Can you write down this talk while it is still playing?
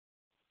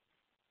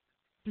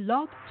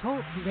Blog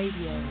Talk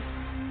Radio.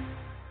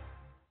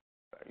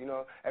 You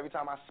know, every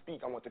time I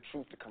speak, I want the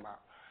truth to come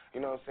out.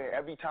 You know what I'm saying?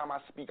 Every time I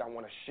speak, I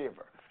want to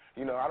shiver.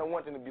 You know, I don't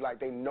want them to be like,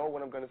 they know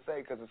what I'm going to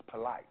say because it's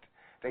polite.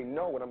 They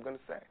know what I'm going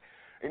to say.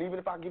 And even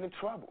if I get in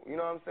trouble, you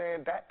know what I'm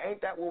saying?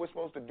 Ain't that what we're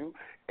supposed to do?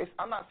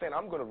 I'm not saying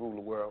I'm going to rule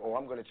the world or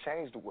I'm going to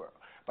change the world,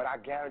 but I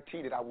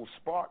guarantee that I will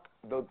spark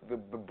the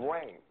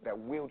brain that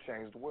will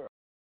change the world.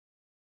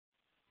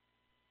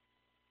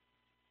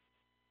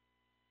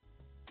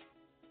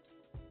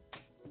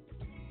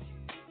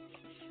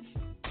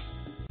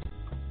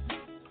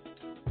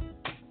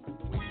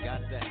 Got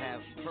to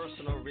have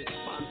personal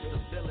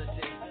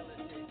responsibility,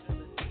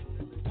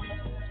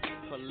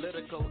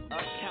 political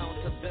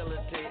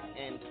accountability,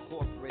 and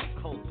corporate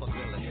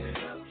culpability. Get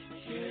up,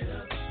 get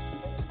up,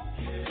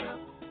 get up,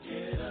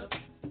 get up,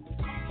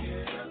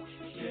 get up,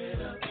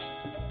 get up,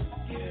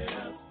 get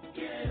up,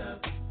 get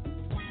up.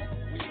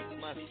 We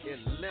must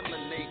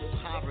eliminate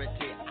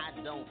poverty. I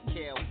don't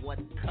care what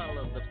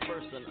color the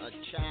person or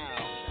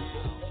child.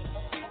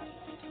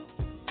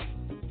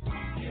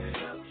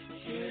 Get up,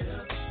 get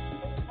up.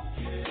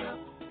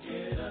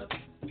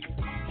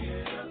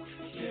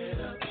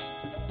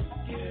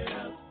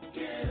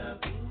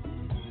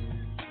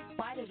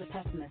 Why does a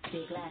pessimist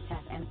see a glass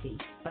half empty,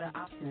 but an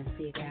optimist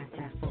see a glass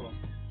half full?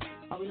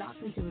 Are we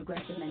locked into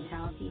regressive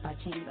mentality by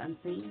chains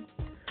unseen?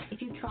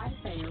 If you try to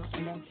fail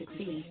and then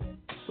succeed,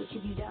 which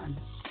have you done?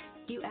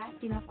 Do you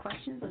ask enough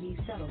questions or do you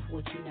settle for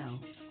what you know?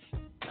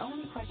 The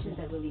only questions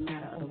that really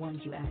matter are the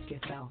ones you ask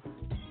yourself.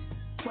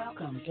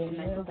 Welcome to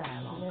Mental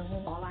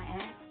Dialogue. All I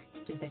ask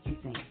is that you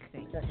think.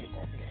 Get up, get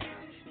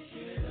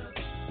up,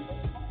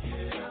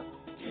 get up,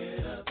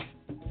 get up,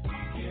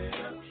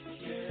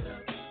 get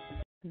up.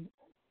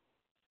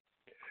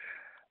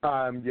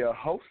 I'm your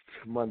host,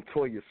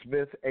 Montoya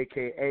Smith,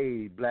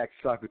 a.k.a. Black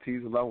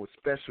Socrates, along with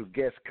special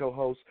guest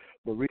co-host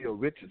Maria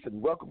Richards,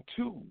 and welcome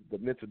to the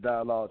Mental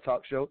Dialogue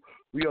Talk Show.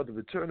 We are the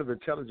return of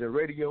intelligent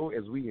radio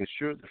as we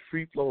ensure the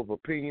free flow of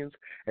opinions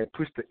and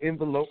push the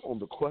envelope on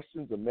the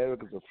questions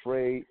America's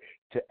afraid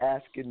to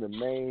ask in the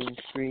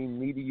mainstream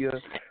media.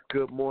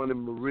 Good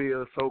morning,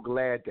 Maria. So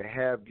glad to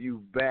have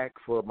you back.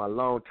 For my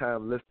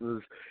longtime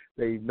listeners,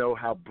 they know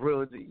how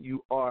brilliant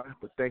you are,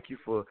 but thank you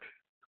for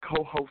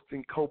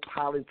co-hosting,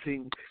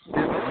 co-piloting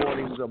this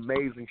morning's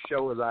amazing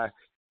show as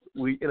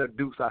we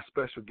introduce our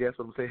special guest.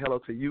 I'm going to say hello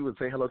to you and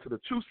say hello to the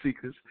Truth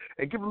Seekers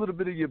and give a little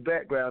bit of your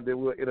background. Then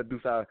we'll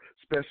introduce our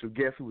special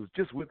guest who was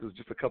just with us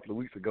just a couple of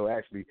weeks ago,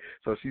 actually.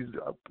 So she's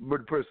a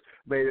murder person,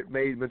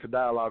 made Mental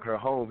Dialogue her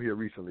home here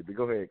recently. But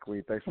go ahead,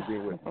 Queen. Thanks for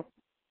being with me.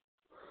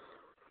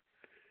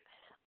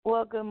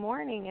 Well, good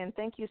morning, and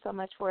thank you so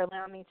much for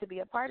allowing me to be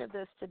a part of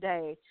this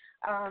today.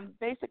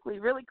 Basically,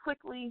 really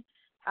quickly,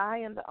 I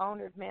am the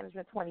owner of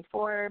Management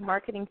 24,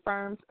 marketing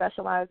firm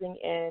specializing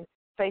in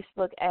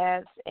Facebook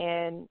ads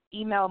and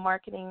email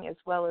marketing as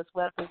well as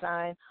web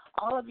design.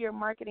 All of your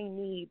marketing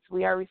needs,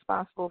 we are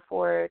responsible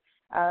for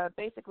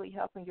basically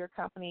helping your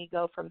company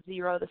go from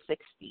 0 to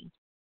 60.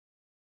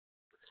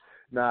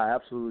 No, I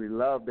absolutely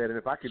love that. And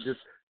if I could just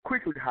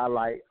quickly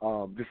highlight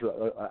just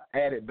a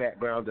added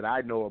background that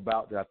I know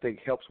about that I think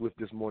helps with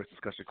this morning's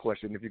discussion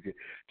question, if you could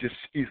just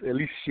at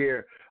least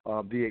share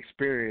the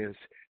experience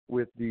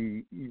with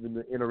even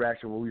the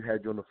interaction when we've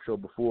had you on the show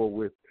before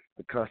with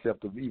the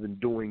concept of even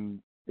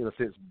doing, in a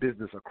sense,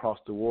 business across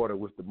the water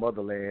with the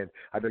motherland.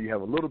 I know you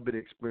have a little bit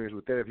of experience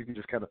with that. If you can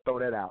just kind of throw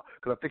that out,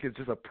 because I think it's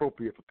just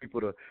appropriate for people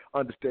to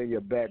understand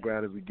your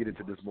background as we get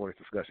into this morning's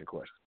discussion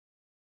question.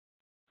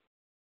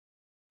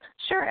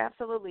 Sure,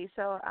 absolutely.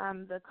 So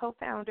I'm the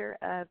co-founder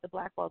of the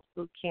Black Wealth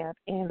Boot Camp,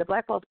 and the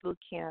Black Wealth Boot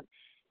Camp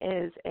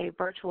is a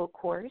virtual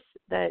course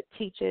that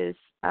teaches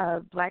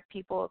Black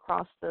people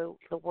across the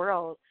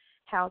world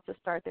how to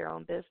start their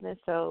own business.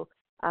 So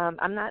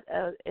I'm not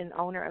an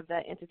owner of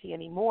that entity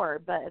anymore,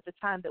 but at the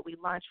time that we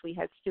launched, we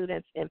had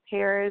students in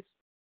Paris,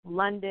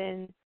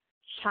 London,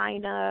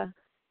 China,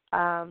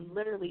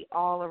 literally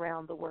all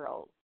around the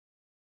world.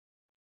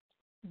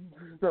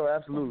 No,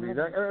 absolutely.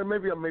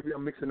 Maybe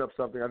I'm mixing up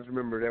something. I just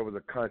remember there was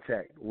a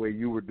contact where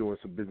you were doing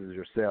some business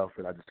yourself,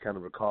 and I just kind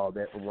of recalled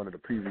that from one of the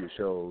previous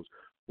shows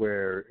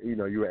where you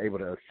were able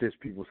to assist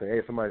people, say,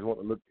 hey, somebody's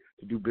wanting to look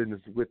to do business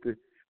with it.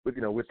 But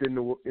within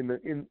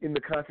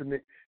the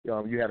continent,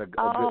 you had a good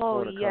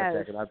point of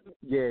contact,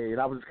 and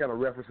I was just kind of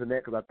referencing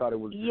that because I thought it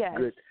was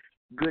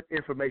good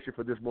information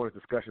for this morning's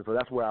discussion. So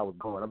that's where I was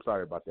going. I'm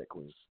sorry about that,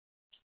 Queen.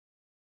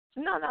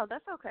 No,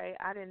 that's okay.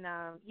 I didn't.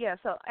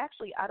 So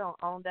actually, I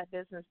don't own that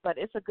business, but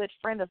it's a good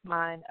friend of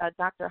mine,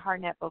 Dr.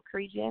 Harnett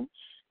Bokrijian.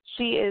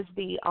 She is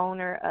the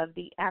owner of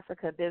the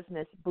Africa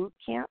Business Boot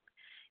Camp.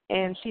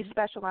 And she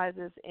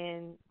specializes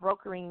in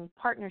brokering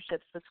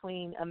partnerships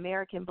between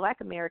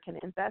Black American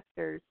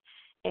investors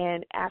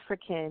and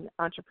African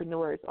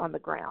entrepreneurs on the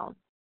ground.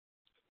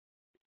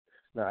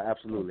 No,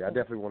 absolutely. I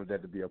definitely wanted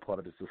that to be a part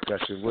of this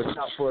discussion.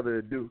 Without further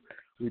ado,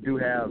 we do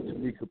have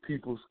Tamika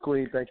Peoples.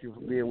 Queen, thank you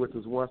for being with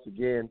us once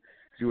again.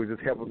 She was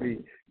just helping me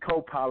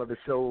co-pilot the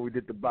show when we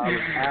did the Bowling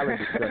Island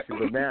discussion.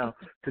 But now,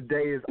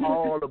 today is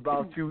all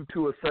about you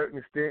to a certain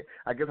extent.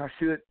 I guess I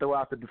should throw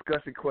out the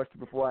discussion question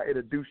before I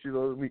introduce you.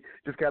 So let me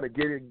just kind of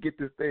get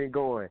this thing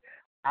going.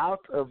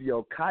 Out of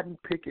your cotton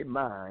picking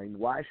mind,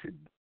 why should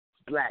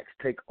blacks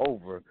take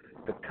over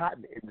the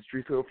cotton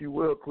industry? So if you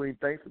will, Queen,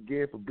 thanks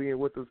again for being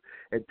with us,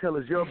 and tell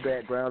us your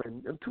background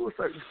and to a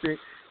certain extent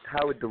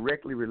how it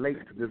directly relates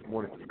to this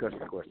morning's discussion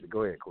question.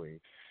 Go ahead, Queen.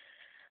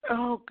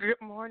 Oh, good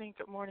morning,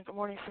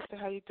 sister.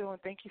 How you doing?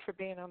 Thank you for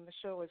being on the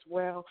show as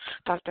well.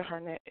 Dr.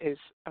 Harnett is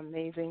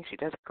amazing. She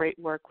does great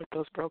work with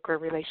those broker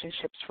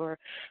relationships for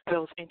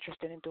those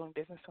interested in doing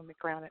business on the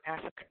ground in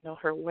Africa. Know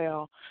her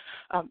well.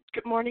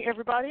 Good morning,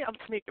 everybody. I'm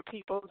Tamika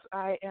Peoples.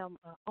 I am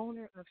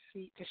owner of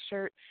Seed to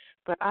Shirt,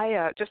 but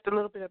I just a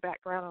little bit of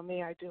background on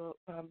me. I do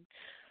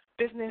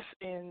business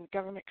in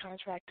government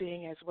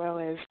contracting as well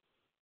as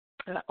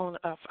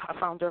a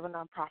founder of a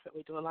nonprofit.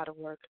 We do a lot of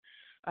work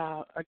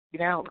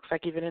now it looks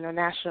like even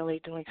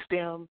internationally doing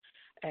STEM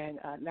and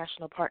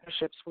national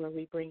partnerships where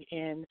we bring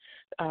in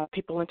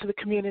people into the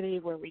community,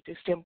 where we do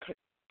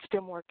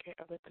STEM work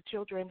with the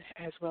children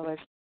as well as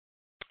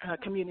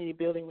community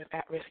building with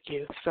at-risk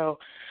youth. So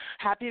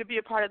happy to be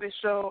a part of this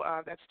show.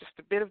 That's just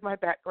a bit of my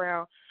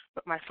background,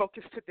 but my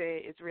focus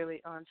today is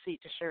really on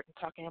Seed to Shirt and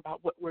talking about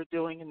what we're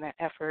doing in that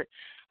effort.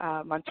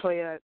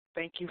 Montoya,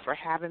 thank you for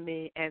having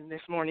me, and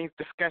this morning's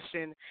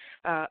discussion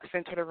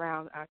centered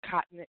around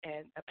cotton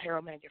and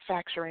apparel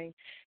manufacturing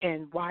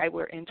and why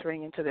we're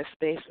entering into this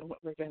space and what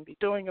we're going to be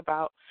doing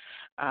about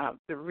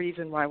the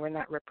reason why we're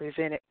not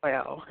represented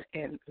well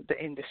in the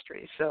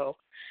industry. So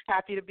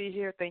happy to be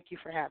here. Thank you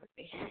for having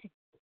me.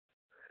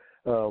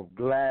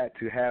 Glad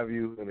to have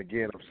you, and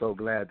again, I'm so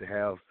glad to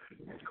have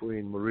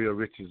Queen Maria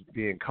Richards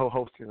being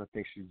co-hosting. I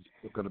think she's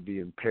going to be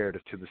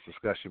imperative to this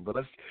discussion. But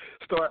let's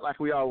start like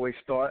we always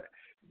start.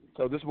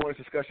 So this morning's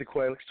discussion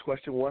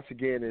question once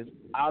again is,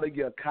 out of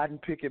your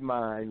cotton-picking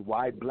mind,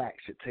 why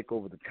blacks should take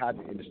over the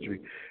cotton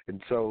industry?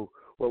 And so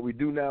what we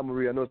do now,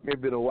 Maria, I know it's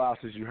maybe been a while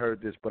since you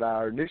heard this, but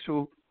our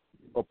initial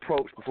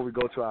approach before we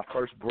go to our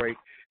first break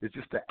is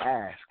just to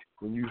ask,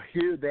 when you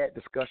hear that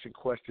discussion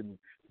question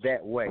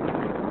that way,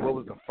 what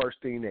was the first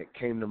thing that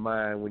came to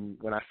mind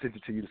when I sent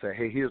it to you to say,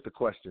 hey, here's the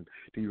question?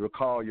 Do you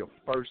recall your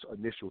first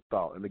initial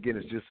thought? And again,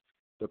 it's just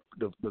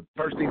the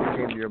first thing that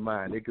came to your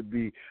mind. It could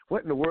be,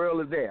 what in the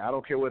world is that? I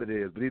don't care what it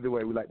is, but either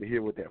way, we'd like to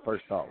hear what that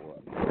first thought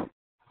was.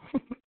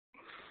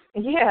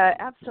 Yeah,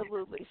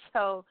 absolutely.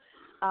 So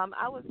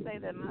I would say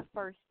that my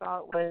first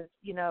thought was,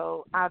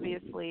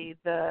 obviously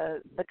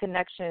the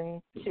connection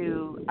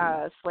to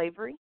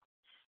slavery.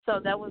 So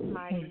that was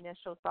my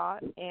initial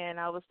thought, and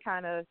I was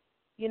kind of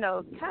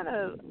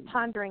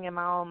pondering in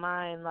my own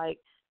mind, like,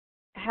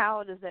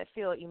 how does that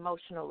feel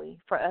emotionally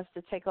for us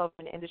to take over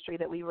an industry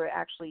that we were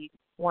actually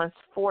once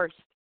forced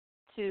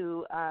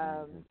to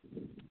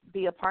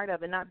be a part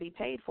of and not be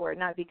paid for it,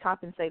 not be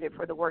compensated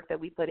for the work that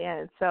we put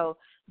in. So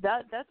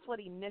that's what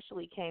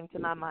initially came to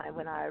my mind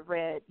when I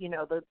read,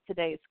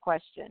 today's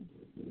question.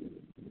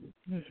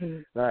 Mm-hmm.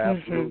 No,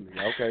 absolutely.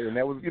 Mm-hmm. Okay, and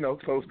that was,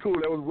 so it's cool.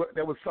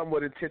 That was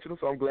somewhat intentional.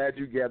 So I'm glad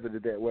you gathered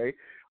it that way.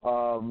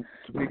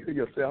 Tamika,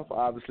 yourself,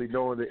 obviously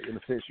knowing that in a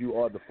sense you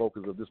are the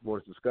focus of this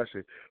morning's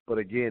discussion. But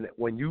again,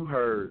 when you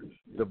heard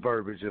the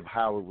verbiage of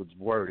how it was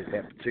worded,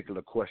 that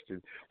particular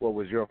question, what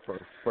was your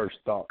first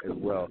thought as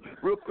well?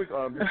 Real quick,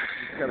 just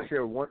kind of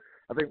share one.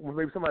 I think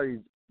maybe somebody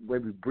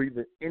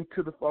breathing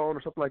into the phone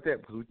or something like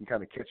that, because we can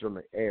kind of catch it on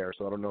the air.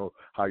 So I don't know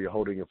how you're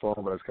holding your phone,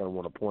 but I just kind of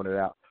want to point it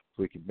out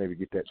so we can maybe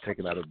get that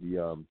taken out of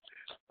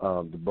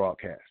the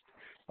broadcast.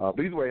 But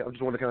either way, I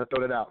just want to kind of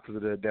throw that out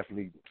because it'll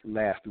definitely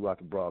last throughout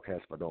the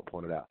broadcast if I don't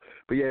point it out.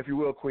 But, yeah, if you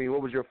will, Queen,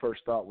 what was your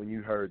first thought when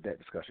you heard that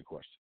discussion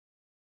question?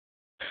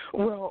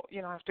 Well,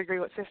 I have to agree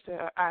with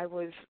Sister.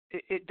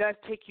 It does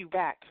take you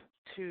back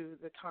to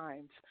the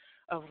times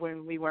of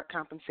when we weren't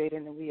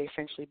compensated and we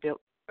essentially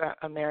built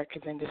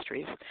America's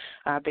industries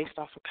based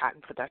off of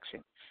cotton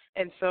production.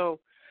 And so,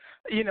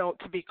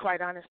 to be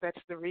quite honest, that's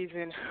the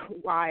reason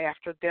why,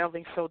 after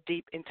delving so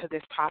deep into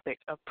this topic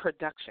of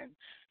production,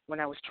 when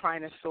I was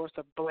trying to source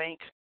a blank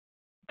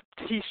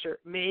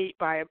T-shirt made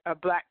by a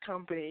black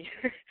company,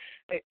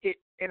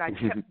 and I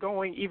kept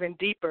going even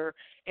deeper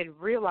and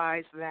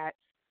realized that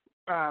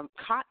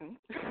cotton,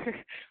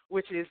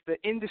 which is the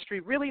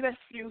industry really that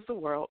fuels the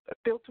world, that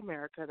built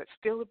America, that's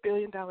still $1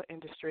 billion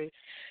industry,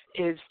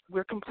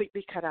 we're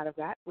completely cut out of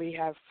that. We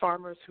have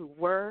farmers who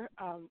were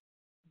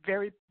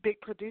very big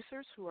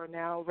producers who are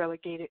now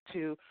relegated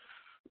to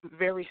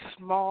very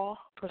small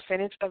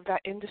percentage of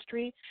that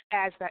industry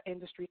as that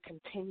industry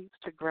continues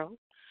to grow.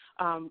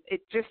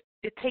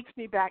 It takes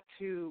me back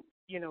to,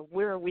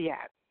 where are we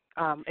at?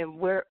 And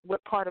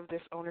what part of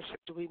this ownership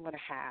do we want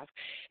to have?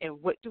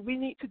 And what do we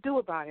need to do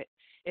about it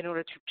in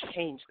order to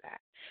change that?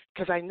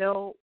 Because I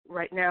know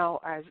right now,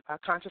 as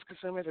conscious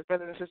consumers, as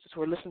brothers and sisters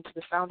who are listening to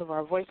the sound of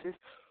our voices,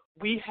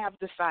 we have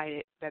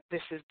decided that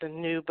this is the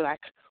new Black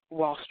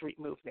Wall Street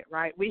movement,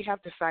 right? We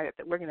have decided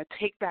that we're going to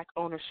take back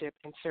ownership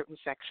in certain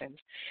sections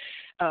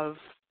of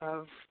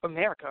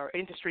America or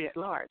industry at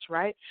large,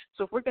 right?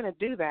 So if we're going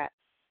to do that,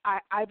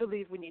 I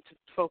believe we need to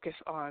focus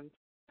on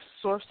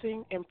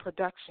sourcing and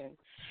production,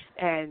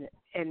 and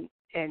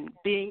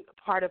being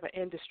part of an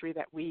industry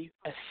that we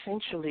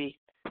essentially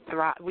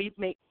thrive. We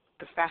make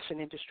the fashion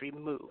industry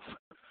move.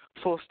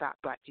 Full stop.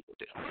 Black people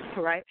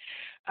do, right?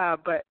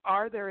 But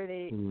are there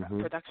any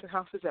production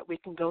houses that we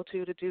can go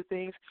to do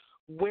things?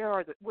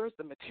 Where's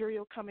the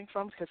material coming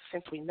from? Because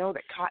since we know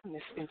that cotton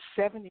is in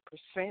 70%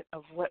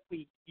 of what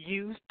we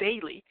use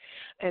daily,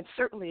 and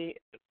certainly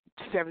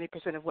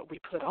 70% of what we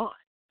put on.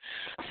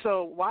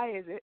 So why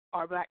is it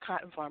our black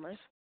cotton farmers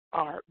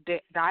are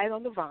dying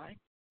on the vine,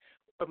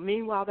 but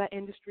meanwhile that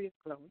industry is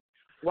growing?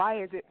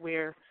 Why is it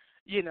we're,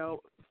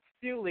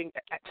 fueling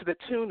to the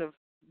tune of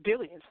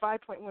billions,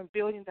 $5.1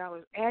 billion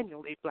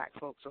annually, black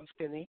folks are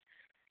spending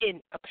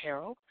in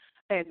apparel?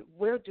 And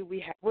where's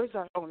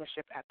our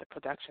ownership at the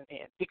production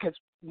end? Because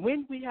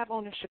when we have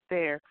ownership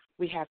there,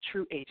 we have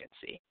true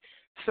agency.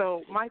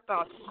 So my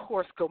thoughts, of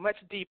course, go much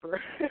deeper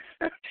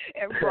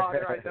and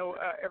broader. I know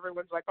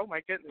everyone's like, "Oh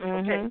my goodness,"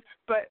 okay,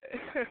 but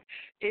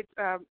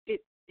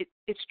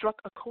it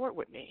struck a chord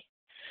with me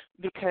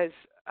because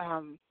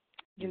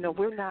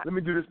we're not. Let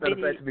me do this. Let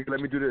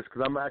me do this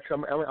because I'm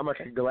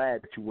actually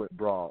glad that you went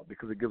broad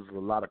because it gives us a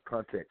lot of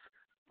context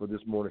for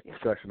this morning's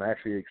discussion. I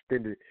actually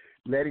extended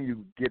letting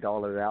you get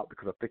all of it out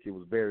because I think it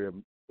was very,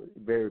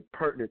 very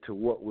pertinent to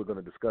what we're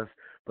going to discuss.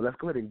 But let's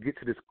go ahead and get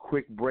to this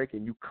quick break,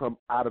 and you come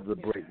out of the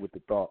break with the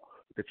thought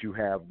that you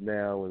have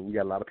now. And we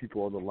got a lot of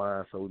people on the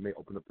line, so we may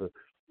open up the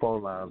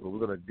phone lines, but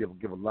we're going to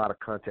give a lot of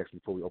context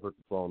before we open up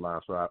the phone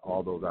lines for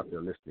all those out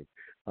there listening.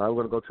 We're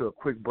going to go to a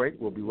quick break.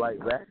 We'll be right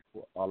back.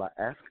 All I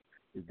ask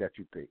is that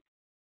you think.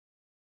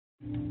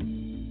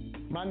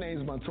 My name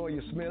is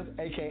Montoya Smith,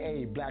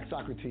 a.k.a. Black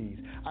Socrates.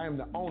 I am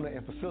the owner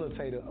and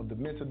facilitator of the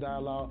Mental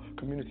Dialogue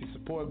Community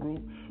Support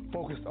Group,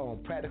 focused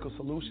on practical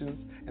solutions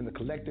and the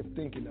collective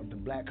thinking of the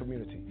black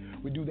community.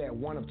 We do that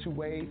one of two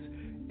ways: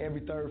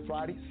 every third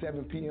Friday,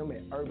 7 p.m.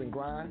 at Urban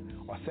Grind,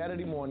 or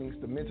Saturday mornings,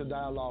 the Mental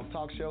Dialogue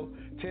Talk Show,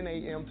 10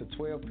 a.m. to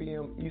 12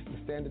 p.m.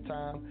 Eastern Standard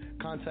Time.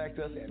 Contact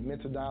us at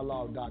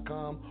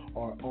mentaldialogue.com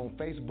or on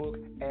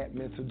Facebook at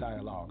Mental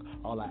Dialogue.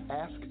 All I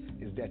ask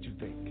is that you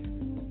think.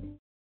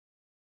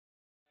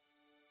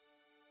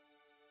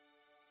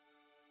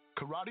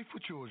 Karate for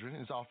Children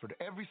is offered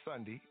every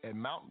Sunday at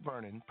Mount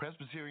Vernon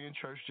Presbyterian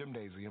Church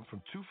Gymnasium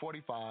from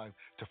 2:45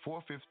 to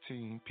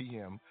 4:15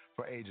 p.m.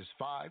 for ages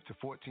 5 to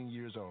 14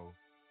 years old.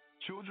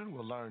 Children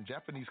will learn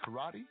Japanese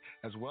karate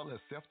as well as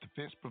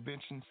self-defense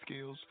prevention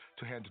skills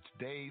to handle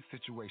today's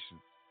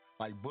situations,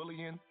 like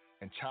bullying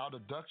and child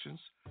abductions.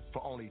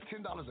 For only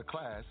 $10 a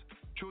class,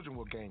 children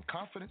will gain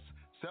confidence,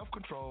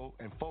 self-control,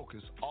 and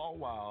focus, all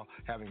while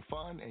having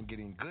fun and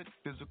getting good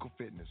physical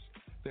fitness.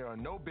 There are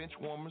no bench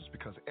warmers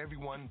because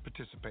everyone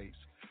participates.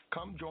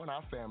 Come join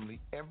our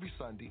family every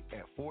Sunday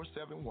at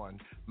 471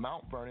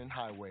 Mount Vernon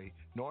Highway,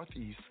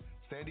 Northeast,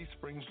 Sandy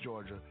Springs,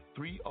 Georgia,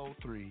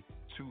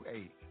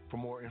 30328. For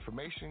more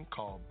information,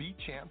 call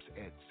B-Champs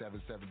at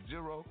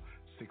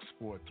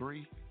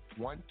 770-643-1286.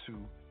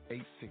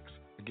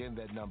 Again,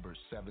 that number is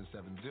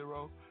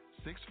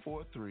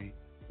 770-643-1286.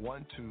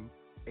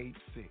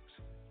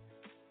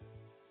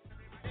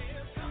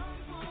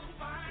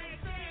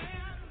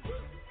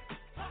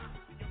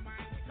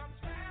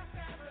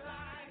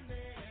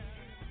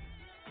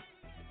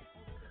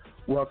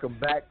 Welcome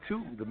back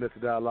to the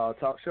Mental Dialogue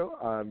Talk Show.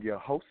 I'm your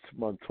host,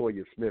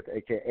 Montoya Smith,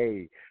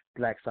 a.k.a.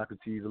 Black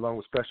Socrates, along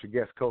with special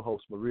guest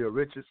co-host Maria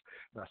Richards.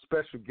 And our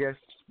special guest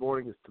this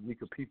morning is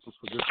Tamika Peoples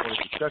for this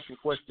morning's discussion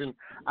question.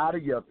 Out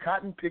of your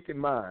cotton-picking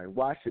mind,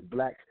 why should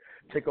blacks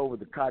take over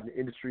the cotton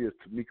industry, as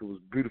Tamika was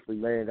beautifully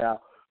laying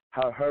out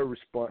her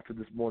response to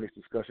this morning's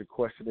discussion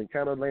question and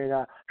kind of laying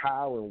out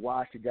how and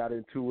why she got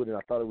into it. And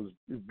I thought it was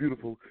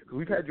beautiful because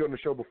we've had you on the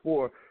show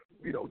before,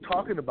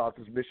 talking about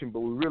this mission, but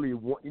we really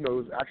want,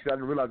 actually I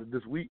didn't realize it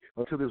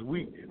until this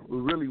week,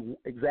 we're really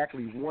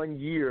exactly 1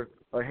 year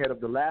ahead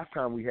of the last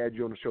time we had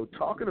you on the show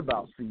talking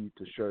about Seed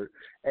to Shirt.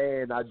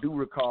 And I do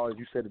recall, as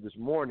you said it this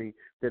morning,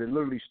 that it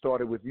literally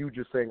started with you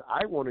just saying,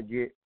 I want to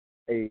get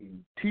a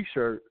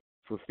T-shirt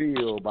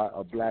fulfilled by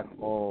a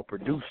black-owned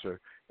producer,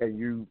 and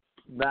you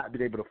not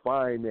been able to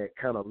find that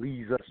kind of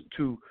leads us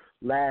to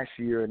last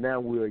year, and now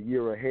we're a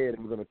year ahead, and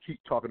we're going to keep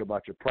talking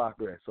about your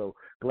progress. So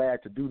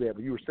glad to do that.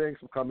 But you were saying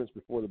some comments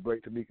before the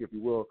break, Tamika, if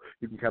you will.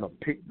 You can kind of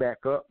pick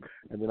back up,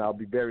 and then I'll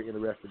be very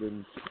interested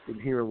in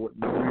hearing what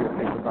Maria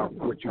thinks about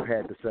what you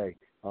had to say,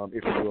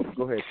 if you will.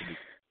 Go ahead,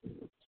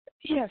 Tamika.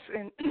 Yes,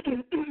 and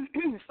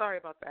sorry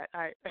about that.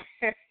 I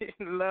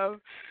love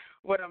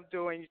what I'm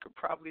doing. You could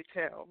probably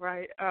tell,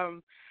 right?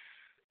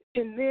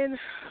 And then,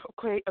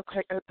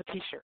 a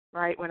T-shirt,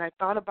 right? When I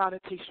thought about a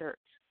T-shirt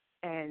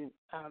and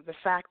the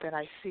fact that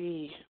I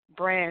see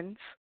brands,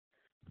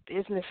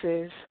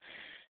 businesses,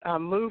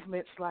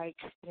 movements like,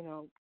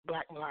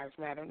 Black Lives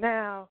Matter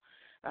Now,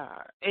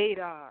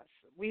 ADOS,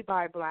 We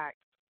Buy Black,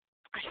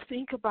 I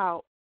think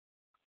about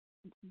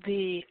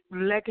the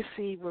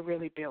legacy we're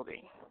really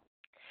building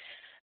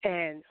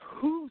and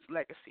whose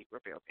legacy we're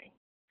building.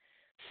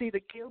 See,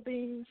 the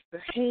Gilbings, the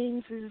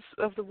Hayneses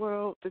of the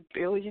world, the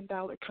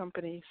billion-dollar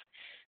companies,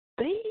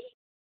 they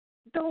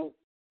don't.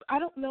 I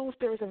don't know if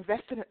they're as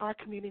invested in our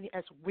community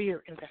as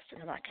we're invested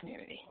in our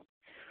community,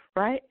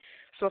 right?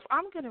 So if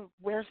I'm going to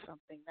wear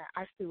something that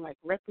I feel like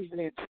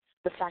represents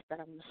the fact that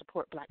I'm going to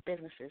support black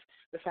businesses,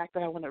 the fact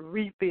that I want to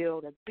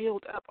rebuild and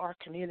build up our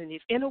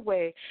communities in a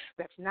way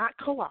that's not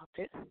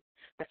co-opted,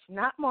 that's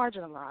not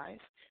marginalized,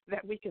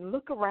 that we can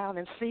look around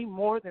and see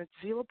more than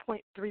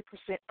 0.3%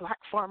 black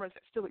farmers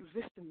that still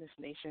exist in this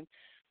nation,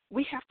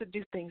 we have to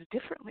do things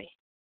differently.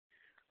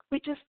 We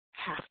just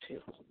have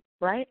to,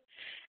 right?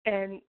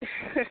 And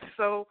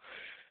so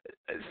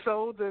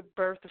the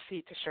birth of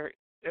Seed to Shirt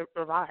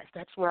arrived.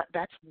 That's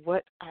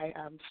what I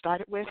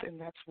started with, and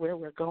that's where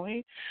we're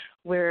going.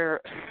 We're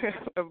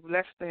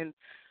less than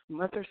a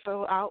month or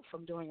so out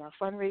from doing our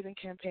fundraising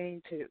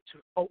campaign to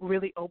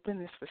really open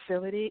this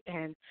facility,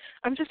 and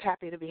I'm just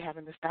happy to be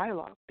having this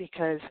dialogue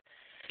because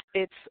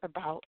it's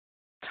about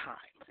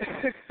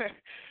time.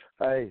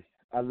 Hey,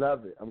 I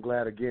love it. I'm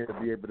glad again to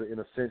be able to, in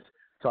a sense,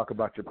 talk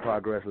about your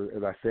progress,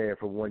 as I said,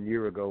 from 1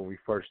 year ago when we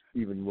first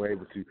even were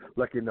able to,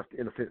 lucky enough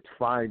to, in a sense,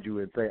 find you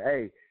and say,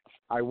 hey,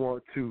 I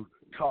want to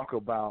talk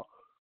about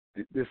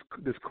this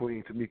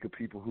queen, Tamika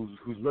People,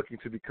 who's looking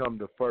to become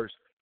the first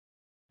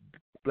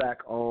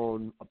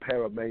black-owned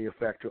apparel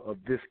manufacturer of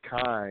this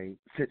kind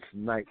since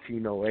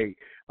 1908.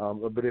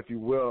 But if you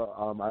will,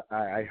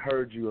 I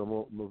heard you, and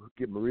we'll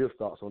get Maria's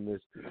thoughts on this,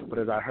 but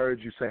as I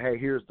heard you say, hey,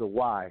 here's the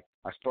why.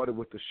 I started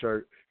with the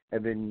shirt,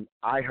 and then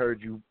I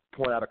heard you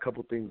point out a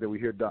couple things that we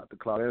hear Dr.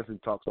 Claude Anderson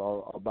talks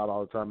about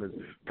all the time is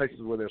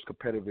places where there's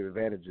competitive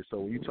advantages. So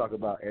when you talk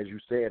about, as you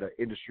said, an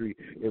industry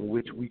in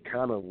which we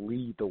kind of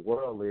lead the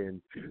world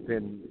in,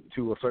 then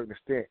to a certain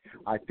extent,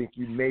 I think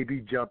you may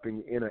be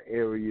jumping in an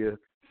area,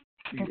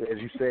 as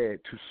you said,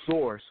 to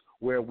source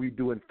where we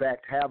do in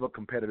fact have a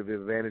competitive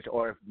advantage,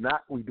 or if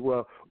not, we do.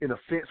 Well, in a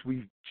sense,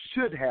 we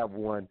should have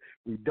one.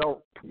 We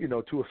don't,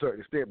 to a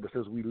certain extent, but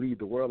since we lead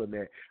the world in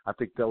that, I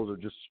think those are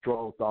just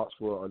strong thoughts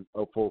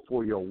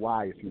for your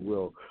why, if you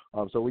will.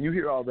 So when you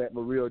hear all that,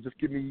 Maria, just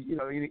give me,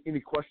 any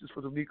questions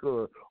for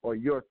Tamika or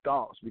your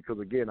thoughts, because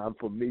again, I'm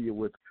familiar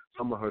with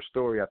some of her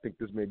story. I think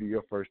this may be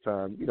your first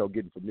time,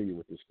 getting familiar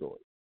with this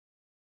story.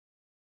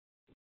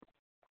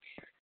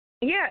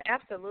 Yeah,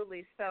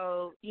 absolutely.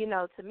 So,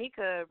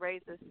 Tamika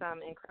raises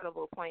some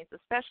incredible points,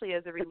 especially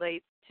as it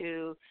relates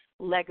to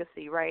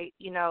legacy, right?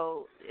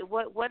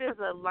 What is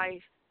a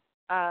life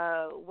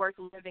worth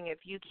living if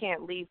you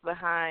can't leave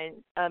behind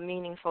a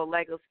meaningful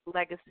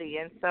legacy?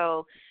 And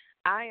so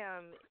I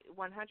am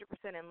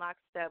 100% in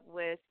lockstep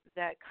with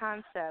that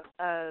concept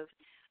of,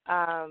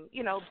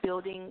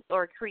 building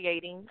or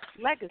creating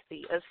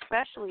legacy,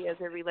 especially as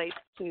it relates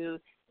to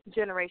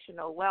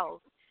generational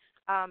wealth.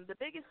 The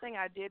biggest thing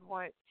I did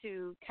want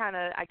to kind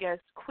of,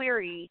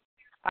 query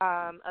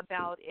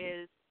about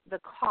is the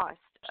cost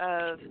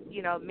of,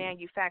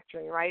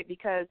 manufacturing, right?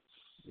 Because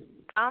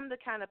I'm the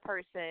kind of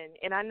person,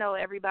 and I know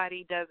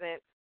everybody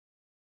doesn't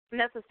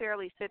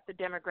necessarily fit the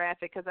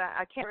demographic because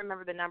I can't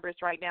remember the numbers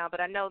right now, but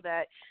I know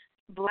that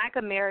Black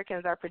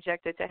Americans are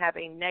projected to have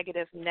a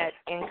negative net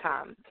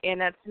income,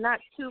 and that's not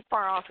too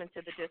far off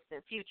into the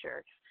distant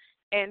future.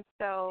 And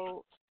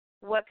so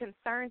what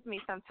concerns me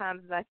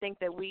sometimes is I think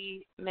that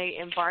we may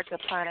embark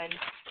upon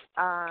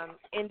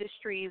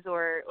industries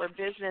or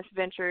business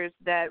ventures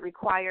that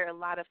require a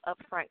lot of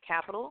upfront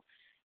capital,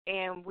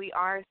 and we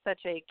are such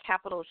a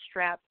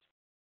capital-strapped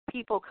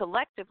people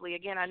collectively.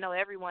 Again, I know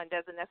everyone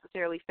doesn't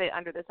necessarily fit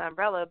under this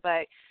umbrella,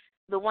 but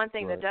the one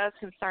thing that does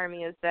concern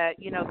me is that,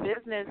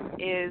 business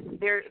is,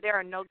 there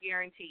are no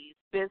guarantees.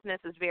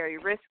 Business is very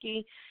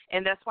risky,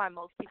 and that's why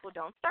most people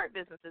don't start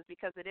businesses,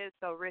 because it is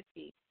so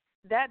risky.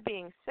 That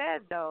being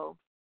said, though,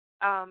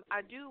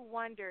 I do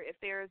wonder if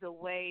there is a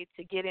way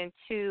to get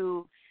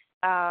into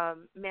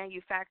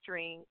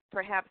manufacturing,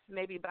 perhaps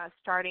maybe by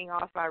starting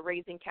off by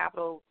raising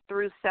capital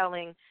through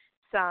selling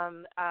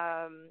some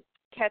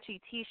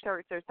catchy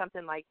T-shirts or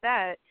something like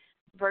that,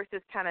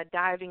 versus kind of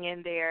diving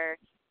in there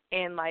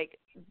and like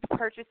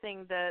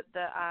purchasing the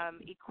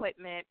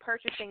equipment,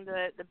 purchasing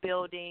the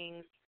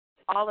buildings,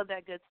 all of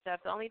that good stuff.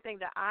 The only thing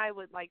that I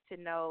would like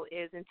to know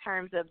is in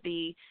terms of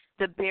the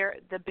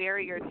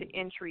barrier to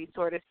entry,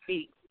 so to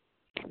speak,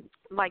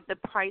 like the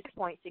price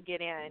point to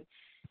get in.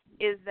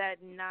 Is that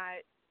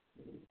not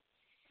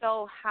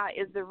so high?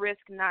 Is the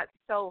risk not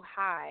so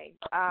high?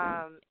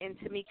 In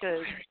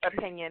Tamika's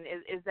opinion,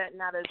 is that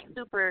not a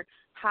super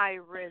high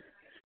risk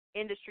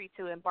industry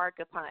to embark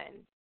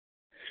upon?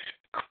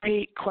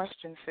 Great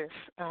question, sis.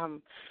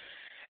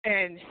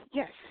 And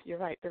yes, you're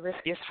right. The risk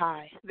is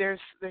high. There's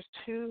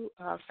two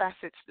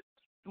facets.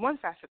 One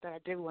facet that I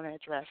did want to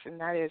address, and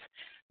that is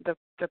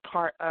the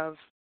part of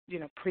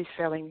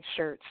pre-selling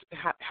shirts.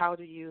 How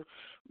do you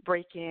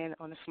break in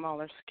on a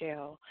smaller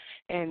scale?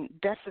 And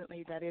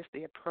definitely that is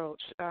the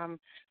approach.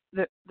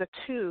 The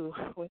two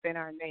within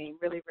our name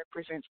really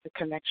represents the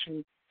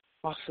connection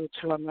also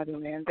to our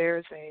motherland.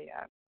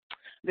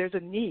 There's a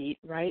need,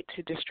 right,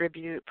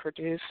 to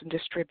produce and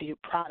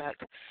distribute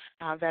product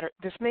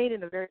that's made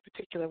in a very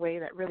particular way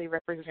that really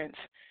represents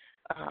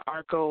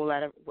our goal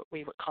at what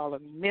we would call a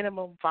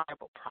minimum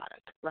viable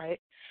product,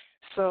 right?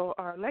 So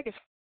our legacy,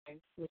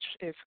 which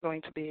is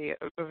going to be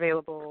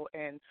available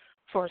and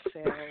for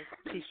sale,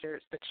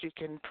 T-shirts that you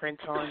can print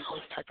on,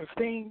 those type of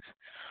things,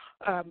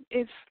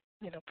 is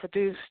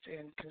produced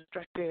and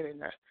constructed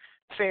in a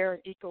fair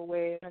and equal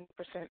way,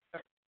 100%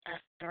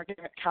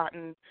 organic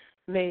cotton,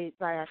 made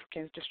by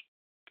Africans,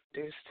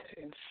 distributed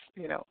in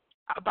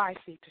by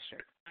Seed to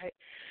Shirt, right?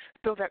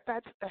 So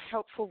that's a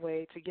helpful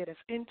way to get us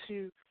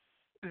into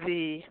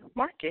the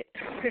market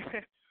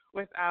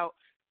without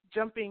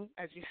jumping,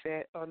 as you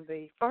said, on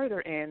the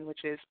farther end,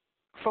 which is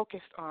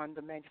focused on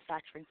the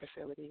manufacturing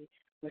facility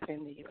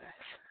within the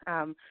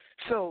U.S.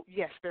 So,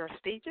 yes, there are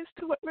stages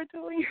to what we're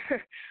doing,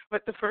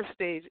 but the first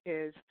stage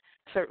is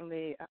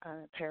certainly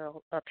an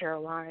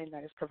apparel line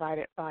that is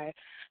provided by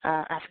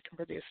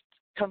African-produced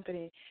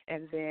company,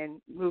 and then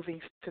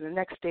moving to the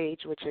next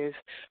stage, which is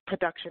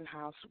production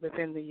house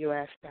within the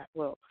U.S. that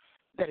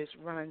is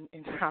run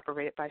and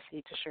operated by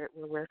Seed to Shirt,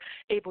 where we're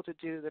able to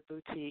do the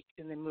boutique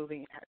and then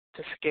moving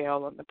to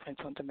scale on the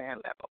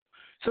print-on-demand level.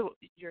 So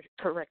you're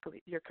correct,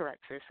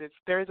 sis.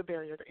 There is a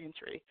barrier to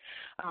entry,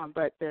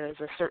 but there is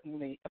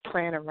certainly a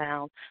plan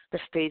around the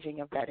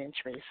staging of that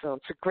entry. So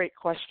it's a great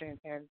question,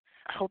 and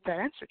I hope that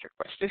answered your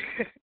question.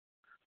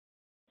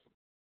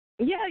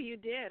 Yeah, you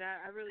did.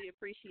 I really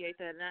appreciate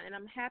that, and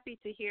I'm happy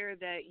to hear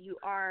that you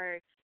are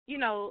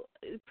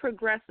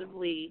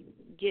progressively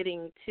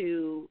getting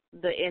to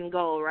the end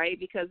goal, right?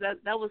 Because that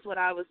was what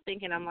I was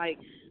thinking. I'm like,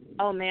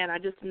 oh, man, I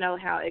just know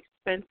how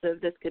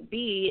expensive this could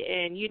be.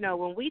 And,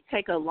 when we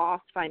take a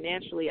loss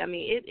financially, I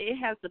mean, it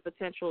has the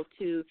potential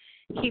to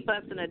keep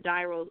us in a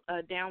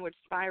downward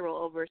spiral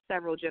over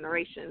several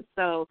generations.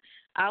 So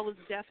I was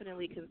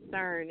definitely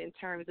concerned in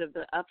terms of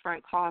the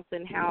upfront costs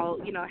and how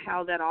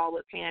that all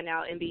would pan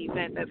out in the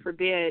event that,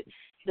 forbid,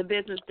 the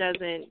business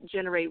doesn't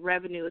generate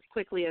revenue as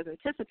quickly as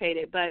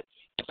anticipated. But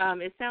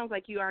it sounds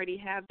like you already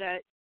have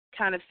that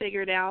kind of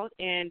figured out.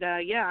 And,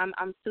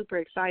 I'm super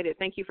excited.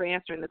 Thank you for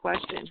answering the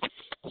question.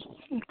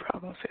 No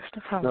problem,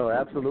 sister. No,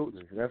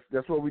 absolutely.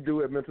 That's what we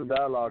do at Mental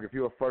Dialogue. If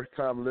you're a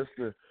first-time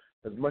listener,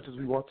 as much as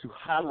we want to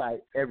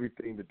highlight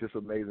everything that this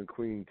amazing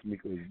queen,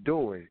 Tamika, is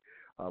doing,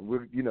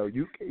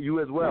 you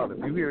as well. If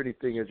you hear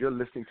anything as you're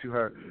listening to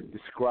her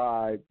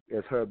describe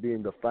as her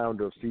being the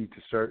founder of Seed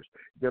to Shirt,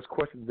 there's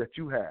questions that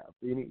you have,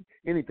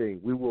 anything,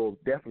 we will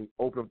definitely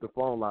open up the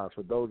phone lines.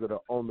 For those that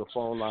are on the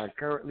phone line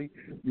currently,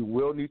 you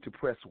will need to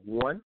press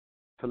 1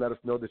 to let us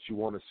know that you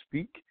want to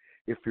speak.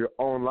 If you're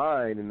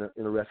online and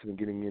interested in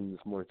getting in this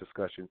morning's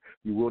discussion,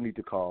 you will need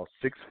to call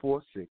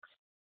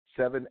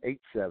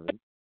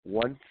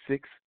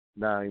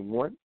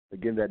 646-787-1691.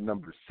 Again, that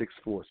number is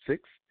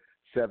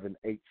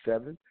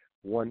 646-787-1691.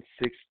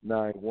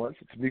 1691.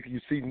 So, Tamika, you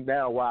see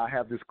now why I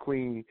have this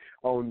queen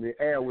on the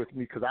air with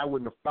me, because I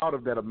wouldn't have thought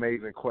of that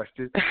amazing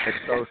question. And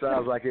so it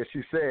sounds like, as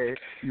she said,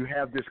 you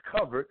have this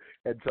covered.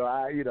 And so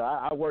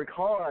I worked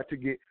hard to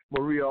get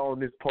Maria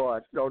on this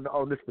part,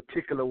 on this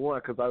particular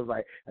one, because I was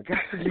like, I got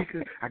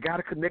Tamika, I got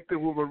to connect her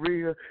with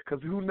Maria,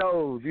 because who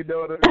knows, you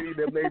know what I mean?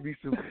 There may be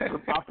some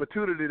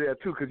opportunity there,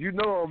 too, because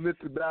on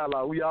Mr.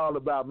 Dialogue, we all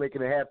about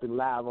making it happen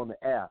live on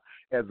the air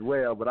as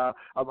well. But I'm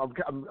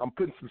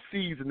putting some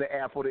seeds in the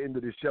air for the end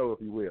of the show,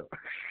 if you will.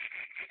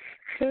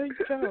 There you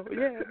go.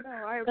 Yeah, no,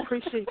 I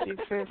appreciate you,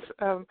 sis.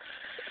 And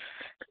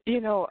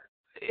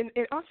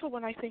also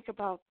when I think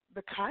about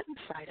the cotton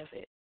side of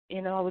it,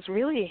 I was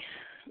really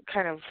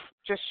kind of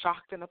just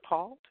shocked and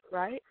appalled,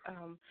 right?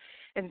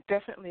 And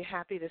definitely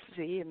happy to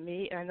see and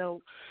meet. I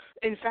know,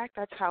 in fact,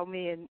 that's how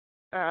me and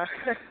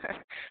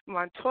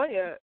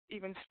Montoya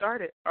even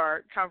started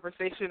our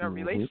conversation, our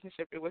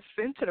relationship. It was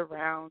centered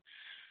around,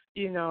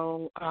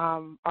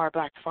 our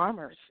black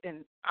farmers.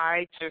 And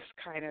I just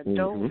kind of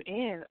dove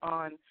in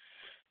on,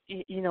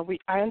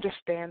 I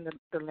understand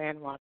the land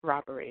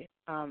robbery.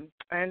 I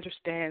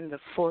understand the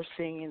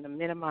forcing and the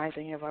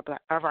minimizing of our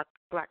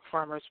black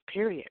farmers,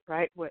 period,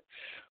 right? What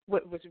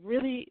was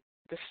really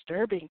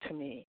disturbing to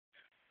me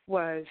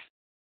was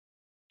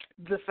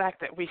the fact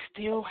that we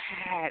still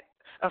had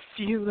a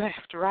few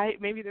left,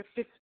 right? Maybe the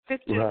fifth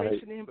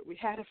generation in, but we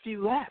had a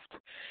few left.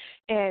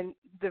 And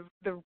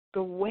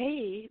the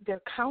way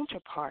their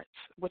counterparts,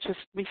 which is,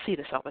 we see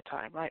this all the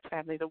time, right,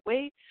 family? The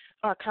way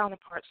our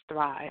counterparts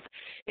thrive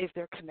is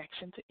their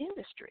connection to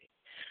industry.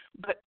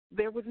 But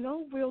there was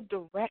no real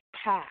direct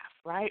path,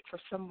 right, for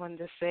someone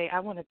to say, I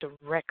want to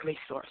directly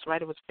source,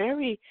 right? It was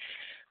very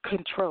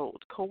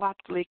controlled,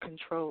 co-optedly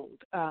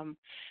controlled.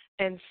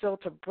 And so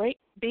to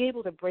be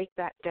able to break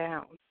that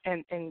down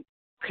and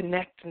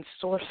connect and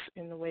source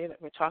in the way that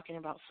we're talking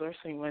about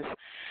sourcing was,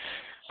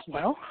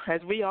 well,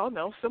 as we all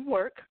know, some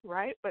work,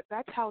 right? But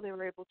that's how they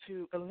were able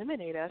to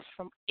eliminate us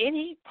from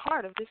any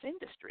part of this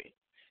industry,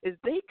 is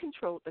they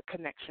controlled the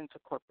connection to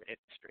corporate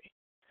industry.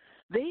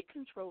 They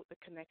controlled the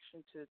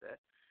connection to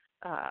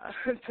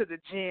the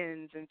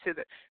gins and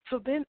so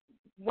then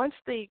once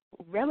they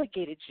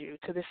relegated you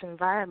to this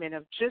environment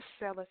of just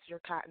sell us your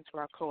cotton to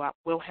our co-op,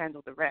 we'll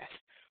handle the rest.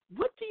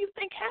 What do you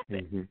think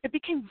happened? It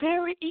became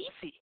very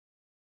easy.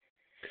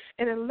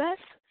 And unless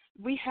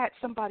we had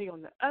somebody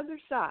on the other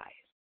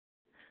side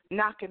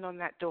knocking on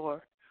that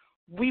door,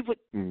 we would.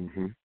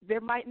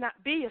 There might not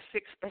be a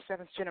 6th or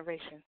 7th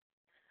generation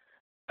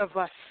of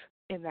us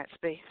in that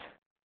space,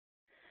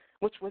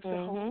 which was the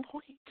whole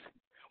point.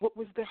 What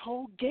was the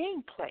whole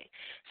gameplay?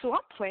 So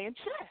I'm playing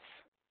chess.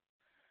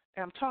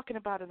 And I'm talking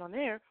about it on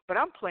air, but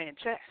I'm playing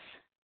chess.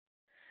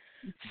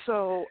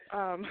 So,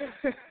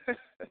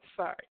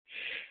 sorry.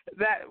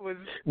 That was...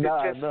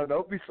 No,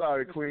 don't be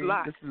sorry, Queen.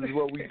 This is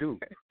what we do.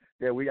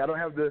 Yeah, I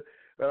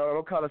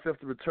don't call ourselves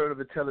the Return of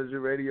Intelligent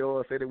Radio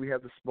or say that we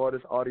have the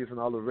smartest audience in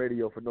all of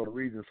radio for no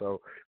reason. So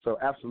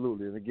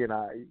absolutely. And again,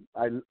 I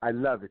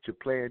love it. You're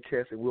playing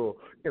chess, and we'll,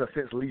 in a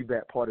sense, leave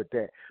that part at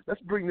that. Let's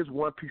bring this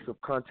one piece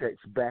of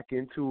context back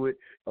into it.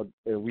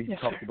 And we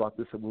talked about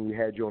this when we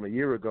had you on a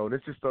year ago. And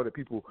it's just so that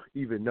people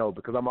even know,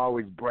 because I'm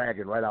always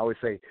bragging, right? I always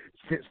say,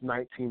 since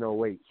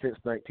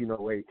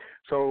 1908.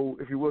 So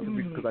if you will,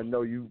 because I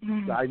know you,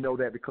 I know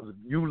that because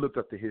you looked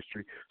up the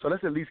history. So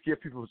let's at least give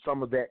people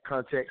some of that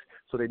context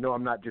so they know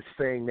I'm not just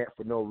saying that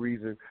for no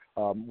reason.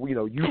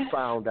 You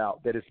found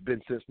out that it's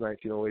been since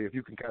 1908. If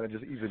you can kind of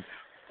just even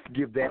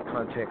give that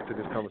context to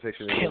this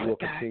conversation, and then we'll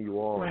continue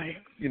on. Right.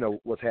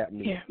 What's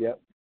happening. Yeah.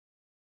 Yep.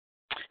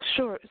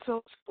 Sure.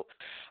 So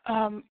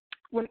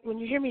when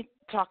you hear me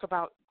talk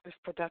about this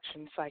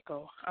production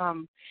cycle,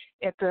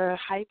 at the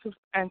height of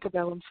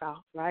antebellum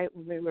South, right,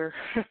 when we were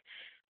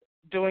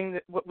doing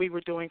what we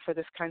were doing for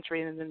this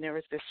country, and then there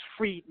was this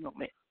freed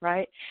moment,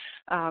 right?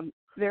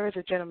 There was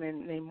a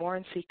gentleman named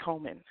Warren C.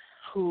 Coleman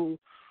who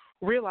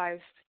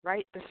realized,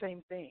 right, the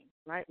same thing,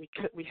 right?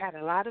 We had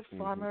a lot of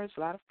farmers, a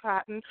lot of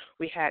cotton.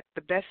 We had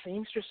the best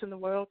seamstress in the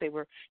world. They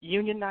were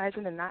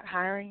unionizing and not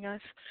hiring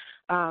us.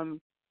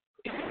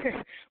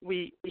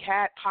 We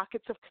had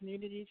pockets of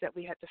communities that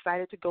we had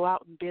decided to go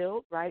out and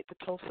build, right, the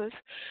Tulsas.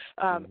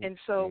 And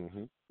so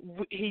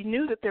he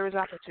knew that there was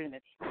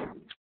opportunity.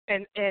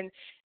 And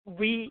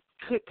we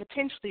could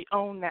potentially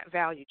own that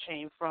value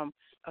chain from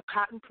a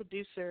cotton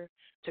producer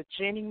to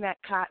ginning that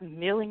cotton,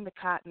 milling the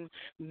cotton,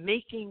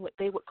 making what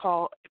they would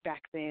call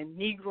back then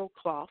Negro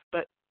cloth,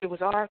 but it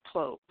was our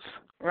clothes,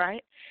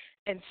 right?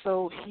 And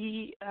so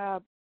he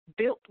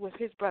built with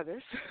his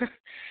brothers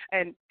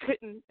and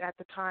couldn't at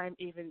the time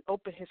even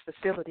open his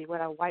facility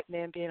without a white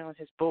man being on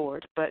his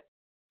board, but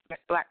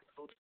black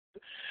people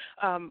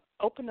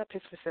opened up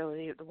his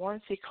facility. The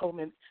Warren C.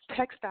 Coleman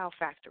Textile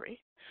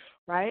Factory,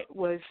 right,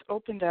 was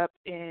opened up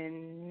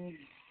in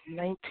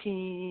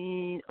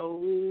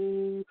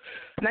 1900.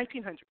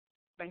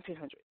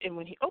 And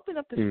when he opened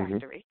up this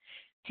factory,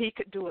 he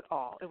could do it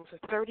all. It was a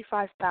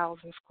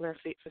 35,000 square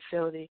feet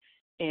facility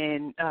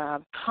in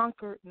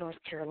Concord, North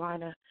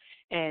Carolina,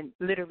 and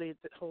literally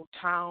the whole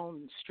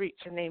town,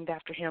 streets are named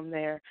after him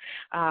there.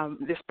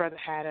 This brother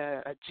had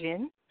a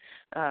gin,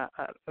 a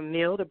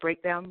mill to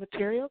break down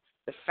material,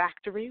 the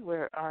factory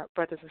where our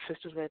brothers and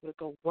sisters were able to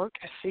go work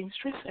as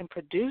seamstress and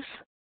produce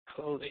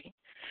clothing.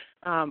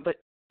 But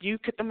you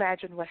could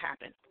imagine what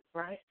happened,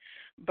 right?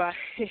 By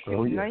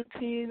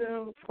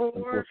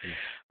 1904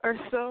 or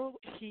so,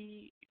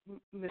 he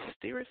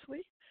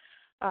mysteriously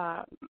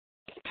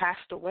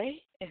passed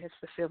away and his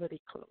facility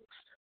closed.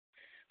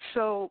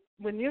 So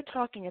when you're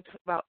talking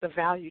about the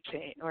value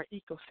chain or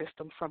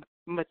ecosystem from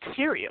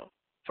material,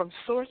 from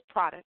source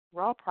product,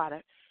 raw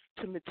product,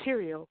 to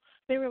material,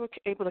 they were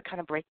able to kind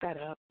of break that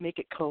up, make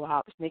it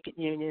co-ops, make it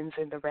unions,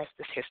 and the rest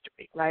is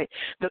history, right?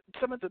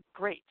 Some of the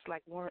greats,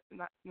 like Warren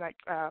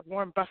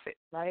Buffett,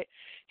 right?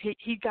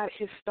 He got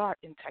his start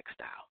in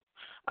textile.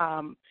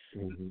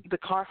 The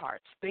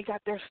Carhartts, they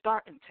got their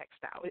start in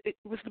textile. It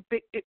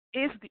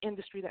is the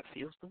industry that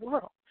fuels the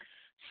world.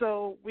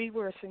 So we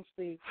were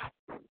essentially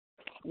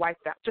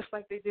wiped out, just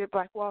like they did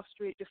Black Wall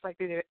Street, just like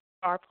they did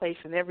our place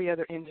in every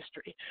other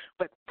industry.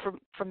 But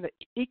from the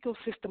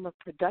ecosystem of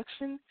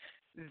production,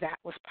 that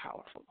was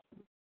powerful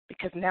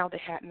because now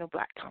they had no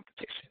black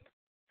competition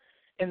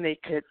and they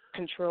could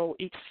control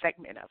each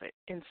segment of it.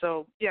 And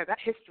so, yeah, that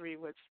history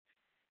was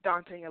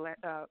daunting.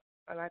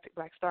 Atlantic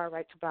Black Star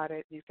writes about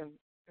it. You can,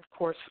 of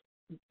course,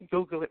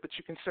 Google it, but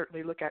you can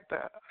certainly look at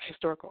the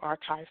historical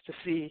archives to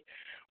see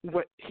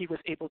what he was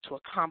able to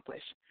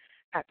accomplish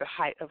at the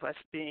height of us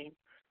being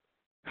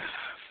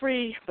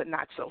free, but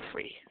not so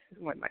free,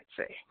 one might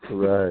say.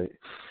 Right.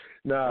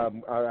 No,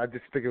 I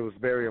just think it was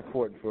very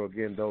important for,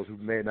 again, those who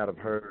may not have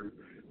heard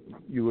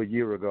you a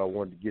year ago. I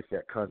wanted to get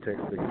that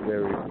context. It's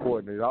very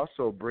important. It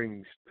also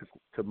brings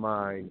to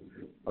mind,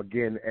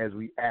 again, as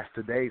we ask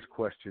today's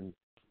question,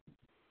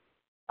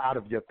 out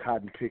of your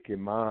cotton picking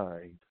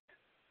mind,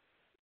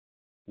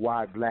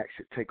 why blacks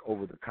should take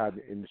over the cotton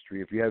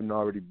industry. If you haven't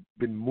already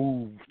been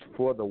moved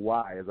for the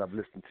why, as I've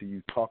listened to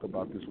you talk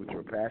about this with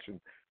your passion,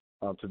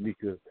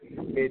 Tamika,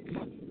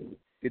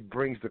 it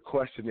brings the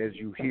question as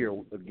you hear,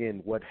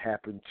 again, what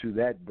happened to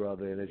that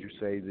brother, and as you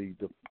say, the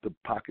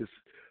pockets,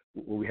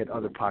 where we had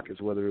other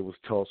pockets, whether it was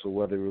Tulsa,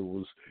 whether it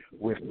was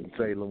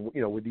Winston-Salem,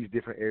 with these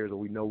different areas where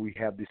we know we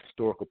have these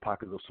historical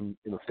pockets of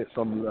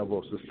some level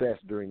of success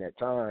during that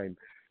time.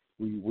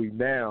 We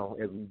now,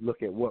 as we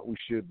look at what we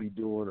should be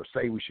doing or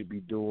say we should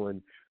be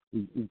doing,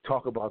 we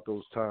talk about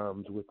those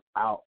terms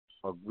without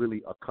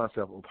really a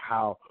concept of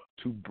how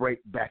to break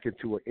back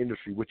into an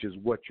industry, which is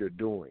what you're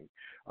doing.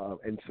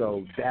 And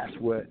so that's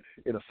what,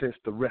 in a sense,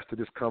 the rest of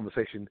this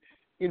conversation,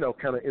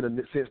 kind of in a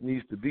sense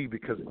needs to be,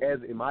 because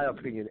in my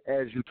opinion,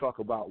 as you talk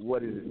about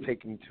what it is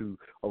taking to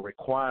or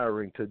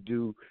requiring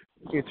to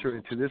enter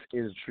into this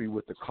industry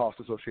with the cost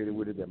associated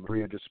with it that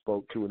Maria just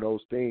spoke to and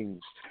those things,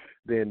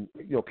 then,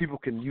 people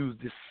can use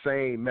this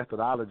same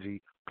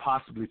methodology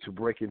possibly to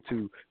break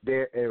into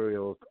their area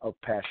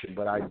of passion.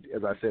 But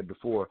as I said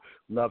before,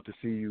 love to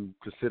see you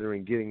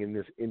considering getting in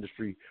this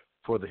industry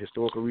for the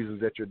historical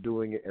reasons that you're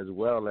doing it, as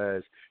well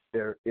as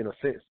in a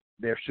sense,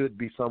 there should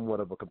be somewhat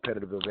of a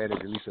competitive advantage,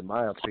 at least in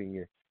my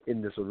opinion,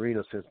 in this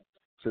arena, since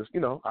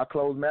our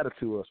clothes matter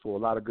to us for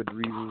a lot of good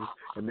reasons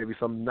and maybe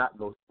some not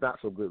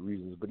so good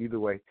reasons. But either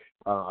way,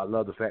 I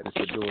love the fact that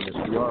you're doing this.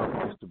 We are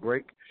Mr.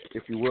 Break,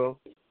 if you will.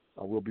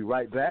 We'll be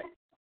right back.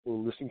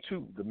 We'll listen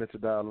to the Mental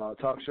Dialogue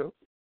Talk Show,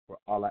 where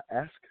all I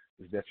ask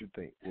is that you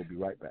think. We'll be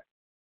right back.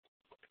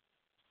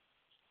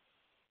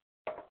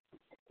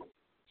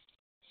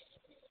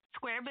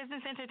 Square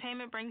Business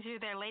Entertainment brings you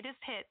their latest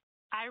hit,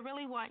 I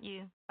Really Want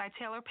You, by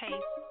Taylor Pace.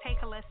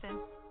 Take a listen.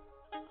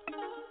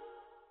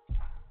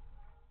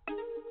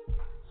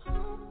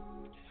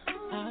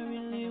 I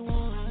really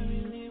want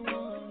you,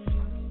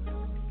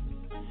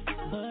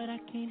 but I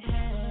can't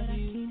have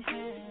you.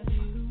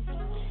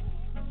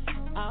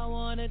 I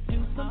wanna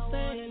do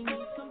something.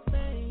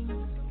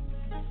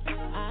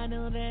 I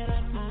know that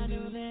I can do.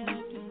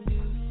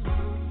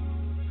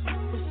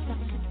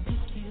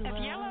 If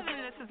you're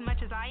loving this as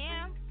much as I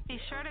am, be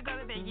sure to go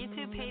to their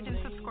YouTube page and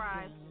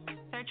subscribe.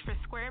 Search for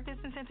Square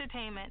Business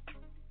Entertainment.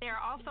 They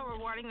are also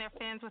rewarding their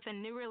fans with a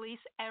new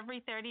release every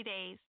 30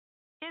 days.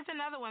 Here's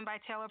another one by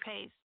Taylor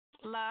Pace.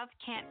 Love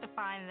Can't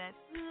Define This.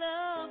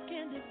 Love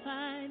can't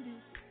define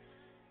this.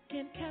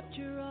 Can't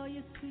capture all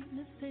your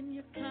sweetness and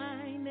your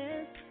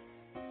kindness.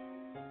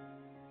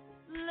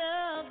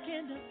 Love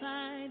can't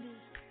define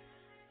this.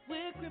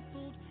 We're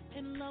crippled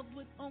in love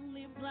would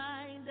only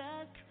blind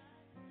us.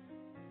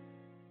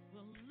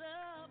 Well,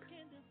 love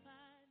can't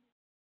define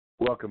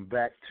this. Welcome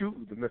back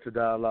to the Mental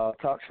Dialogue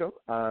Talk Show.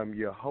 I'm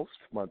your host,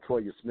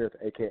 Montoya Smith,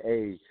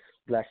 a.k.a.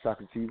 Black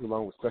Socrates,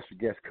 along with special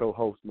guest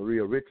co-host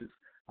Maria Richards.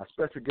 Our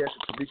special guest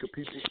is Tamika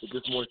Peoples with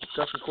this morning's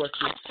discussion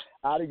question.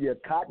 Out of your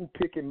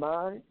cotton-picking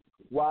mind,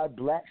 why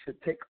blacks should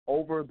take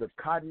over the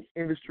cotton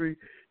industry.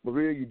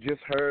 Maria, you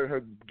just heard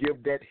her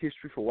give that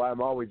history for why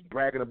I'm always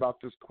bragging about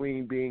this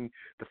queen being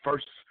the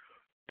first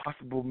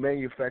possible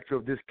manufacturer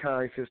of this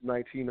kind since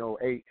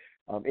 1908.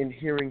 In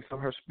hearing some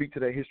of her speak to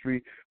that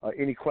history,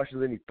 any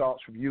questions, any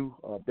thoughts from you?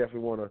 Definitely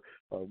want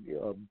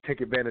to take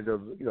advantage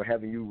of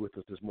having you with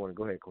us this morning.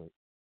 Go ahead, Queen.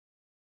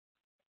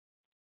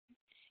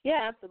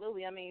 Yeah,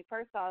 absolutely. I mean,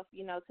 first off,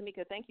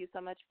 Tamika, thank you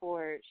so much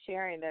for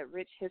sharing that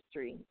rich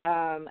history.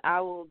 I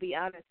will be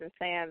honest in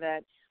saying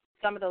that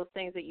some of those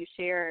things that you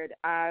shared,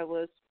 I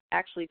was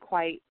actually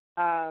quite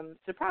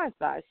surprised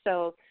by.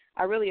 So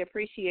I really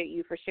appreciate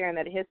you for sharing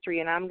that history,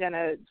 and I'm going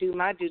to do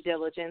my due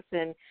diligence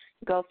and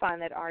go find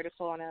that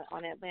article on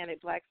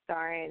Atlantic Black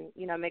Star and,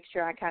 make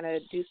sure I kind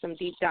of do some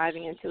deep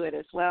diving into it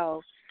as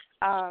well.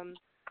 One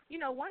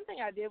thing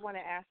I did want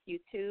to ask you,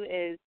 too,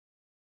 is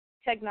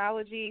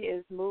technology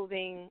is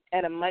moving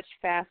at a much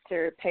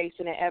faster pace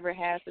than it ever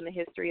has in the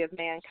history of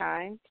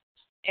mankind.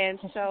 And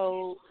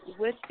so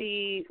with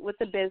the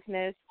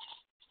business,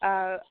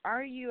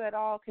 are you at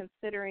all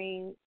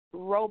considering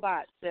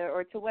robots,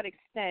 or to what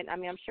extent? I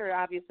mean, I'm sure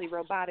obviously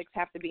robotics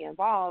have to be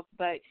involved,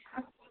 but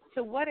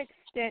to what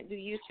extent do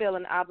you feel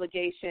an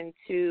obligation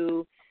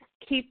to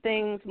keep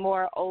things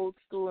more old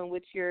school, in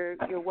which you're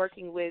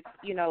working with,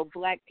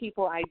 black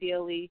people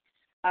ideally,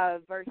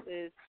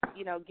 versus,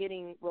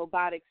 getting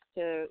robotics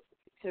to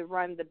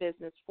run the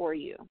business for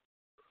you?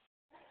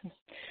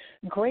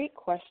 Great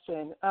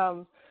question.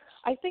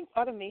 I think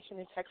automation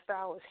in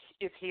textile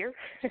is here.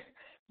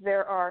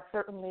 There are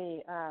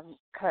certainly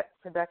cut,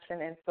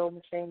 production, and sew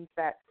machines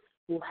that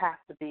will have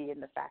to be in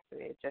the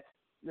factory. It's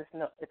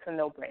a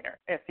no-brainer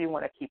if you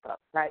want to keep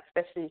up, right?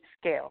 Especially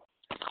scale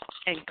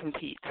and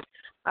compete.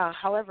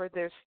 However,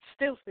 there's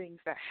still things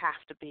that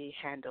have to be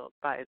handled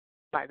by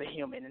the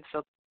human, and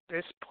so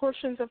there's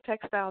portions of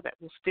textile that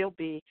will still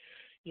be,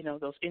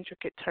 those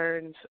intricate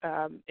turns,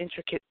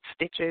 intricate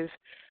stitches.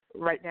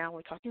 Right now,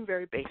 we're talking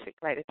very basic,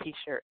 right? A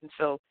T-shirt, and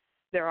so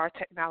there are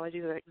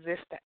technologies that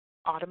exist that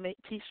automate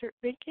T-shirt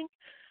making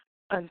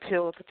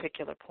until a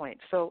particular point.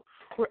 So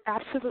we're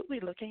absolutely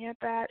looking at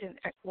that and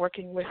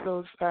working with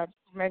those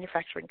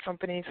manufacturing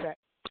companies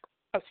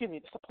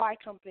the supply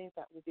companies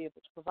that will be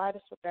able to provide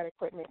us with that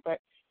equipment. But,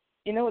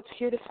 it's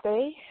here to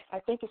stay. I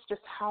think it's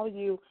just how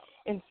you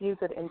infuse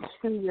it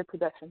into your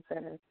production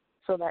centers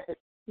so that it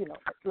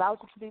allows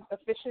it to be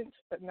efficient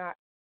but not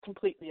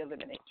completely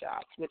eliminate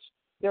jobs, which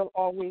there'll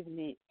always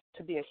need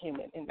to be a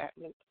human in that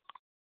loop.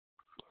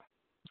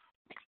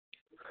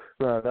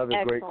 No, another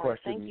Excellent. great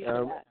question. Thank you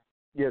for that.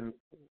 Yeah,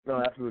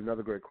 no, absolutely,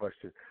 another great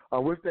question.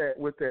 With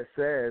that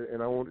said,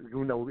 and I want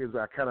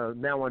I kind of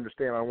now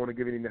understand. I don't want to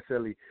give any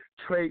necessarily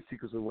trade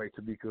secrets away,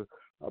 Tamika,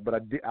 but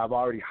I've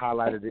already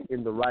highlighted it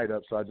in the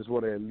write-up, so I just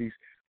want to at least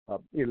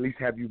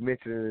have you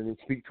mention it and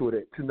speak to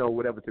it to know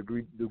whatever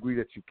degree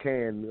that you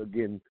can,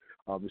 again,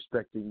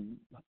 respecting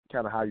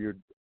kind of how you're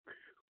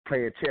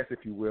playing chess, if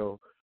you will.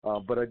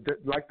 But I'd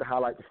like to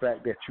highlight the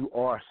fact that you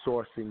are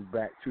sourcing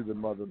back to the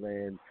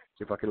motherland.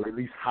 If I can at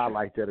least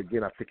highlight that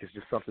again, I think it's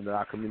just something that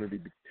our community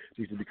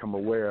needs to become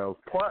aware of.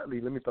 Partly,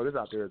 let me throw this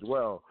out there as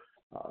well.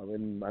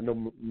 And I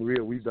know,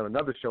 Maria, we've done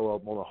another show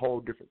on a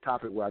whole different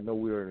topic where I know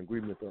we're in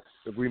agreement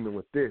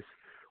with this,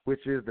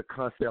 which is the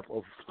concept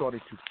of starting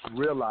to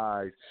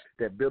realize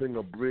that building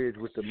a bridge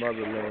with the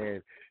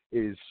motherland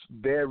is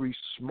very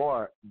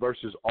smart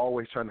versus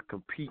always trying to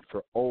compete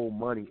for old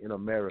money in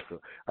America.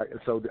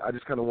 So I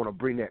just kind of want to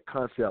bring that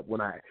concept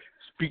when I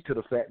speak to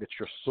the fact that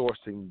you're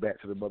sourcing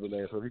back to the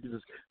motherland. So if you could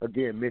just,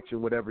 again,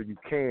 mention whatever you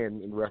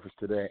can in reference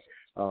to that,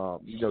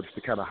 just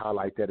to kind of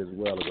highlight that as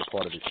well as a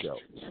part of the show.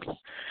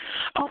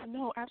 Oh,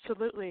 no,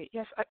 absolutely.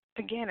 Yes, I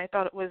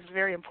thought it was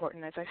very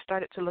important. As I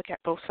started to look at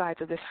both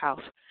sides of this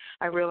house,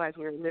 I realized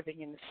we were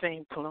living in the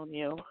same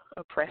colonial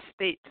oppressed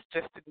states,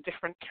 just in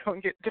different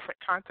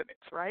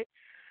continents, right?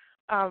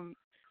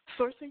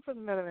 Sourcing from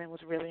the motherland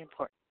was really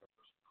important,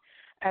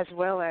 as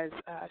well as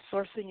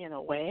sourcing in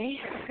a way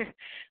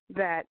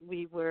that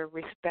we were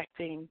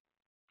respecting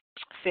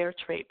fair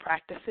trade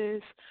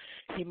practices,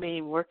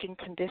 humane working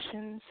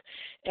conditions,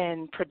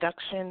 and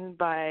production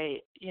by,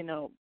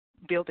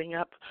 building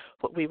up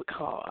what we would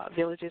call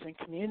villages and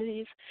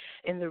communities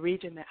in the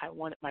region that I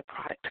wanted my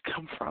product to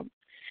come from.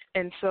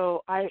 And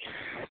so I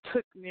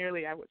took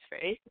nearly, I would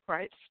say,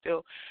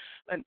 still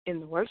in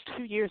the worst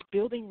 2 years,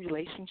 building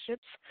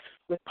relationships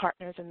with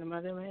partners in the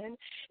motherland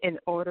in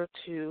order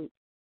to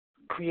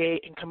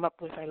create and come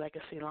up with our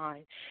legacy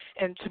line.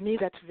 And to me,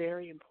 that's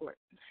very important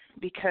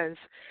because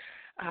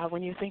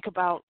when you think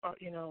about,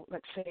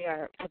 let's say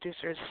our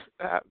producers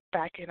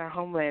back in our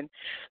homeland,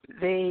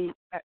 they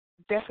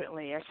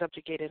definitely are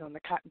subjugated on the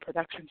cotton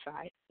production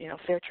side,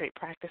 fair trade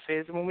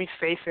practices. And when we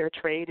say fair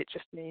trade, it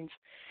just means,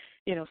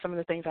 some of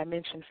the things I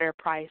mentioned, fair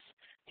price,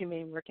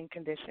 humane working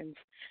conditions.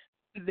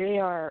 They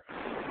are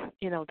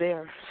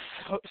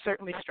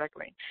certainly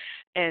struggling.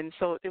 And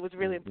so it was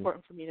really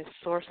important for me to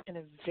source in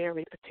a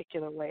very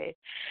particular way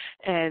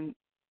and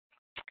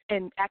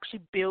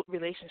actually build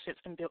relationships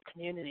and build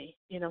community,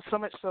 so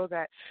much so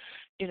that,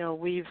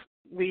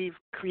 we've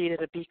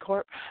created a B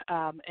Corp,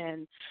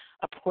 and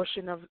a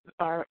portion of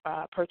our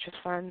purchase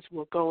funds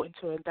will go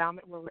into an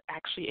endowment where we're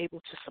actually able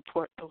to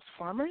support those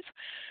farmers,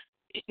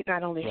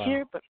 not only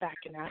here, but back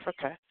in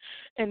Africa.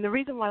 And the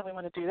reason why we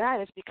want to do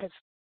that is because,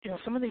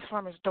 some of these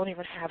farmers don't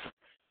even have,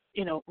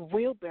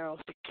 wheelbarrows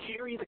to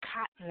carry the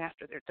cotton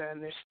after they're done.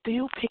 They're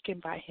still picking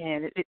by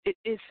hand.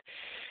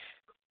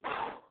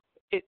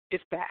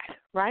 It's bad,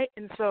 right?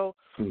 And so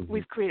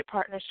we've created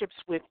partnerships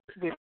with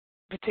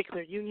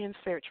particular unions,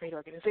 fair trade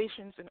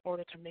organizations in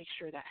order to make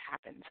sure that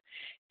happens.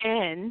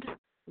 And,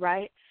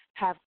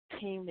 have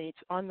teammates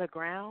on the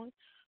ground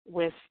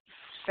with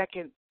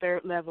second,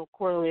 third level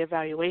quarterly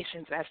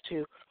evaluations as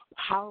to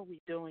how are we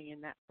doing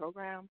in that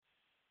program?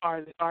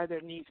 Are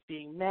their needs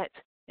being met?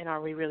 And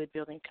are we really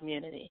building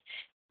community?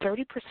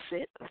 30%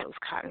 of those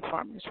cotton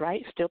farmers,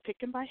 still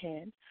picking by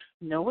hand,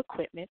 no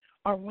equipment,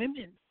 are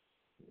women.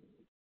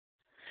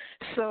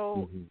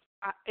 So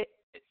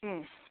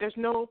there's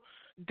no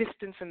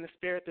distance in the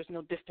spirit. There's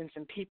no distance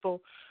in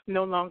people.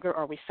 No longer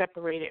are we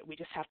separated. We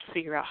just have to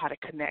figure out how to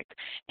connect.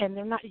 And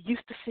they're not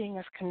used to seeing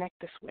us connect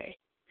this way.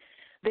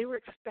 They were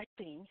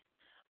expecting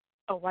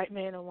a white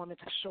man or woman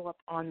to show up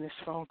on this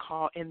phone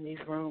call in these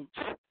rooms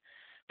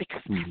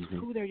because that's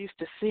who they're used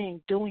to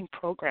seeing doing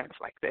programs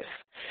like this.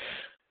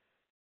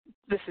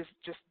 This is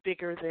just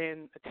bigger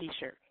than a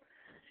T-shirt.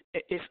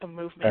 It's a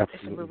movement. Absolutely.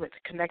 It's a movement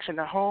to connection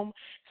to home.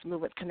 It's a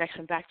movement to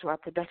connection back to our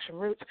production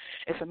roots.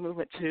 It's a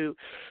movement to,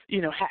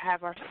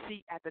 have our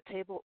seat at the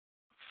table.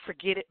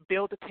 Forget it.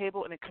 Build a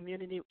table in a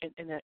community,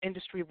 in the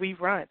industry we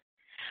run.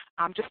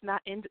 I'm just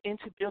not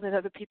into building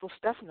other people's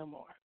stuff no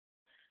more.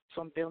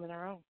 So I'm building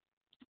our own.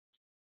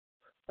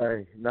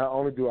 Hey, not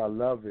only do I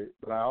love it,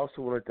 but I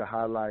also wanted to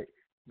highlight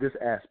this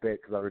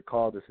aspect because I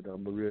recall this,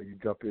 and Maria, you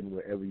jump in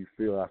wherever you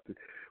feel after.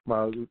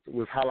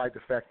 Was highlight the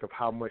fact of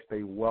how much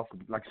they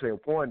welcomed. Like I say,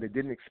 one, they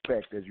didn't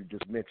expect, as you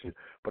just mentioned,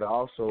 but I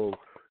also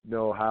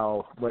know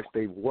how much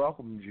they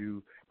welcomed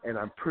you, and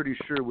I'm pretty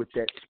sure with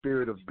that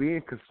spirit of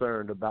being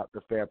concerned about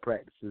the fair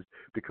practices,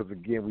 because,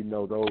 again, we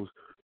know those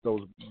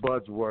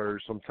buzzwords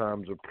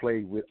sometimes are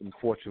played with,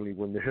 unfortunately,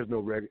 when there's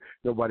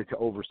nobody to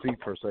oversee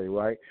per se,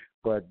 right?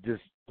 But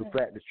just the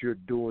fact that you're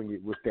doing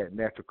it with that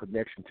natural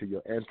connection to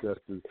your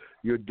ancestors,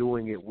 you're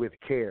doing it with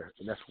care,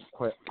 and that's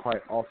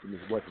quite often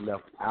is what's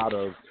left out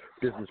of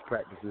business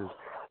practices.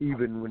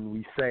 Even when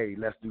we say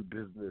let's do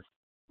business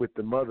with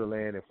the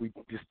motherland, if we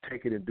just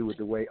take it and do it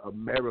the way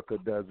America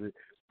does it,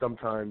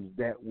 sometimes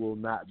that will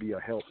not be a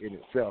help in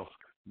itself.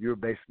 You're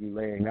basically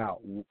laying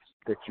out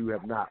that you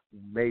have not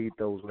made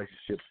those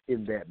relationships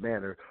in that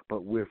manner,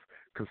 but with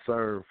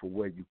concern for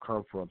where you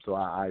come from. So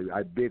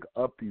I big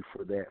up you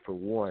for that, for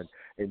one.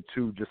 And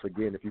two, just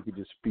again, if you could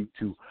just speak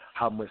to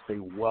how much they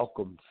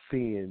welcome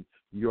seeing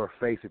your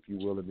face, if you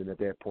will, and then at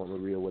that point,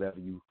 Maria, whatever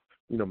you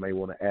may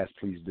want to ask,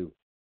 please do.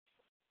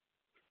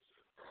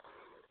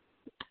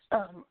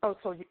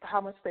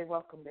 How much they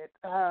welcomed it.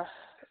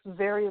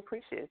 Very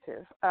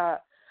appreciative.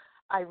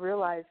 I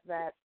realized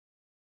that,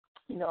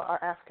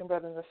 our African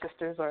brothers and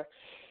sisters are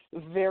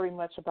very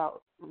much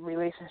about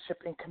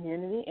relationship and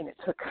community, and it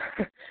took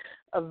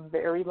a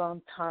very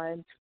long time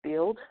to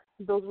build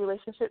those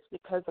relationships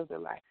because of the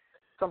lack,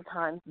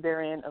 sometimes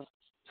therein, of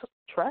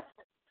trust.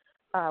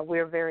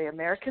 We're very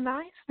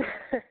Americanized,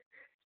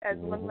 as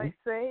one might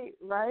say,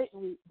 right?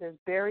 There's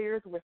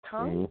barriers with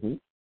tongue.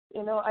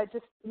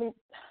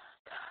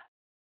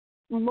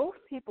 Most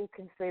people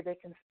can say they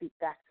can speak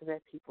back to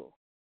their people,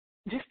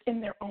 just in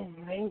their own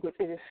language.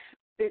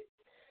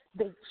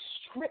 They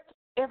stripped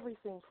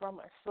everything from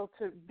us. So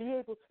to be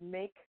able to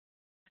make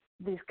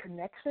these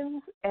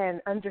connections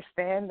and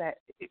understand that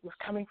it was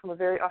coming from a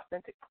very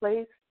authentic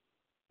place,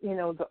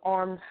 the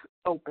arms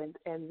opened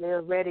and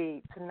they're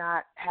ready to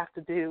not have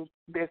to do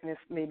business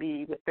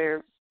maybe with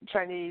their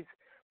Chinese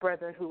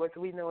brethren who, as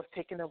we know, has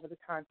taken over the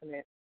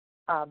continent,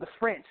 the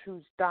French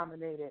who's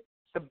dominated,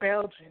 the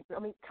Belgians.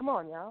 Come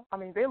on, y'all.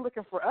 They're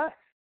looking for us.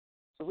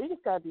 So we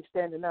just got to be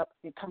standing up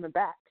and coming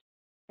back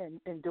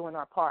and doing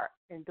our part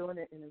and doing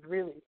it in a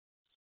really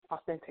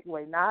authentic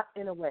way, not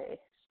in a way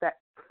that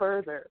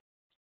further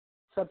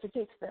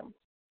subjugates them.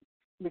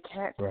 We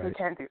can't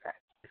do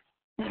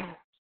that.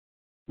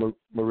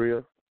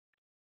 Maria?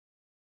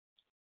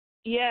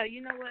 Yeah,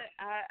 you know what?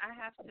 I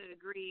have to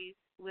agree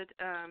with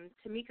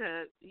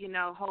Tamika,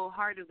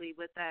 wholeheartedly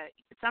with that.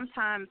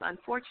 Sometimes,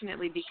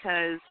 unfortunately,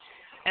 because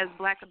as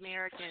Black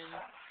Americans,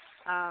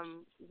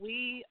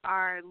 we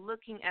are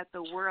looking at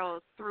the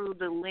world through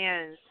the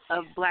lens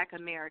of Black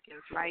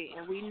Americans, right?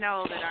 And we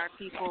know that our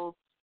people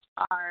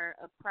are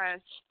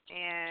oppressed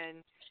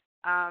and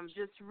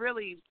just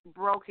really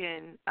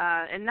broken,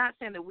 and not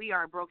saying that we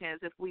are broken as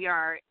if we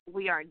are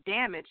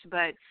damaged,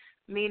 but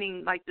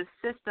meaning like the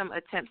system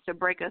attempts to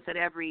break us at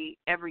every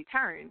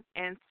turn.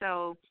 And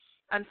so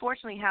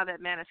unfortunately how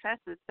that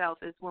manifests itself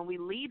is when we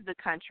leave the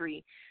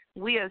country,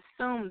 we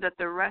assume that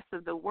the rest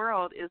of the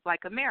world is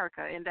like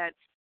America and that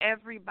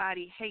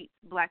everybody hates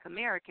Black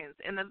Americans.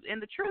 And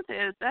the truth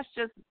is that's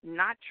just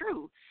not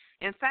true.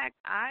 In fact,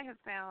 I have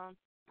found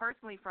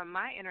personally from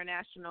my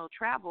international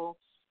travel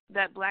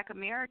that Black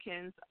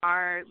Americans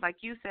are, like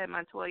you said,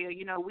 Montoya,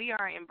 we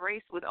are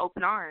embraced with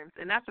open arms,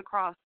 and that's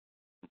across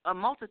a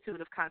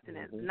multitude of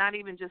continents, not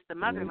even just the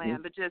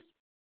motherland, but just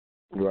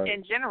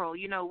in general.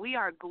 We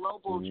are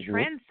global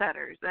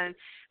trendsetters, and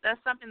that's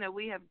something that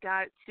we have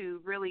got to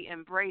really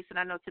embrace. And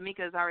I know Tamika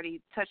has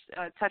already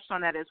touched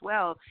on that as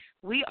well.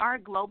 We are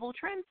global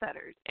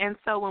trendsetters, and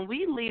so when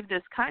we leave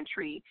this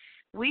country,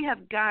 we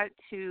have got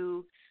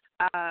to,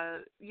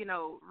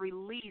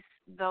 release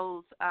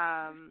those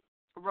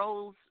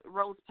rose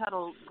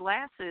petal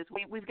glasses.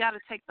 We've got to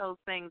take those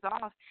things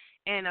off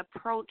and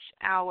approach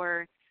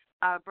our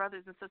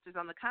brothers and sisters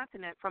on the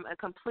continent from a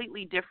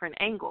completely different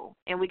angle.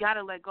 And we got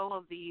to let go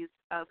of these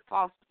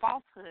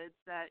falsehoods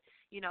that,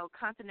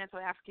 continental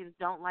Africans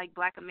don't like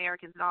Black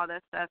Americans and all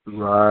that stuff.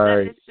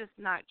 Right. It's just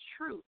not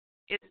true.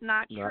 It's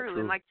not true.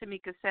 And like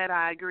Tamika said,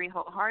 I agree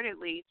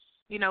wholeheartedly.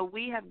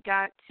 We have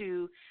got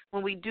to,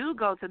 when we do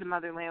go to the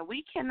motherland,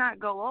 we cannot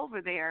go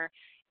over there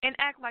and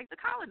act like the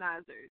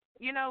colonizers.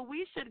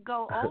 We should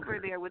go over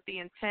there with the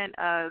intent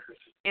of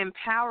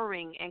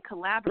empowering and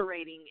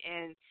collaborating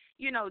and,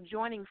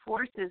 joining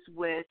forces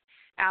with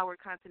our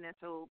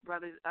continental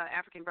brothers,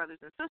 African brothers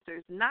and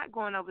sisters, not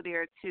going over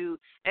there to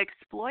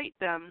exploit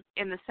them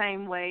in the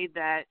same way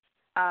that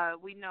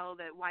we know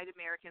that white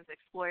Americans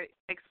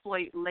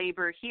exploit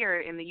labor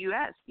here in the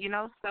U.S.,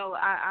 So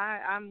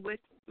I'm with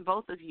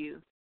both of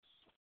you.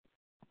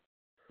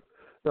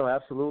 No,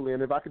 absolutely.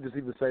 And if I could just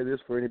even say this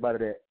for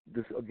anybody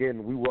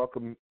again, we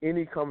welcome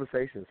any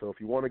conversation. So if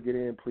you want to get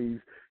in,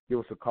 please give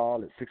us a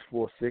call at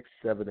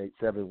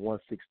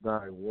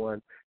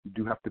 646-787-1691. You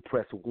do have to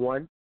press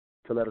 1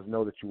 to let us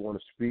know that you want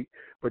to speak.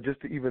 But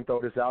just to even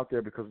throw this out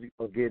there, because,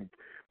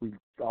 we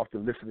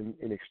often listen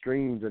in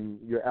extremes, and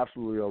you're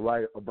absolutely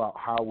right about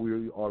how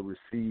we are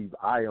received.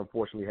 I,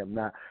 unfortunately, have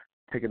not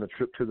taking a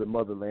trip to the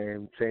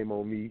motherland. Shame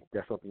on me.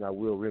 That's something I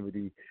will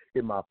remedy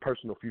in my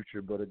personal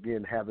future. But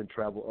again, having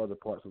traveled other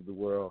parts of the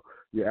world,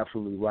 you're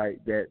absolutely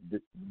right that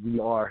we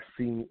are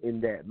seen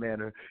in that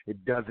manner.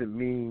 It doesn't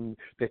mean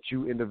that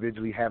you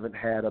individually haven't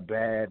had a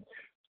bad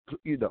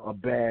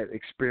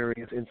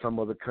experience in some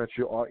other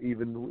country or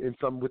even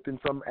within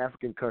some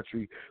African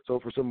country. So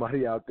for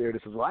somebody out there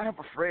that says, well, I have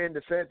a friend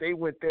that said they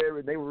went there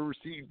and they were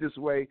received this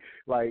way,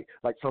 like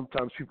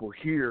sometimes people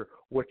hear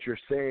what you're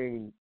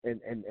saying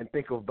and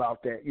think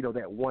about that,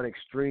 that one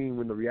extreme,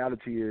 when the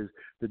reality is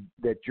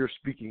that you're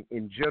speaking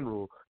in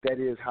general. That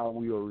is how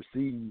we are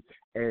received.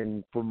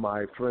 And for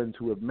my friends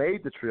who have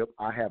made the trip,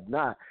 I have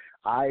not.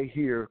 I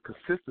hear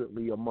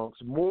consistently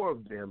amongst more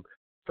of them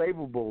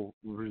favorable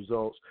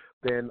results,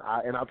 then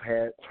I've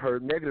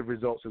heard negative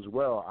results as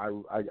well.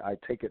 I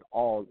take it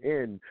all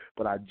in,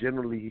 but I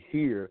generally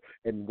hear,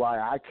 and why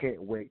I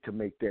can't wait to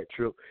make that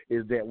trip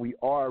is that we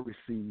are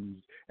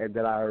received, and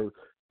that our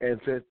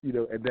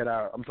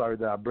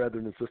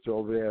brethren and sisters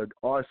over there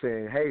are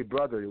saying, "Hey,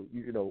 brother,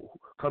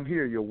 come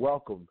here. You're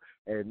welcome."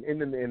 And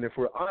if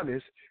we're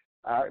honest,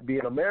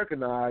 being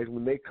Americanized,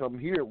 when they come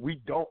here, we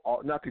don't,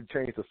 not to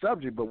change the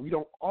subject, but we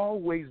don't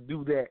always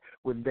do that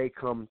when they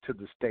come to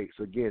the States.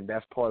 Again,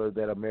 that's part of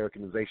that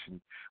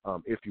Americanization,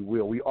 if you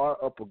will. We are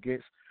up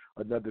against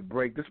another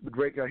break. This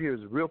break right here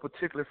is real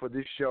particular for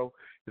this show.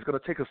 It's going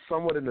to take us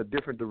somewhat in a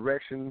different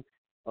direction,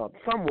 and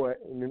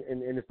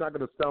it's not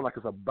going to sound like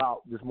it's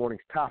about this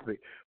morning's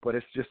topic, but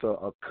it's just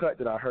a cut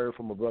that I heard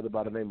from a brother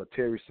by the name of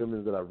Terry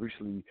Simmons that I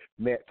recently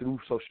met through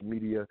social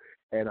media,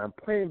 and I'm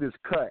playing this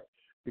cut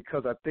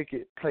because I think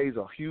it plays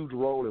a huge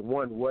role in,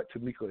 one, what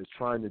Tamika is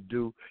trying to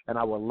do. And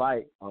I would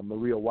like,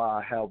 Maria, while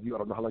I have you, I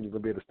don't know how long you're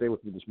going to be able to stay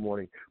with me this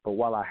morning, but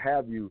while I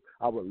have you,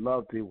 I would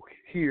love to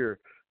hear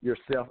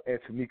yourself and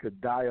Tamika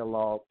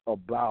dialogue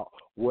about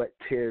what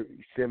Terry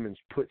Simmons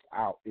puts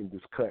out in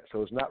this cut.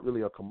 So it's not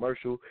really a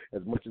commercial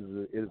as much as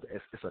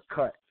it's a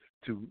cut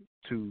to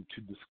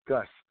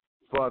discuss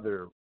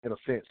further, in a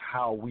sense,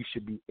 how we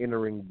should be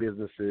entering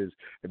businesses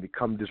and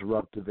become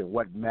disruptive and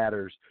what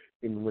matters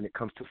when it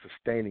comes to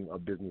sustaining a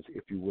business,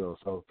 if you will.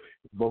 So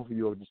if both of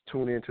you will just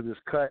tune into this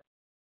cut,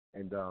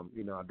 and,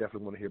 I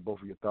definitely want to hear both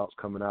of your thoughts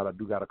coming out. I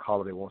do got a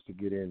caller that wants to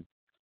get in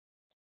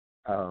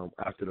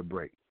after the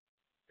break.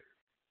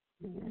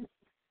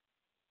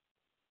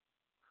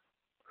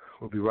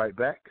 We'll be right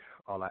back.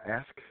 All I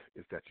ask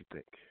is that you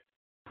think.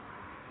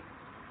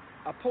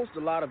 I post a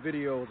lot of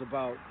videos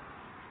about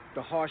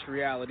the harsh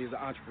realities of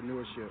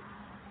entrepreneurship.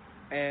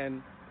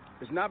 And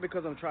it's not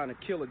because I'm trying to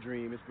kill a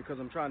dream, it's because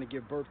I'm trying to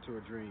give birth to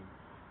a dream.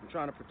 I'm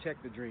trying to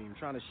protect the dream, I'm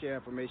trying to share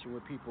information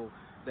with people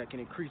that can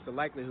increase the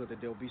likelihood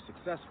that they'll be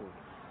successful.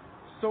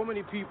 So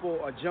many people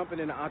are jumping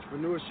into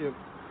entrepreneurship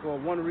for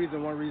one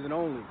reason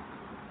only.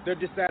 They're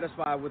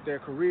dissatisfied with their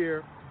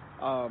career.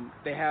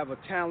 They have a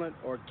talent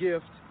or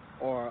gift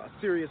or a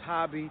serious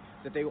hobby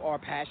that they are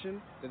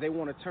passion, that they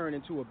want to turn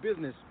into a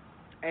business.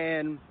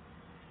 And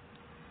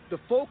the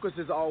focus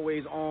is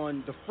always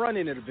on the front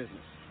end of the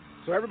business.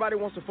 So everybody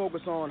wants to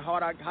focus on how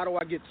do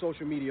I get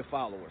social media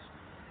followers?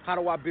 How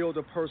do I build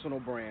a personal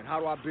brand? How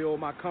do I build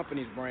my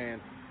company's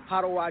brand?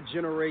 How do I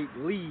generate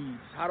leads?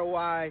 How do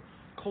I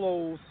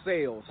close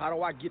sales? How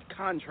do I get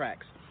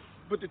contracts?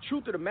 But the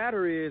truth of the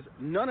matter is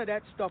none of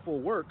that stuff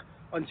will work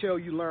until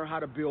you learn how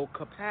to build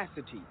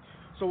capacity.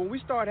 So when we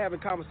start having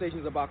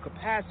conversations about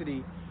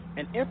capacity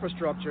and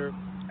infrastructure,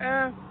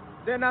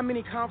 there are not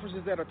many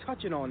conferences that are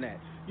touching on that.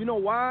 You know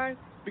why?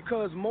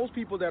 Because most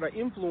people that are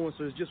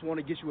influencers just want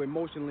to get you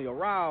emotionally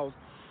aroused,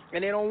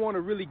 and they don't want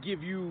to really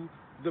give you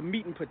the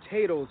meat and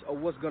potatoes of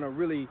what's going to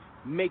really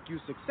make you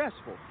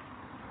successful.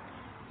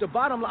 The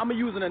bottom line, I'm going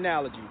to use an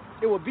analogy.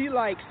 It would be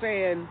like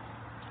saying,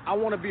 I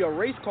want to be a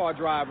race car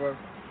driver,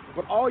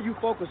 but all you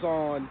focus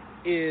on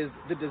is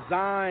the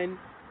design,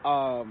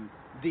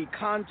 the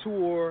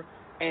contour,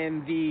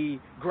 and the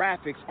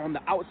graphics on the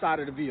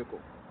outside of the vehicle.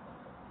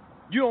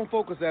 You don't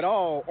focus at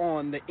all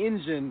on the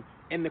engine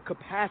and the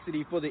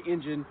capacity for the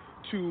engine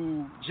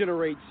to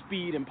generate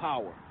speed and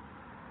power.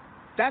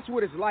 That's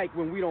what it's like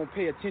when we don't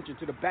pay attention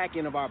to the back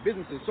end of our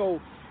businesses. So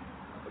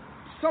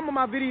some of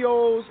my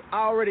videos,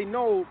 I already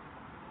know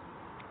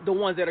the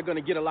ones that are going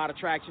to get a lot of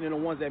traction and the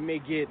ones that may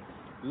get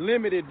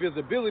limited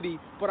visibility,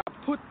 but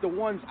I put the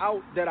ones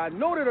out that I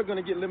know that are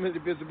going to get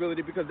limited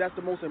visibility because that's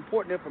the most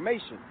important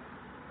information.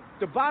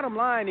 The bottom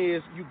line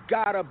is you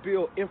got to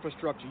build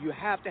infrastructure. You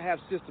have to have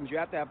systems. You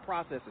have to have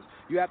processes.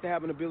 You have to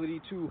have an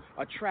ability to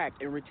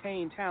attract and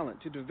retain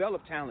talent, to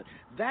develop talent.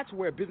 That's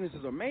where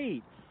businesses are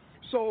made.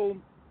 So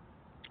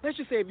let's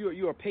just say if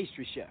you're a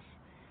pastry chef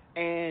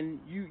and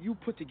you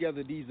put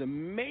together these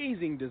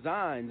amazing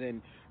designs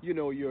and,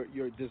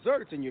 your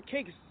desserts and your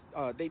cakes,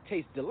 they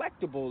taste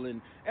delectable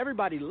and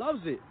everybody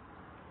loves it,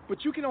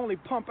 but you can only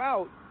pump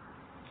out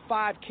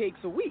 5 cakes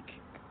a week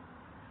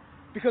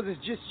because it's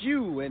just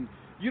you, and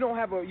you don't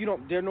have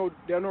there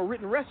are no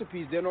written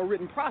recipes, there are no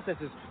written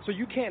processes, so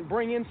you can't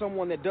bring in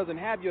someone that doesn't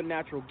have your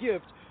natural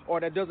gift or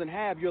that doesn't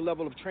have your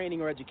level of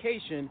training or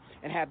education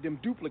and have them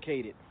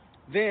duplicate it.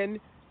 Then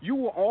you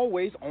will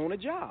always own a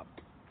job.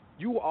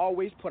 You will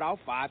always put out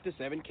 5 to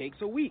 7 cakes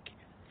a week.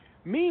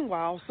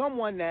 Meanwhile,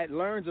 someone that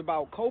learns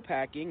about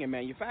co-packing and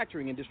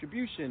manufacturing and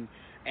distribution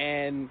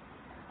and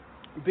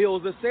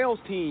builds a sales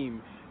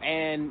team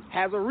and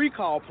has a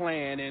recall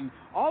plan and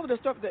all of the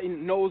stuff that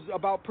knows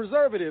about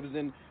preservatives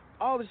and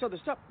all this other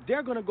stuff,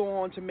 they're going to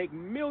go on to make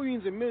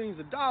millions and millions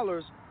of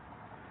dollars,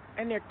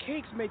 and their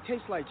cakes may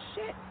taste like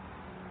shit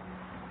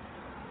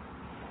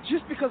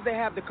just because they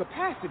have the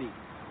capacity.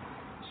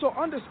 So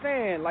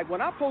understand, like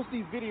when I post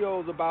these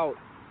videos about,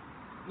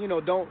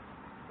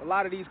 a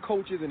lot of these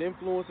coaches and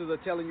influencers are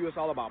telling you it's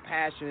all about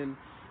passion,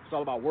 it's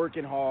all about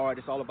working hard,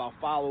 it's all about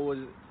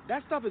followers.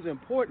 That stuff is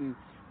important,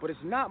 but it's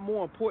not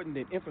more important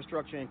than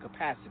infrastructure and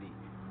capacity.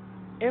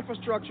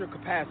 infrastructure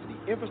capacity,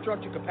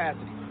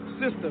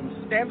 systems,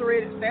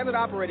 standard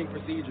operating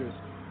procedures,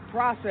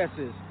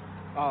 processes,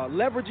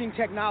 leveraging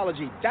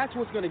technology. That's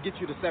what's going to get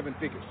you to seven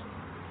figures.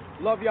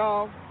 Love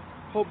y'all.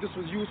 Hope this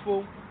was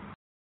useful.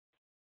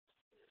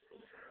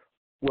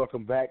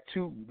 Welcome back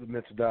to the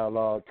Mental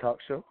Dialogue Talk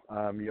Show.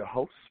 I'm your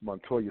host,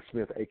 Montoya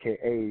Smith,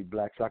 a.k.a.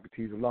 Black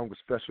Socrates, along with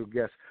special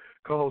guest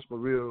co-host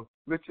Maria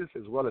Riches,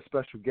 as well as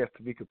special guest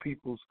Tamika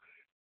Peoples,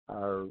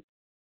 our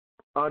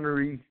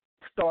honorary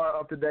star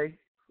of the day.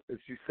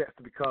 She's set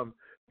to become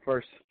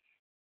first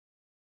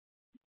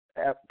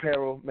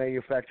apparel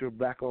manufacturer,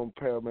 black-owned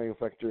apparel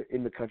manufacturer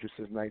in the country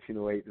since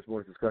 1908. This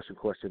morning's discussion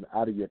question,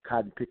 out of your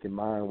cotton-picking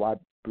mind, why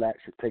blacks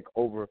should take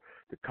over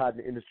the cotton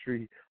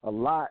industry. A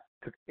lot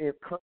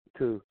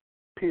to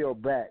peel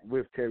back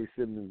with Terry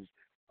Simmons'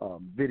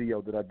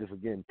 video that I just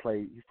again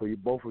played for you,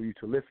 both of you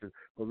to listen.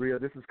 Maria,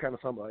 this is kind of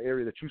some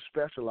area that you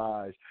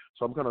specialize,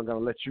 so I'm gonna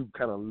let you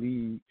kind of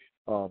lead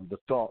the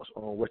thoughts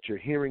on what you're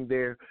hearing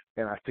there,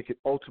 and I think it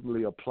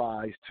ultimately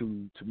applies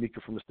to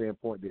Tamika from the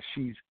standpoint that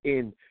she's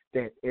in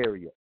that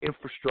area,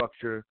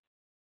 infrastructure.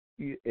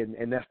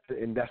 And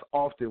that's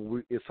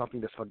often is something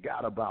that's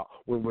forgot about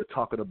when we're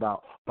talking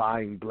about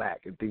buying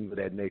black and things of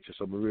that nature.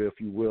 So Maria, if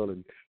you will,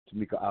 and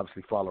Tamika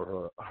obviously follow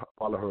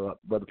her up.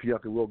 Brother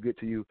Pianka, we'll get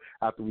to you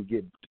after we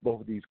get both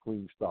of these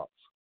queens' thoughts.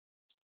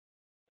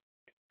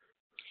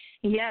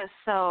 Yes,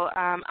 so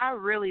I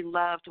really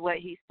loved what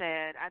he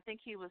said. I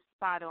think he was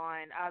spot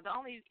on. The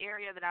only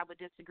area that I would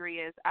disagree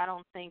is I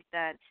don't think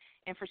that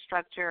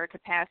infrastructure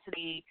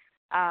capacity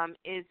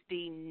is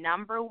the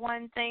number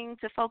one thing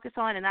to focus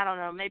on. And I don't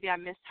know, maybe I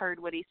misheard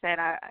what he said.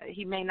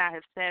 He may not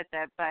have said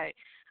that, but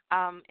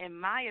in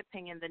my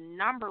opinion, the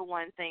number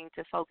one thing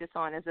to focus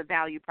on is a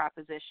value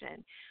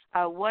proposition.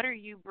 What are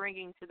you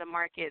bringing to the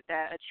market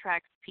that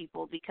attracts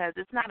people? Because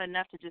it's not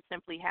enough to just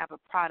simply have a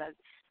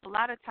product. A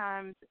lot of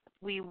times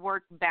we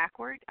work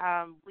backward.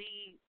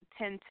 We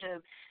tend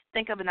to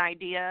think of an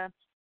idea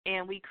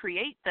and we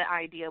create the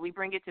idea. We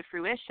bring it to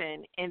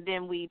fruition, and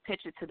then we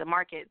pitch it to the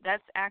market.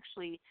 That's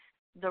actually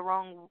the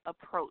wrong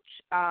approach.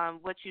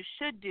 What you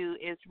should do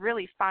is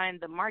really find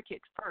the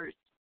market first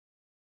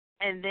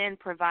and then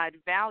provide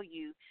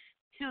value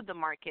to the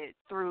market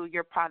through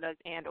your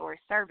product and or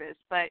service.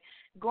 But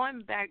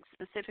going back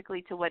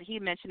specifically to what he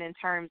mentioned in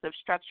terms of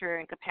structure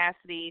and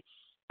capacity,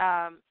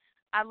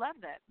 I love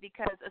that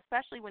because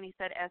especially when he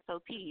said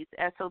SOPs.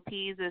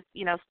 SOPs is,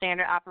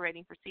 standard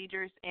operating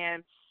procedures.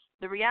 And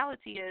the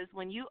reality is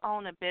when you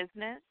own a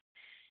business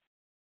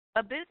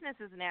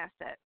is an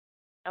asset.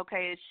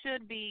 Okay,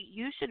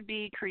 you should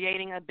be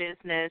creating a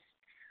business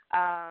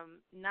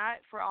not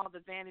for all the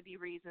vanity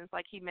reasons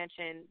like he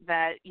mentioned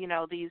that,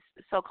 these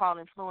so-called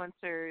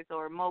influencers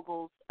or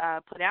moguls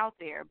put out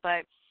there,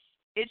 but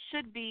it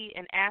should be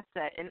an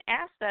asset. And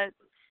assets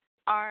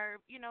are,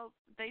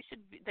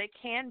 they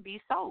can be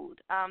sold.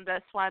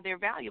 That's why they're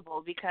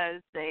valuable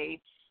because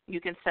you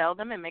can sell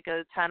them and make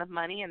a ton of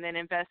money and then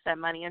invest that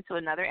money into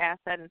another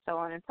asset and so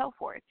on and so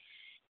forth.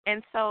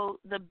 And so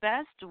the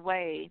best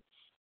way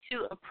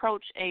to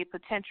approach a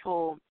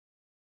potential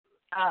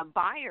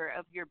buyer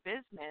of your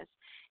business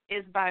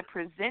is by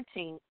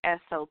presenting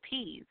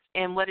SOPs.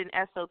 And what an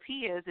SOP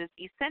is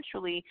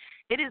essentially,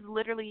 it is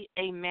literally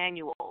a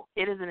manual.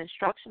 It is an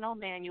instructional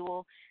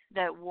manual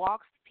that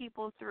walks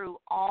people through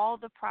all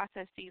the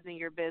processes in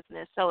your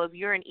business. So if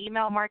you're an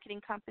email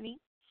marketing company,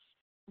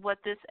 what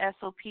this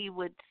SOP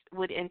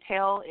would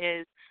entail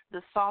is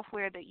the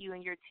software that you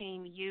and your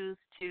team use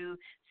to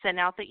send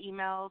out the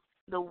emails,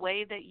 the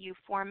way that you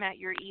format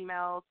your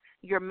emails,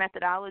 your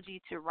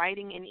methodology to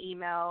writing an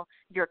email,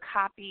 your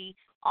copy,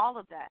 all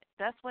of that.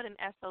 That's what an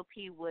SOP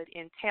would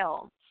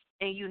entail.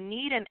 And you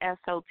need an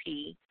SOP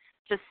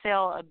to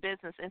sell a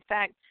business. In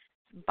fact,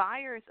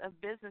 buyers of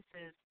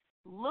businesses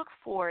look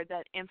for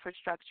that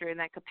infrastructure and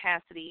that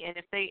capacity. And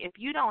if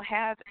you don't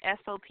have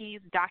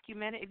SOPs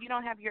documented, if you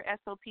don't have your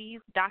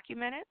SOPs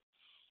documented,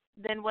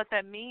 then what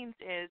that means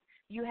is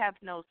you have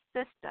no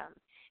system.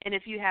 And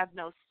if you have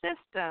no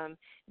system,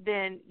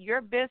 then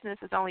your business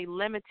is only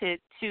limited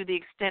to the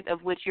extent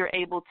of which you're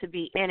able to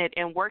be in it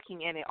and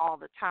working in it all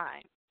the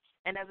time.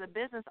 And as a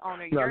business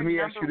owner, your let me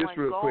ask you this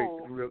real goal,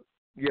 quick.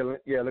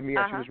 Let me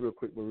ask you this real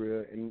quick,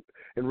 Maria, in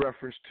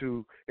reference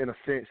to, in a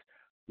sense,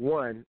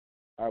 one,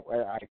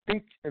 I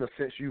think in a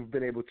sense you've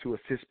been able to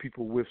assist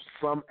people with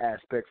some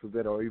aspects of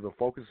that or even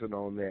focusing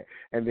on that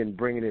and then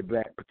bringing it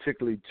back,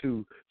 particularly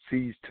to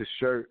Seeds to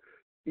Shirt,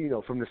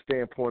 from the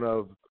standpoint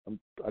of,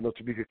 I know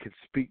Tamika can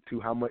speak to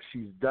how much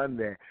she's done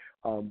that,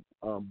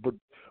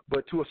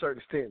 but to a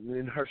certain extent,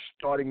 in her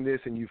starting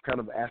this, and you've kind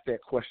of asked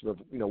that question of,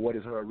 what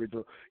is her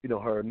original,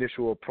 her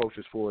initial approach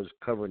as far as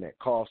covering that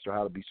cost or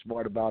how to be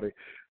smart about it.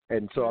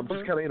 And so I'm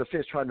just kind of, in a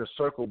sense, trying to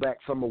circle back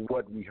some of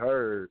what we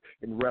heard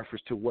in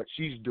reference to what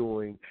she's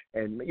doing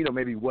and,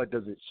 maybe what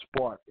does it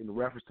spark in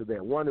reference to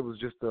that. One, it was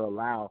just to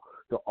allow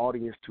the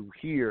audience to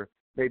hear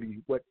maybe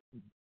what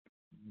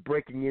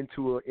breaking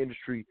into an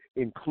industry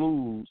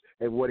includes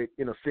and what it,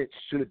 in a sense,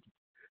 should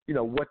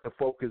what the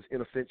focus,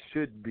 in a sense,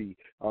 should be.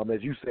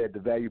 As you said, the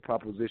value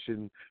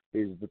proposition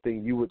is the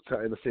thing you would,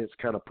 in a sense,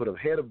 kind of put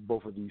ahead of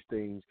both of these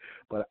things.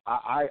 But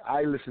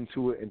I listened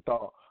to it and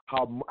thought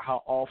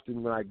how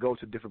often when I go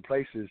to different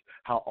places,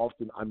 how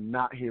often I'm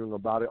not hearing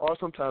about it. Or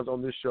sometimes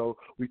on this show,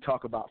 we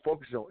talk about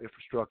focusing on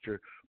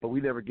infrastructure, but we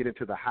never get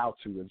into the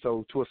how-to. And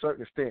so to a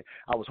certain extent,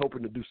 I was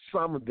hoping to do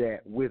some of that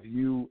with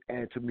you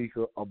and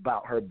Tamika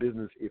about her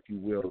business, if you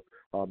will,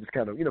 just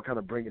kind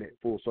of bringing it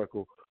full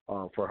circle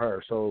for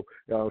her. So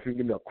if you can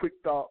give me a quick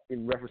thought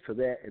in reference to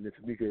that, and then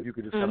Tamika, if you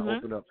could just kind of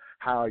open up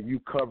how are you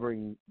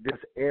covering this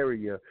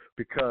area,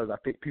 because I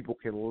think people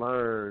can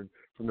learn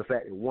from the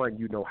fact that, one,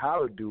 you know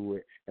how to do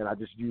it, and I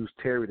just used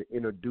Terry to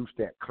introduce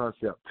that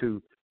concept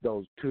to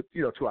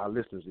our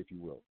listeners, if you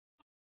will.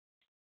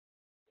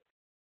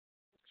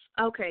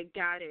 Okay,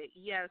 got it.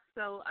 Yes.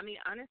 So, I mean,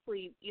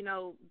 honestly,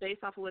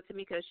 based off of what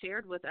Tamika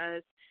shared with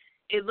us,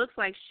 it looks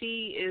like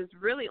she is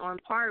really on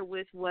par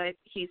with what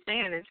he's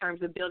saying in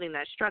terms of building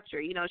that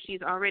structure.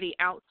 She's already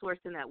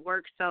outsourcing that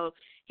work. So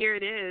here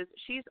it is.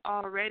 She's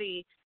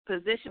already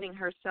positioning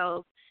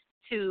herself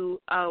to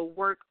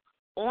work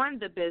on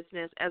the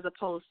business as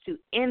opposed to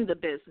in the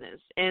business.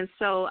 And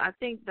so I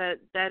think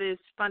that is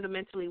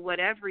fundamentally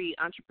what every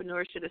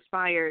entrepreneur should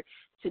aspire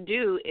to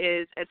do,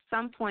 is at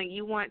some point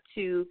you want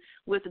to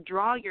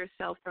withdraw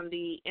yourself from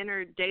the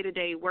inner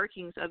day-to-day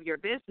workings of your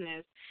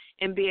business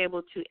and be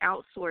able to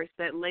outsource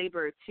that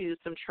labor to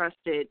some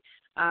trusted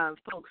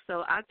folks.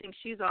 So I think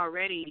she's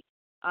already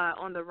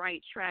on the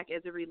right track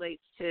as it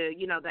relates to,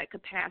 that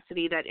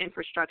capacity, that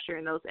infrastructure,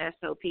 and those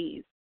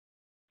SOPs.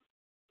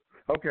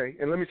 Okay,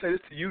 and let me say this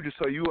to you just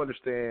so you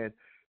understand.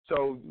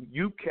 So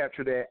you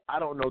captured that. I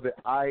don't know that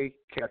I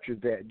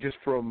captured that just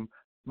from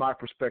my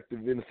perspective.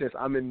 In a sense,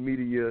 I'm in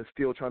media,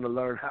 still trying to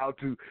learn how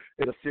to,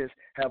 in a sense,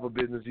 have a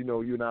business.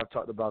 You and I have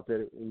talked about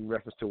that in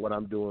reference to what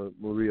I'm doing,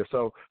 Maria.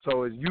 So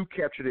as you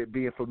captured it,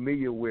 being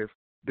familiar with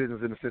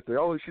business in the sense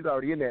that, she's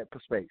already in that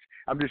space.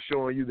 I'm just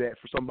showing you that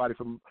for somebody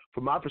from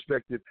my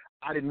perspective,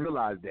 I didn't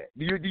realize that.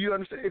 Do you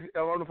understand? I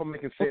don't know if I'm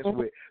making sense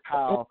with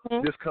how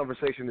this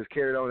conversation is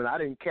carried on, and I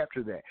didn't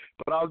capture that.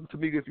 But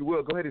Tamika, if you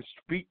will, go ahead and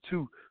speak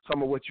to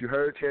some of what you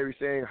heard Terry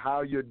saying,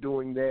 how you're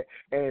doing that,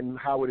 and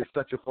how it is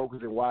such a focus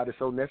and why it is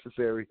so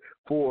necessary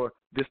for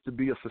this to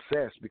be a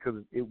success, because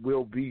it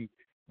will be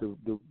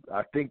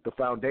I think the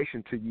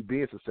foundation to you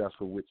being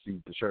successful with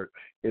Seed to Shirt,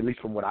 at least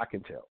from what I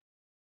can tell.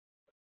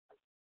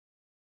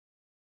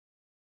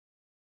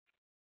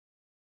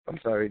 I'm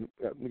sorry.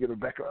 Let me get her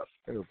back up.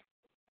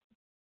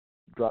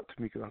 Dropped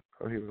Tamika.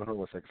 Oh, here we go. Hold on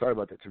 1 second. Sorry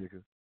about that,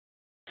 Tamika.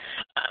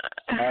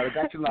 I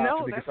got you live,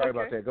 No, Tamika. Sorry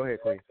about that. Go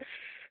ahead, Queen.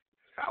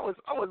 I was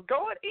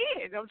going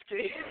in. I'm just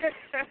kidding.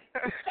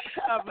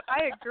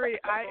 I agree.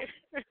 I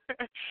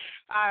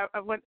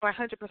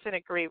 100%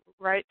 agree.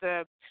 Right,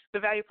 the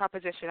value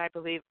proposition, I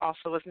believe,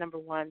 also is number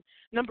one.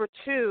 Number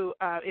two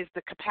is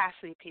the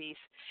capacity piece,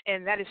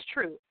 and that is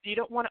true. You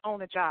don't want to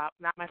own a job.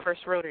 Not my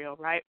first rodeo.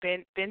 Right,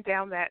 been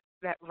down that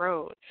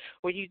road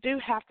where you do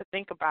have to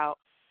think about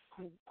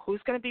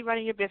who's going to be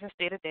running your business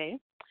day to day.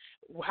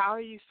 How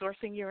are you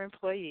sourcing your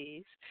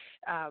employees?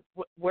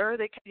 Where are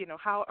they?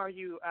 How are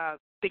you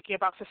thinking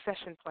about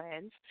succession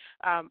plans?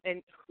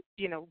 And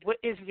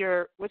what's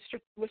your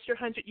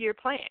 100-year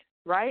plan,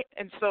 right?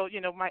 And so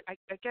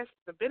I guess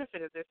the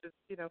benefit of this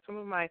is some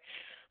of my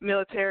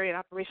military and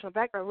operational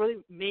background really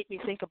made me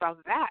think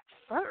about that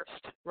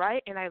first,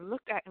 right? And I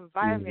looked at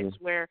environments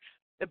where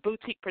the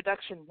boutique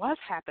production was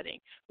happening.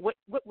 What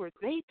were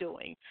they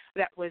doing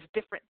that was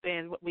different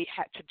than what we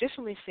had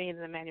traditionally seen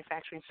in the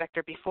manufacturing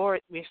sector before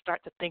we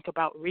start to think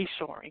about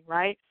reshoring,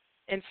 right?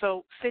 And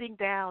so sitting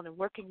down and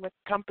working with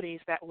companies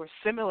that were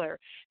similar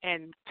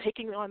and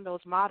taking on those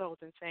models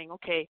and saying,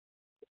 okay,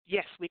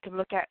 yes, we can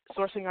look at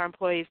sourcing our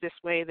employees this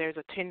way. There's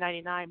a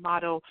 1099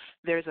 model.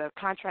 There's a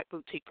contract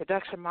boutique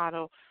production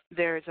model.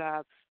 There's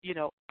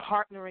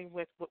partnering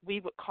with what we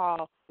would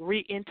call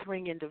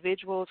re-entering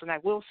individuals. And I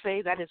will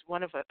say that is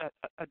one of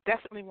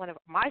definitely one of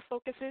my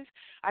focuses.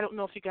 I don't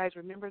know if you guys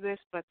remember this,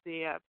 but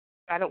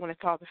I don't want to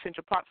call it the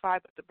Central Park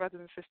Five, but the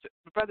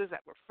brothers that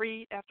were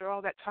freed after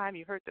all that time,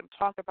 you heard them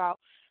talk about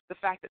the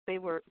fact that they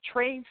were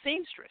trained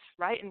seamstress,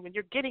 right? And when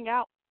you're getting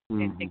out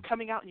and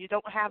coming out and you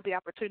don't have the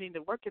opportunity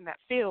to work in that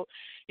field,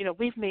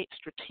 we've made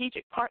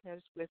strategic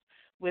partners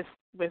with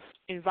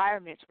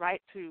environments,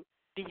 right, to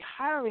be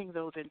hiring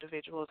those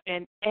individuals,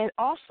 and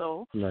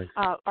also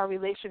our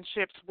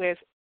relationships with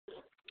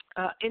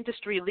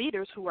industry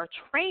leaders who are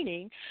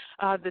training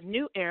the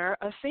new era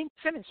of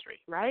synastry,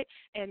 right,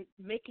 and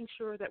making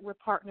sure that we're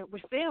partnered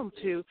with them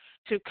to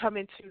come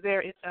into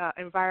their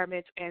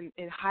environment and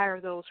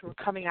hire those who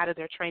are coming out of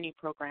their training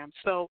program.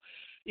 So,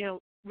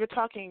 we're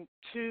talking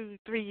 2-3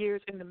 years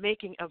in the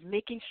making of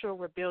making sure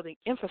we're building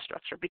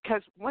infrastructure,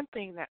 because one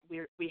thing that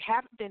we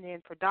haven't been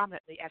in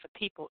predominantly as a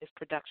people is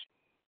production,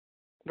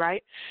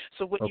 right?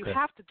 So what you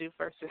have to do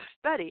first is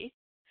study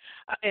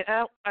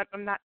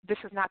I'm not. This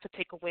is not to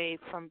take away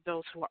from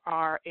those who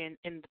are in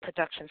the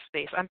production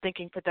space. I'm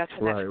thinking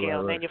production at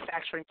scale,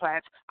 manufacturing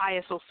plants,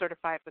 ISO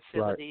certified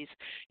facilities,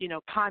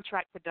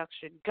 contract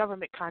production,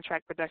 government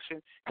contract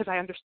production. Because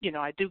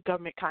I do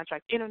government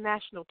contract,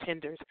 international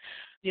tenders.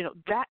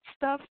 That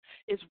stuff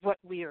is what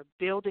we are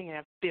building and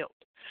have built,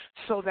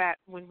 so that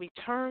when we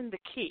turn the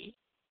key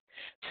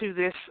to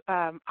this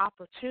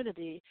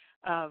opportunity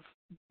of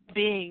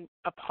being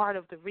a part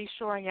of the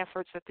reshoring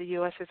efforts that the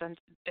U.S.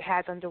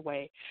 has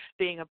underway,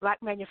 being a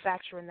black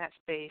manufacturer in that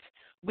space,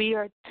 we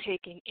are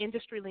taking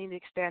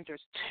industry-leading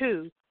standards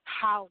to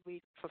how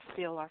we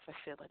fulfill our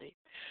facility.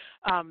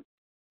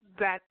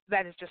 That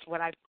is just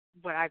what I've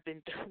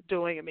been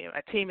doing. I mean,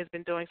 my team has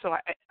been doing. So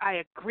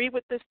I agree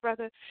with this,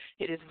 brother.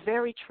 It is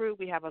very true.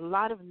 We have a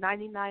lot of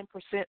 99%,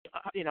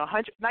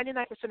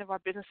 99% of our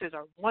businesses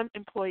are one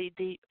employee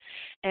deep,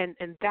 and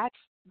that's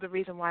the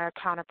reason why our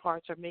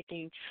counterparts are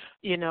making,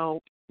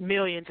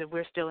 millions, and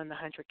we're still in the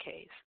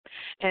 100Ks.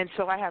 And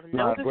so I have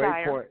no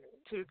desire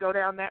to go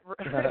down that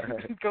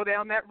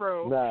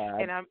road.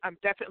 And I'm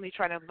definitely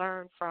trying to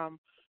learn from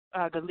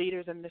the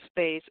leaders in this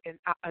space and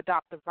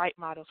adopt the right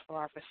models for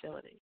our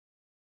facility.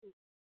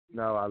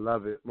 No, I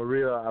love it.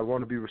 Maria, I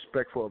want to be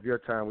respectful of your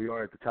time. We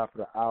are at the top of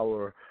the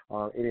hour.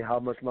 How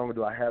much longer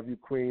do I have you,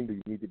 Queen? Do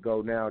you need to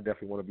go now?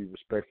 Definitely want to be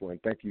respectful.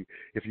 And thank you.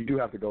 If you do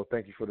have to go,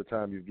 thank you for the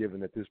time you've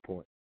given at this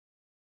point.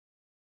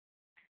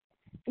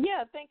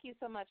 Yeah, thank you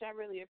so much. I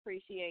really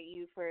appreciate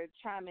you for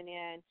chiming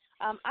in.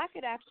 I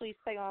could actually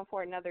stay on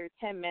for another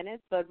 10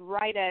 minutes, but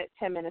right at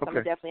 10 minutes, I'm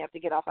going to definitely have to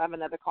get off. I have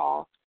another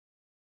call.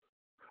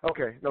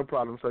 Okay, no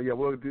problem. So,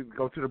 we'll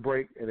go to the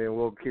break, and then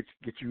we'll get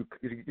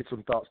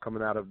some thoughts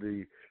coming out of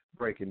the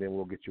break, and then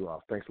we'll get you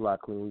off. Thanks a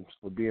lot, Queen,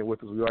 for being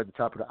with us. We are at the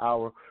top of the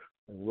hour,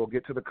 and we'll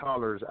get to the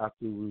callers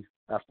after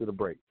the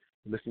break.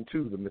 Listen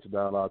to the Mental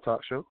Dialogue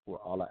Talk Show, where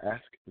all I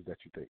ask is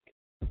that you think.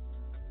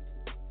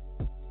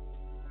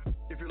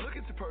 If you're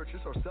looking to purchase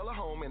or sell a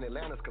home in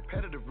Atlanta's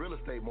competitive real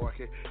estate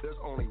market, there's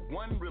only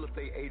one real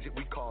estate agent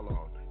we call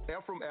on,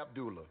 Ephraim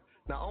Abdullah.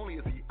 Not only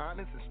is he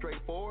honest and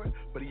straightforward,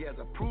 but he has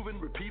a proven,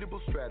 repeatable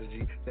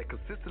strategy that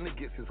consistently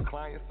gets his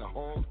clients the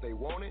homes they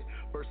wanted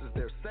versus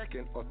their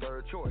second or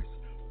third choice.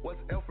 What's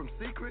Ephraim's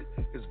secret?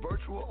 His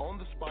virtual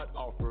on-the-spot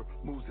offer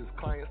moves his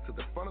clients to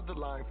the front of the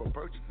line for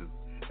purchases,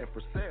 and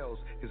for sales,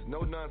 his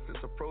no-nonsense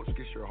approach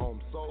gets your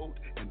home sold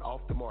and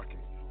off the market.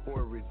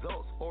 For a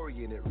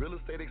results-oriented real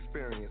estate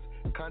experience,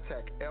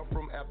 contact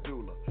Ephraim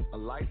Abdullah, a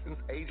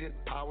licensed agent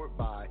powered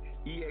by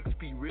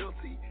eXp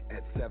Realty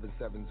at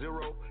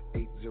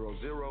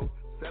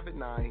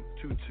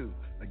 770-800-7922.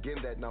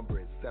 Again, that number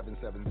is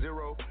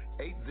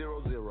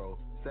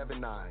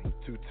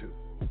 770-800-7922.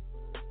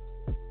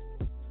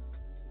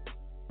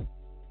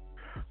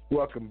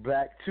 Welcome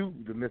back to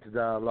the Mental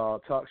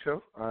Dialogue Talk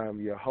Show. I'm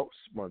your host,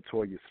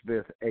 Montoya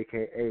Smith,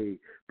 a.k.a.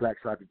 Black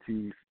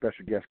Socrates,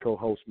 special guest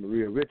co-host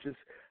Maria Richards.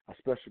 Our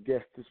special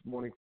guest this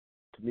morning,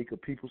 Tamika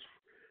Peoples,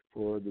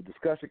 for the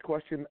discussion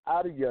question,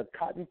 out of your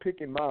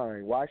cotton-picking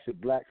mind, why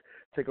should blacks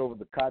take over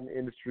the cotton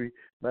industry?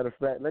 Matter of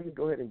fact, let me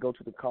go ahead and go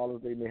to the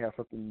callers. They may have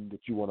something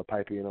that you want to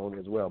pipe in on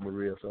as well,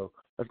 Maria. So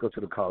let's go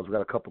to the callers. We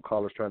got a couple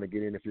callers trying to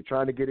get in. If you're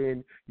trying to get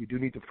in, you do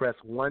need to press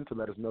 1 to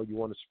let us know you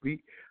want to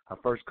speak. Our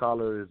first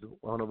caller is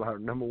one of our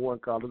number one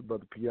callers,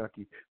 Brother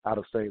Pianki, out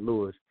of St.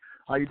 Louis.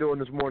 How you doing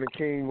this morning,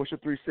 King? What's your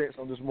 3 cents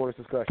on this morning's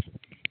discussion?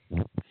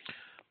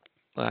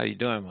 Well, how you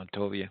doing,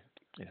 Montovia?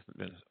 It's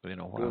been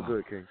a while. Doing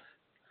good, King.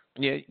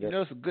 Yeah,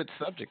 it's a good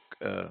subject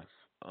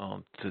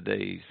on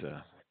today's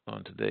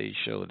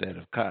show, that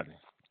of cotton.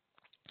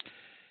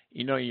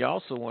 You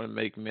also want to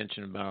make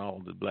mention about all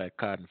the black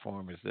cotton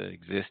farmers that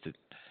existed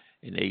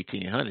in the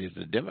 1800s.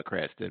 The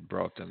Democrats that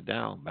brought them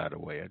down, by the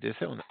way. I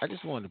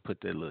just wanted to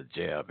put that little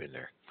jab in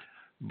there.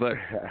 But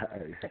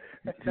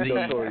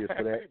notorious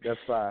for that. That's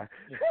fine.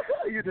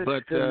 You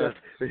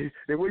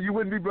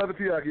wouldn't be Brother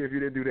Pianki if you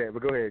didn't do that.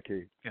 But go ahead,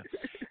 King. Yeah.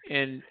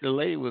 And the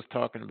lady was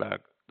talking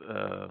about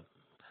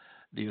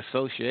the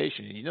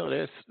association.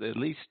 There's at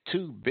least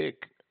 2 big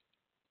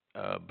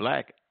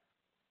black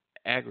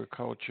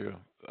agriculture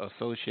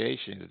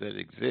associations that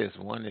exist.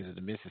 One is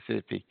the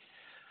Mississippi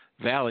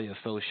Valley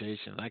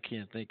Association. I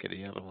can't think of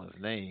the other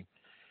one's name.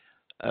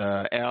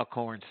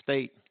 Alcorn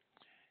State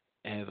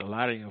has a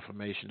lot of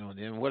information on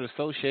them. What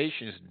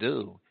associations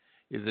do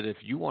is that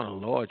if you want a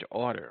large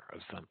order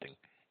of something,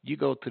 you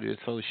go to the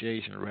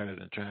association rather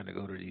than trying to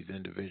go to these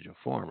individual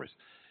farmers,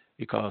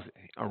 because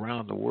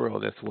around the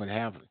world, that's what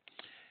happened.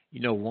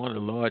 One of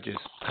the largest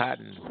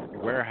cotton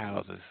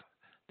warehouses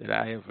that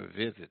I ever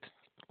visited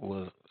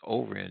was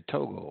over in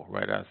Togo,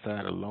 right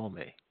outside of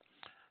Lomé.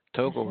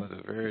 Togo is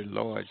a very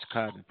large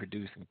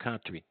cotton-producing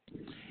country,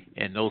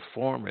 and those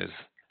farmers,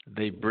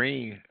 they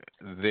bring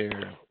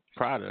their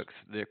products,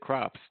 their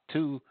crops,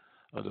 to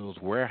those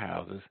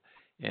warehouses,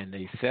 and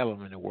they sell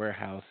them in the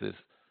warehouses,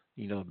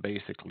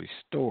 basically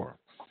store.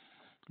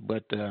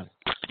 But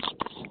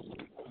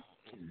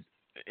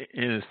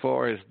and as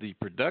far as the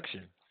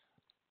production,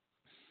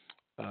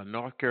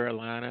 North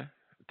Carolina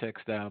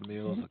textile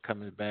mills are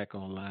coming back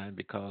online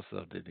because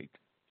of the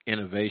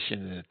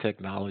innovation and the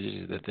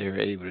technology that they're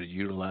able to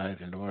utilize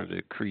in order to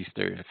increase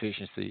their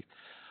efficiency.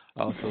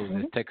 Also,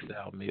 the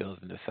textile mills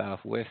in the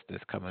Southwest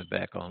that's coming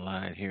back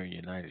online here in the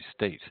United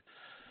States.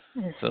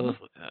 So it's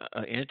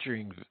an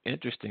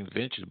interesting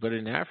venture. But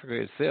in Africa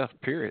itself,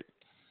 period,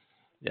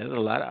 there's a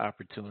lot of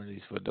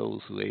opportunities for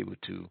those who are able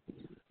to,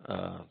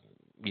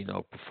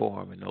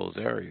 perform in those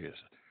areas.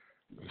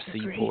 From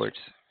seaports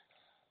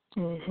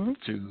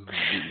to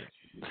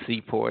the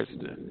seaports,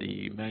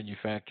 the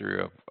manufacture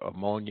of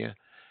ammonia,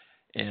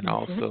 and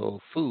also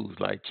foods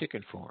like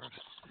chicken farms,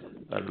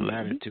 the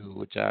latter two,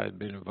 which I've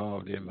been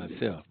involved in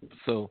myself.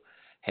 So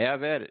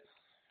have at it.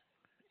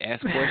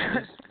 Ask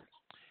questions.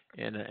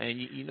 And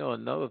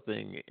another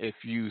thing, if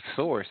you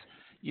source,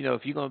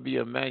 if you're going to be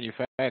a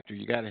manufacturer,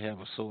 you got to have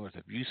a source.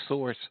 If you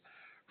source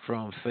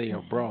from, say,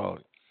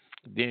 abroad,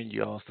 then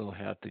you also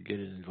have to get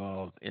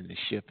involved in the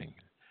shipping,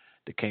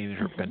 the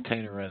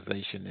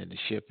containerization and the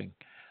shipping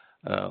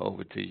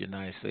over to the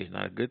United States.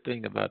 Now, the good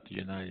thing about the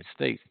United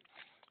States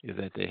is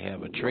that they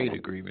have a trade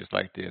agreement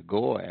like the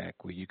AGOA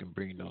Act, where you can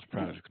bring those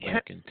products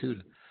back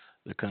into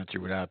the country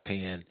without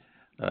paying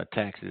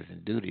taxes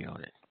and duty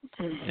on it.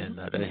 And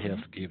that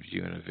helps, gives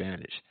you an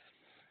advantage.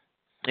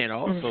 And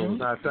also,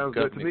 that sounds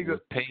good. Tamika,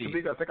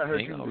 I think I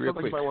heard you. Real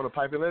quick. You might want to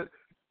pipe in it.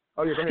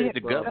 Oh, yeah, go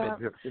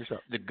ahead.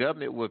 The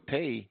government would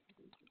pay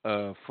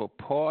for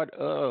part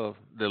of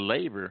the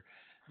labor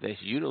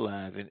that's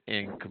utilizing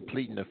and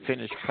completing a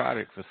finished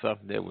product for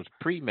something that was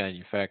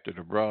pre-manufactured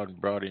abroad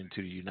and brought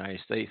into the United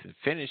States and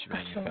finished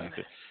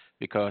manufactured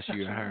because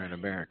you're hiring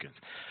Americans.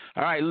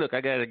 All right, look,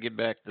 I got to get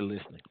back to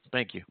listening.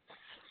 Thank you.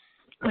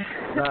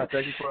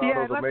 Thank you for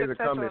all those amazing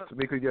comments.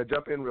 Tamika,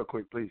 jump in real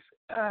quick, please.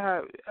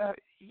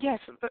 Yes,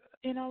 but,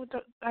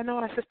 I know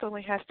our sister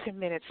only has 10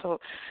 minutes, so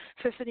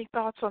sis, any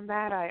thoughts on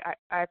that?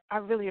 I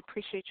really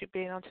appreciate you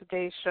being on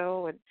today's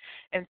show,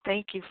 and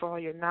thank you for all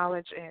your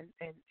knowledge and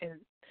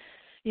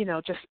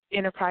just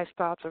enterprise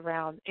thoughts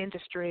around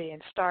industry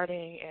and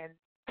starting and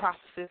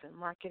processes and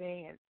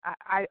marketing. And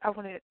I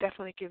want to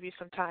definitely give you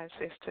some time,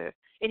 sis, to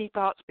any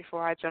thoughts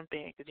before I jump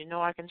in, because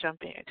I can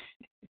jump in.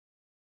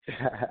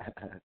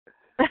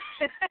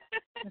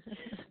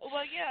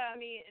 Well, yeah,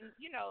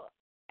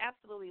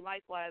 absolutely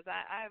likewise.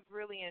 I've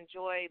really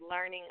enjoyed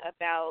learning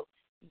about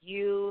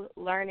you,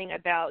 learning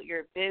about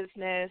your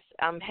business.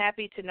 I'm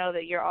happy to know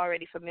that you're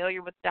already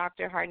familiar with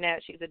Dr.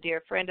 Harnett. She's a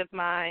dear friend of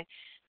mine.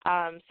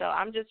 So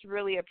I'm just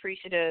really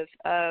appreciative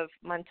of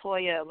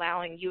Montoya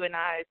allowing you and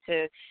I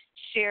to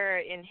share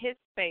in his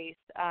space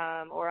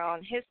or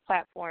on his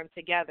platform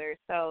together.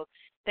 So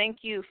thank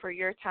you for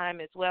your time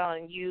as well,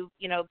 and you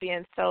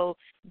being so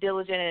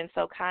diligent and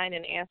so kind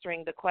in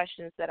answering the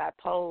questions that I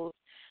posed.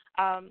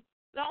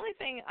 The only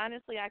thing,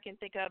 honestly, I can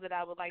think of that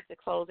I would like to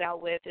close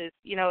out with is,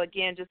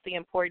 again, just the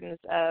importance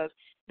of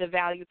the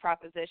value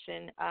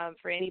proposition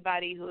for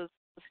anybody who's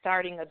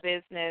starting a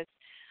business.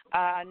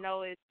 I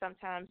know it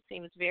sometimes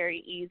seems very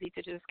easy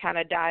to just kind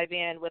of dive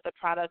in with a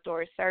product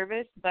or a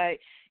service, but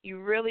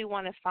you really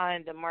want to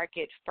find the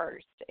market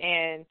first.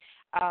 And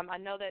I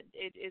know that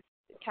it's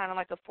kind of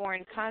like a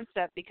foreign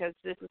concept because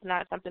this is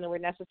not something that we're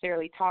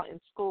necessarily taught in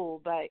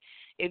school, but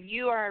if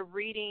you are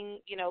reading,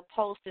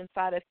 posts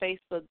inside of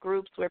Facebook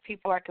groups where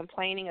people are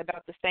complaining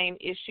about the same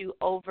issue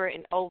over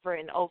and over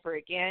and over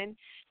again,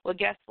 well,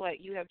 guess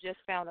what? You have just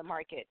found a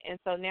market. And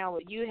so now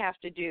what you have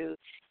to do,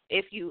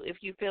 if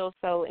you feel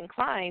so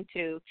inclined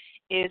to,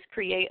 is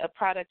create a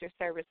product or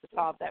service to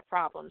solve that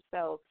problem.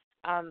 So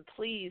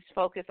please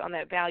focus on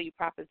that value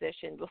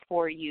proposition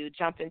before you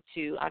jump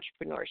into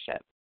entrepreneurship.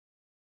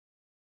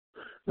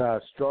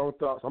 Strong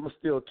thoughts. I'm going to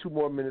steal 2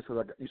 more minutes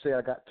because you say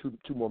I got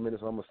two more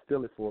minutes, so I'm going to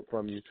steal it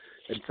from you.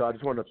 And so I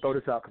just wanted to throw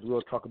this out because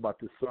we'll talk about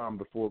this some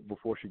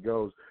before she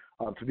goes.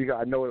 Tamika,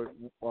 I know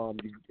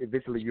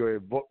eventually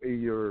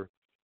you're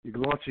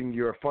launching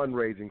your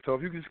fundraising. So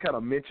if you could just kind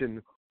of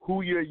mention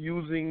who you're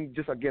using,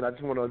 just again, I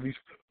just want to at least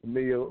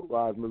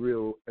familiarize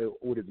Maria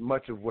with as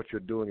much of what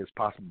you're doing as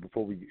possible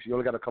before you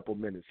only got a couple of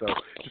minutes. So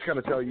just kind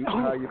of tell you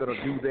how you're going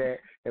to do that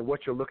and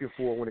what you're looking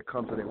for when it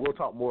comes to that. We'll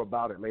talk more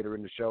about it later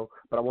in the show,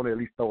 but I want to at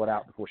least throw it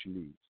out before she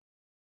leaves.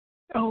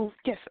 Oh,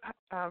 yes.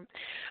 I'm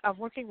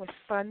working with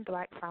Fund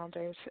Black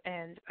Founders,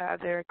 and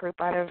they're a group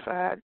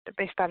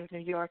based out of New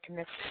York, and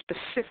they're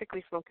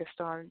specifically focused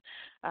on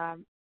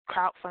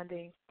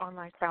crowdfunding,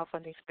 online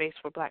crowdfunding space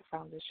for Black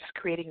founders, just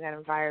creating that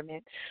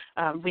environment.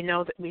 We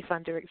know that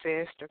WeFunder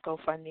exists or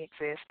GoFundMe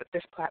exists, but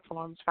this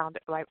platform is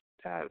founded by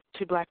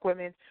 2 Black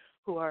women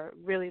who are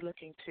really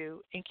looking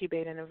to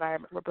incubate an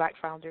environment where Black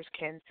founders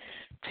can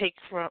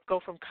go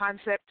from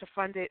concept to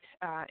funded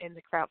in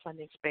the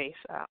crowdfunding space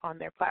on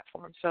their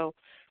platform. So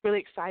really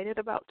excited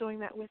about doing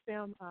that with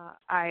them.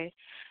 I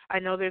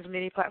know there's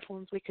many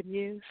platforms we could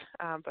use,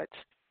 but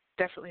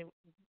definitely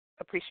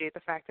appreciate the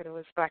fact that it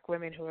was Black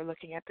women who are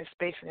looking at this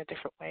space in a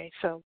different way.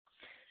 So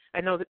I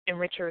know that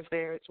Enricher is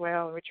there as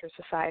well, Enricher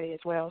Society as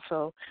well.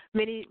 So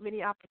many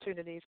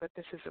opportunities, but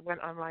this is one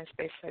online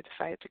space I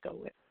decided to go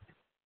with.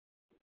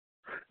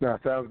 No,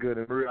 sounds good.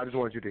 And Maria, I just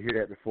wanted you to hear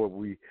that before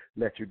we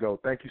let you go.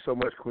 Thank you so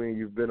much, Queen.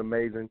 You've been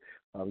amazing.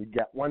 We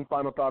got one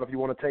final thought if you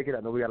want to take it.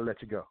 I know we got to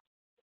let you go.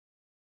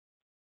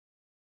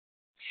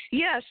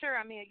 Yeah, sure.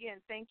 I mean, again,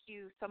 thank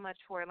you so much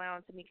for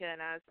allowing Tamika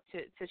and us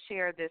to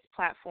share this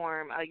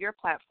platform, your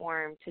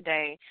platform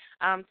today.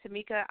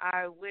 Tamika,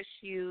 I wish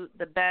you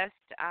the best.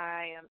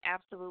 I am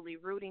absolutely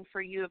rooting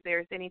for you. If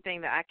there's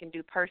anything that I can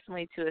do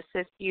personally to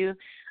assist you,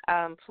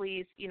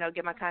 please,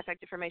 get my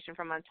contact information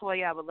from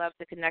Montoya. I would love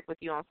to connect with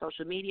you on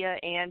social media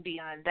and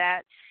beyond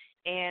that.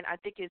 And I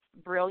think it's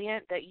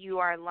brilliant that you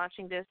are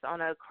launching this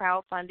on a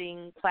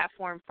crowdfunding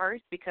platform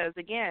first because,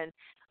 again,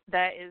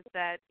 that is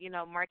that,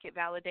 market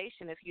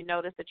validation. If you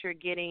notice that you're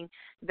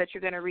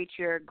going to reach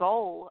your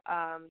goal,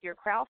 your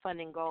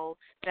crowdfunding goal,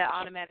 that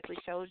automatically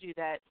shows you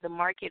that the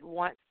market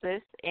wants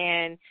this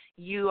and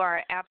you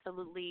are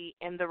absolutely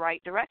in the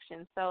right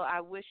direction. So I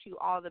wish you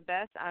all the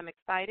best. I'm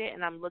excited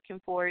and I'm looking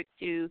forward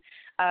to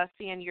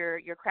seeing your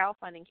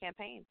crowdfunding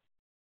campaign.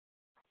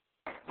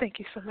 Thank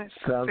you so much.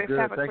 Sounds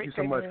good. Thank you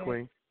so much,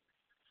 Queen.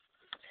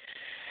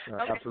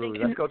 Okay,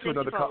 absolutely. Let's go to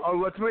another call. Oh,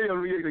 what's me?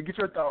 Get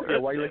your thoughts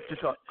here. While you let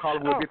your caller,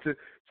 we'll get to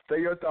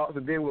say your thoughts,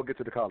 and then we'll get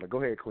to the caller.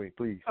 Go ahead, Queen,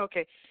 please.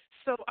 Okay.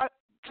 So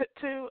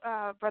to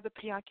Brother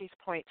Pianki's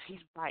points, he's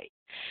right.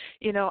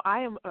 I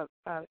am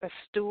a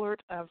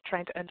steward of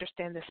trying to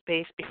understand the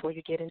space before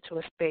you get into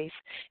a space.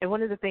 And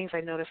one of the things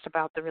I noticed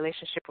about the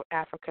relationship with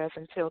Africa is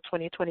until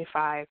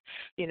 2025,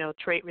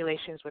 trade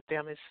relations with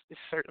them is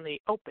certainly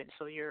open.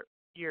 So you're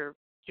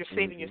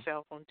saving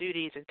yourself on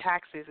duties and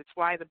taxes. It's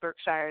why the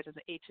Berkshires and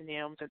the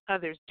H&Ms and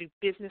others do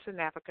business in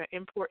Africa,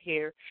 import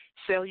here,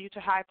 sell you to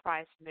high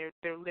price, and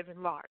they're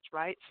living large,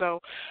 right? So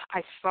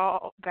I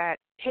saw that,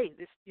 hey,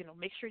 this,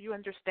 make sure you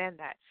understand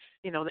that.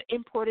 The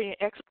importing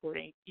and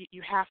exporting,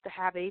 you have to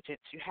have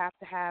agents. You have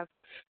to have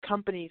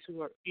companies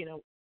who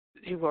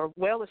are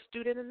well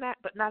astute in that,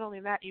 but not only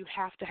that, you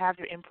have to have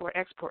your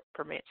import-export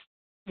permits.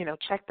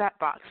 Check that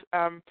box.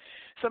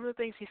 Some of the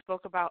things he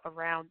spoke about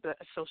around the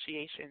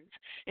associations,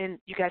 and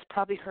you guys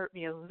probably heard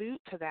me allude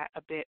to that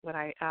a bit when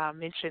I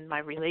mentioned my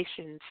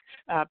relations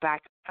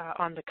back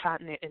on the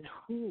continent and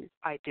who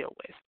I deal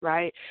with,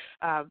 right?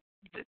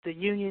 The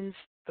unions,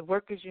 the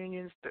workers'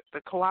 unions,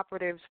 the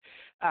cooperatives,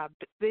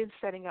 but then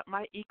setting up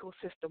my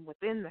ecosystem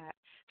within that.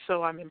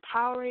 So I'm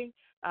empowering,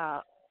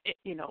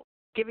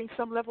 giving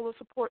some level of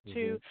support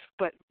to,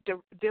 but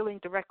dealing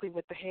directly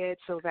with the head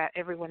so that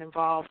everyone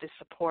involved is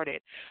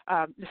supported.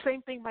 The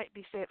same thing might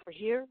be said for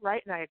here,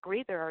 right? And I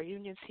agree, there are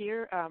unions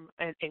here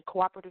and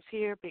cooperatives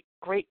here,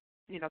 great.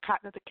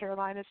 Cotton of the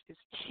Carolinas is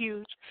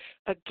huge.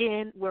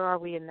 Again, where are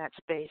we in that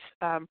space?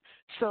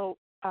 So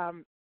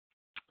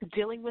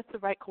dealing with the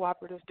right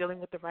cooperatives, dealing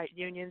with the right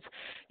unions,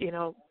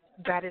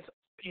 that is,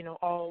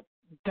 all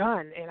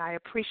done. And I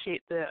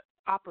appreciate the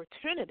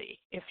opportunity,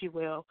 if you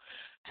will,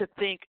 to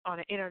think on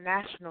an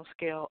international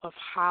scale of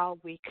how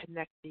we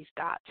connect these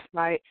dots,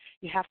 right?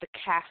 You have to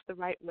cast the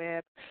right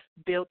web,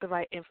 build the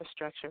right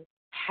infrastructure,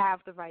 have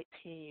the right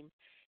team,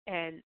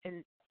 and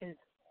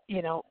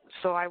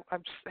so I'm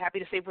just happy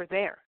to say we're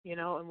there,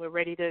 and we're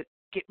ready to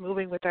get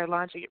moving with our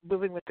launch, get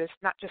moving with this,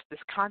 not just this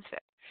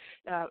concept.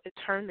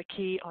 Turn the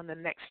key on the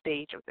next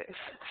stage of this.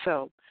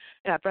 So,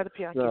 Brother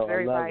Pianki is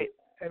very right,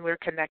 and we're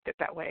connected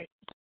that way.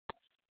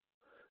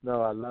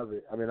 No, I love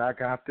it. I mean, I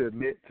have to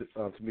admit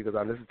to me, because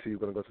I listened to you,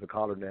 going to go to the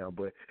caller now,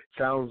 but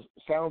sounds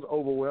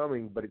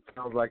overwhelming, but it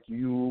sounds like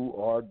you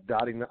are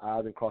dotting the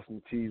I's and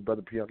crossing the T's.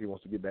 Brother Pianki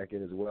wants to get back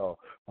in as well.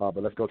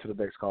 But let's go to the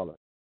next caller.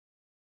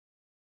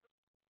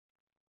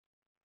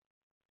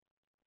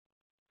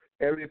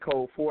 Area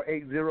code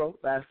 480,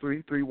 last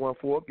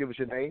 314. Give us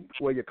your name,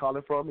 where you're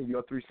calling from, and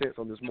your 3 cents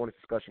on this morning's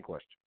discussion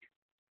question.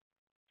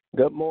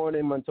 Good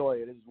morning,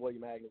 Montoya. This is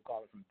William Agnew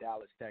calling from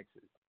Dallas,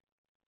 Texas.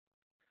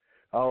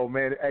 Oh,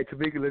 man. Hey,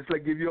 Tamika, let's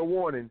give you a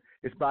warning.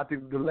 It's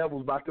the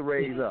level's about to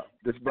raise up.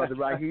 This brother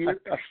right here,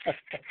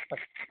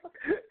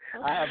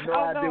 I have no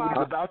idea what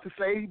he's about to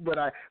say, but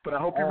I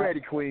hope you're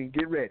ready, Queen.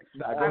 Get ready.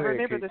 Go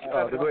ahead, King.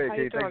 Go ahead,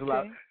 King. Thanks a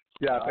lot.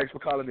 Yeah, thanks for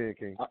calling in,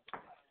 King.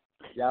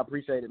 Yeah, I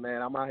appreciate it,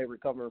 man. I'm out here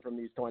recovering from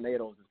these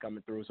tornadoes that's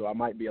coming through, so I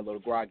might be a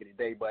little groggy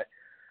today, but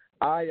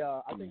I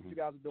think what you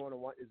guys are doing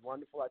is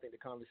wonderful. I think the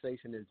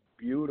conversation is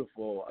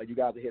beautiful. You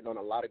guys are hitting on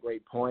a lot of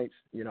great points,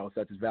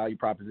 such as value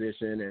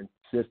proposition and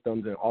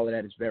systems, and all of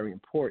that is very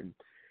important.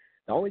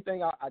 The only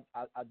thing I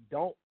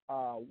don't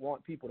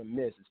want people to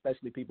miss,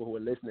 especially people who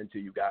are listening to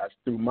you guys,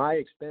 through my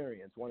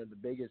experience, one of the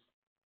biggest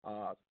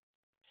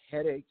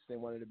headaches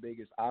and one of the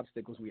biggest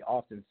obstacles we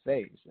often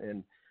face,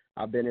 and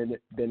I've been in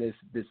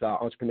this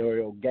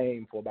entrepreneurial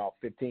game for about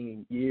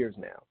 15 years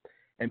now,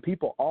 and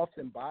people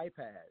often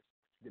bypass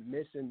the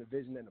mission, the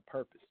vision, and the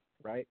purpose,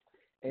 right?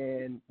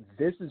 And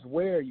this is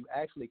where you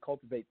actually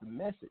cultivate the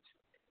message.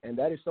 And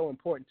that is so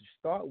important to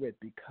start with,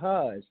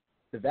 because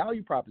the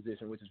value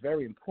proposition, which is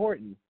very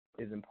important,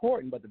 is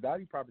important, but the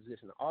value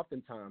proposition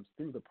oftentimes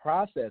through the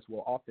process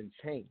will often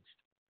change.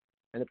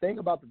 And the thing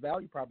about the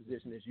value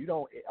proposition is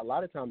a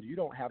lot of times you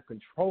don't have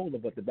control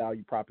of what the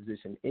value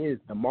proposition is,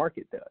 the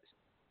market does.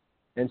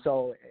 And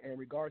so in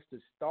regards to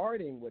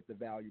starting with the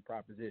value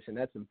proposition,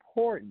 that's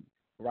important,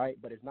 right?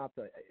 But it's not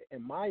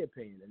in my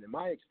opinion and in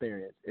my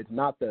experience, it's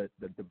not the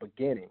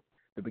beginning.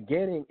 The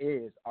beginning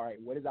is, all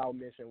right, what is our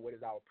mission, what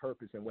is our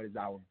purpose, and what is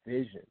our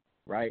vision,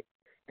 right?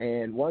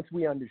 And once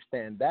we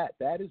understand that,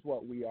 that is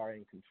what we are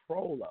in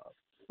control of,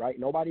 right?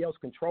 Nobody else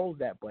controls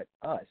that but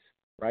us,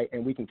 right?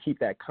 And we can keep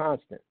that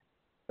constant.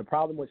 The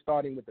problem with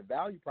starting with the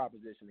value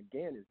proposition,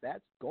 again, is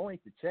that's going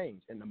to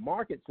change. And the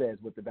market says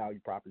what the value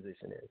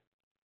proposition is.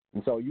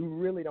 And so you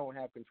really don't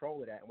have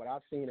control of that. And what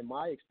I've seen in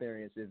my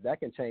experience is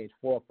that can change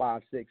 4,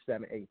 5, 6,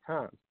 7, 8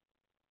 times.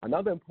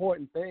 Another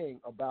important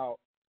thing about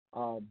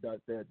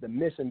the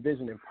mission,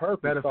 vision, and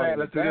purpose. Matter of fact,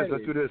 let's do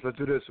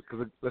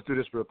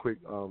this real quick,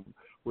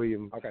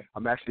 William. Okay.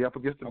 I'm actually up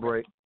against the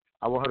break.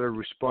 I want her to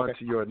respond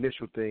to your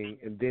initial thing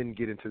and then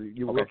get into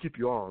we'll keep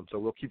you on. So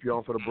we'll keep you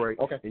on for the break,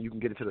 and you can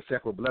get into the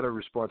second. But let her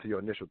respond to your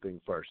initial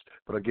thing first.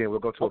 But again, we'll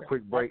go to a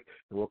quick break,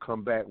 and we'll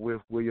come back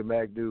with William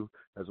Magnew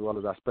as well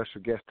as our special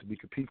guest,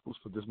 Tamika Peoples,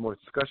 for this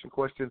morning's discussion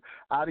question.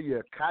 Out of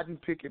your cotton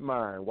picking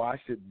mind, why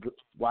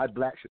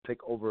black should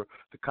take over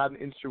the cotton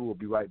industry? We'll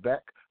be right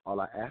back. All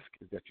I ask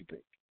is that you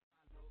think.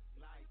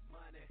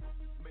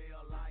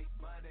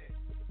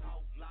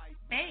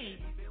 Hey,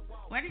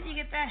 where did you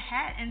get that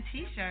hat and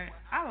T-shirt?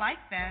 I like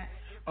that.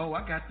 Oh,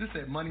 I got this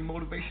at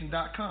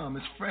moneymotivation.com.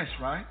 It's fresh,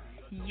 right?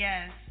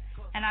 Yes,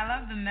 and I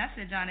love the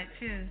message on it,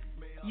 too.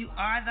 You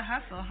are the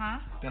hustle, huh?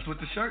 That's what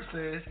the shirt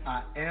says.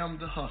 I am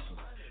the hustle.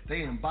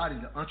 They embody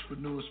the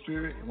entrepreneurial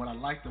spirit, and what I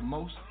like the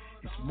most,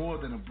 it's more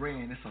than a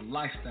brand. It's a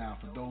lifestyle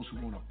for those who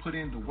want to put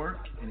in the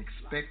work and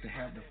expect to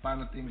have the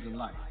finer things in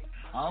life.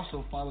 I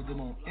also follow them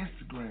on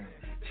Instagram.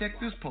 Check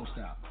this post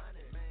out.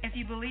 If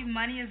you believe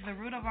money is the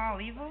root of all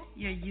evil,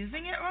 you're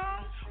using it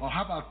wrong? Or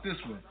how about this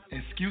one?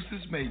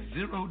 Excuses make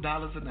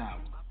 $0 an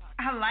hour.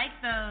 I like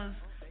those.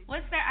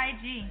 What's their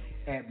IG?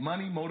 At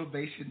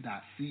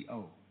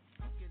moneymotivation.co.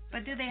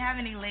 But do they have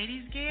any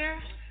ladies' gear?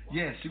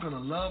 Yes, you're going to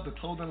love the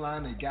clothing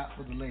line they got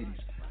for the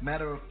ladies.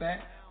 Matter of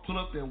fact, pull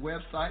up their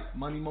website,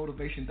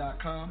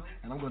 moneymotivation.com,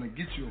 and I'm going to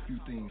get you a few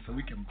things so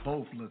we can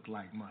both look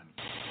like money.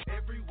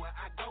 Everywhere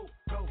I go,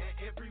 and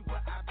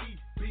everywhere I be,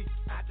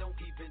 I don't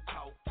even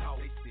talk,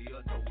 they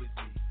still know it's me,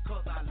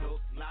 'cause I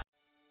look like.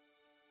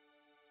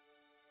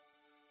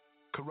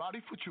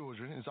 Karate for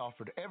Children is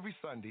offered every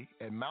Sunday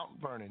at Mount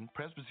Vernon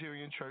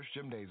Presbyterian Church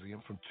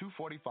Gymnasium from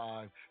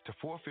 2:45 to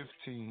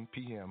 4:15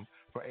 p.m.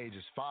 for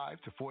ages 5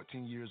 to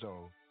 14 years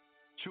old.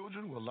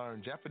 Children will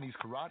learn Japanese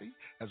karate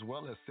as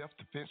well as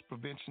self-defense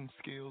prevention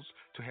skills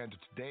to handle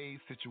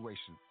today's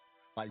situations,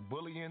 like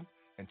bullying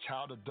and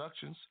child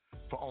abductions.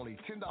 For only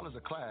 $10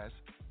 a class,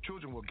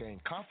 children will gain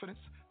confidence,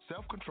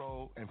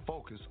 self-control, and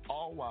focus,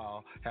 all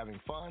while having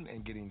fun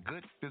and getting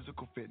good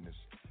physical fitness.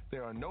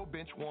 There are no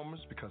bench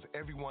warmers because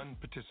everyone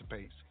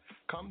participates.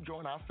 Come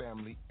join our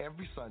family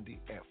every Sunday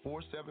at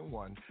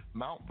 471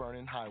 Mount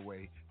Vernon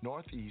Highway,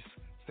 Northeast,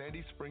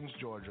 Sandy Springs,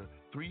 Georgia,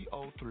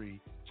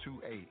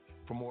 30328.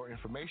 For more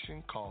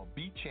information, call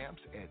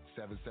B-Champs at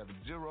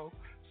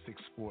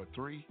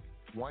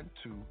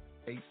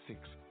 770-643-1286.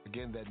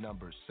 Again, that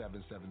number is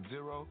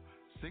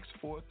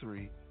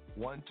 770-643-1286.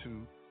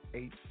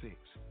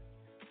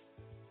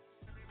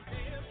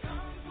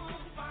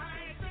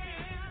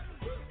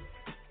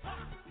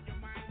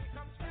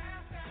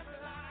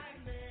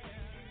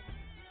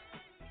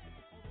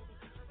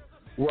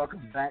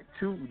 Welcome back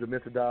to the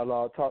Mental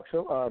Dialogue Talk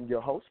Show. I'm your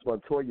host,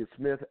 Montoya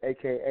Smith,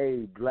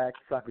 a.k.a. Black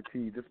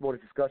Socrates. This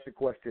morning's discussion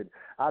question,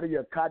 out of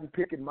your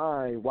cotton-picking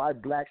mind, why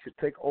blacks should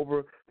take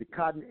over the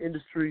cotton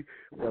industry?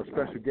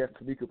 Special guest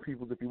Tamika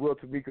Peoples. If you will,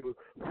 Tamika, we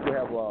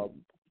have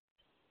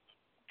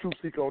Truth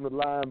Seeker on the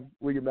line,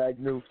 William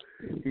Magnew.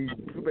 He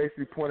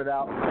basically pointed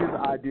out his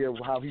idea of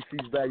how he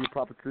sees value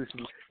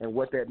proposition and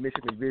what that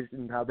mission and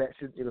vision, how that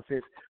should, in a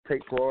sense,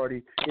 take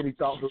priority. Any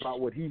thoughts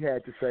about what he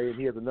had to say? And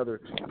he has another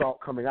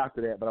thought coming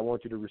after that, but I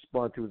want you to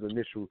respond to his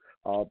initial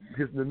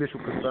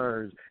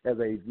concerns as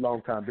a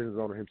longtime business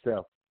owner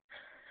himself.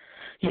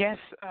 Yes,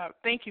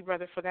 thank you,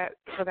 brother, for that.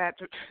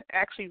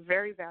 Actually,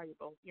 very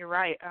valuable. You're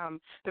right.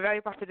 The value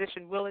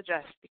proposition will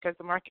adjust because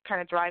the market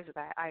kind of drives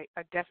that. I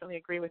definitely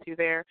agree with you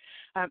there.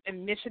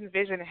 And mission,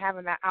 vision, and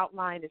having that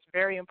outline is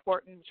very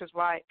important, which is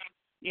why,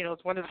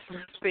 it's one of the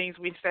first things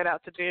we set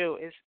out to do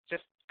is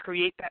just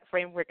create that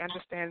framework,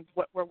 understand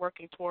what we're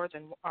working towards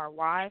and our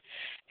why,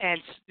 and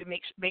to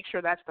make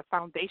sure that's the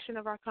foundation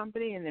of our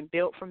company, and then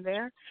build from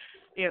there.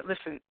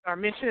 Listen, our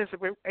mission is that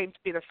we aim to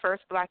be the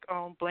first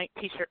black-owned blank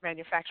T-shirt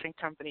manufacturing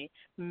company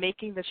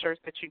making the shirts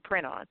that you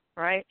print on,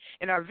 right?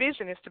 And our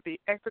vision is to be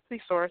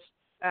ethically sourced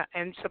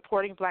and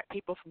supporting black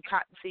people from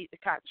cotton seed to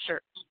cotton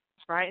shirt,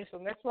 right? And so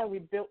that's why we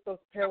built those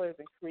pillars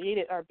and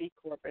created our B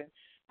Corp and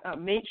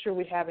made sure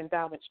we have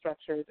endowment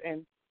structures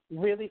and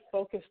really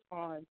focused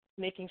on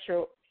making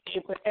sure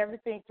we put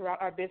everything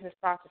throughout our business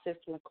processes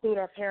to include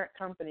our parent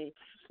company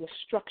was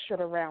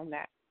structured around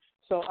that.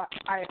 So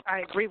I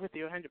agree with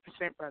you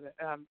 100%, brother.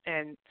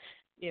 And,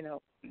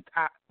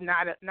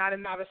 not a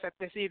novice at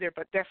this either,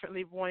 but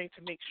definitely wanting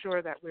to make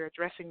sure that we're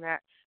addressing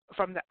that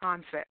from the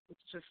onset,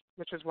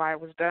 which is why it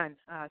was done.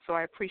 So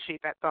I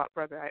appreciate that thought,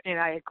 brother, and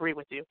I agree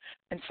with you.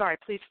 And sorry,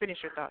 please finish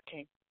your thought,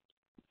 King.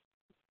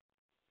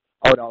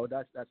 Oh no,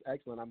 that's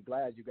excellent. I'm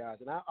glad you guys,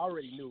 and I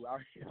already knew.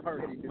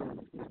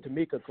 It's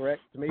Tamika,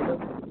 correct?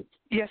 Tamika.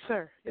 Yes,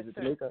 sir. Is yes,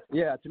 it sir. Tamika?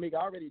 Yeah, Tamika.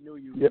 I already knew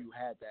you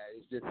had that.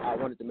 It's just I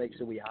wanted to make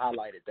sure we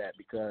highlighted that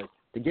because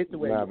to get to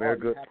where you are,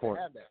 you have to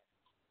have that.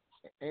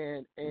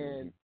 And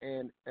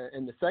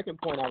the second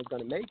point I was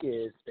going to make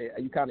is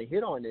you kind of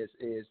hit on this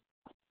is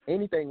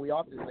anything we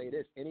often say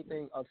this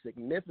anything of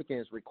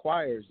significance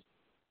requires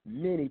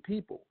many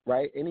people,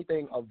 right?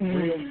 Anything of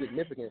real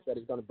significance that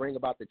is going to bring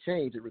about the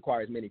change, it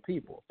requires many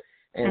people.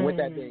 And with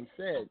that being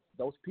said,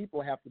 those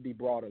people have to be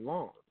brought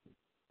along.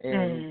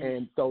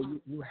 And so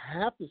you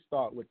have to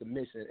start with the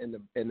mission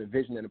and the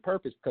vision and the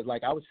purpose because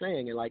like I was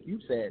saying and like you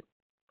said,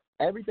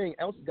 everything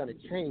else is going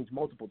to change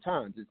multiple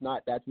times.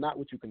 That's not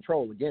what you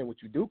control. Again,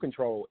 what you do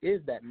control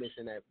is that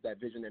mission, that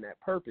vision, and that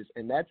purpose.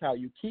 And that's how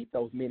you keep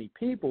those many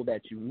people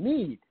that you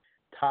need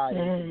tied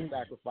into the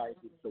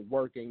sacrifices, the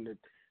working,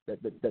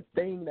 the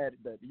thing that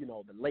the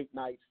late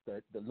nights,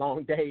 the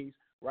long days,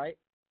 right?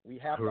 We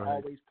have to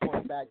always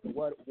point back to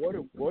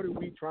what are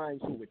we trying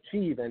to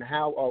achieve and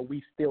how are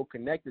we still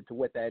connected to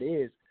what that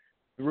is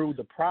through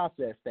the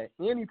process. That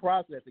any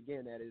process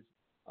again that is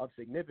of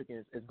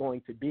significance is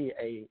going to be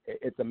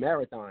it's a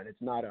marathon.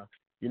 It's not a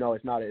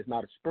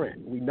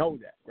sprint. We know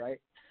that, right?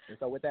 And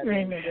so with that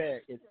being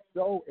said, it's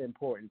so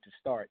important to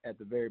start at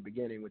the very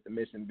beginning with the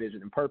mission,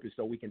 vision, and purpose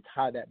so we can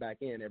tie that back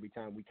in every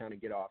time we kind of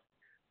get off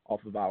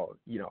of our,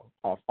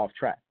 off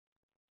track.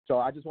 So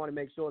I just want to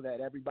make sure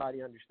that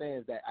everybody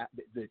understands that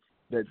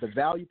the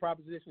value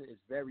proposition is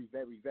very,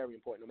 very, very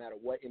important no matter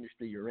what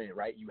industry you're in,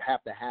 right? You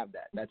have to have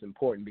that. That's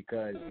important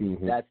because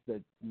that's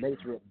the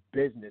nature of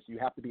business. You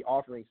have to be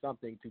offering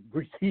something to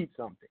receive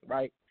something,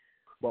 right?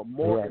 But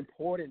more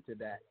important to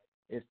that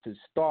is to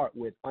start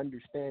with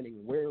understanding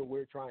where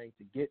we're trying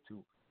to get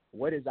to,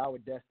 what is our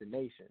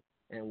destination,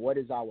 and what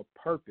is our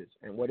purpose,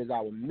 and what is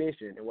our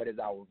mission, and what is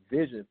our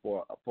vision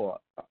for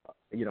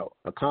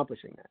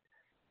accomplishing that.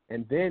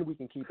 And then we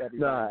can keep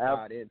everybody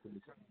tied into the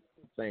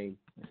same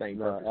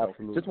purpose.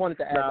 Absolutely. Just wanted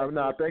to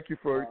add thank you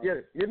for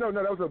that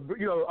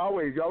was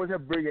always you always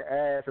have brilliant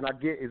ads, and I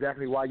get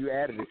exactly why you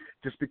added it.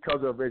 Just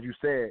because of, as you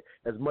said,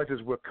 as much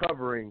as we're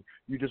covering,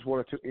 you just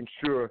wanted to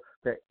ensure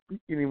that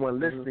anyone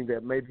listening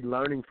that may be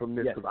learning from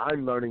this, because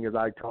I'm learning as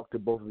I talk to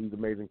both of these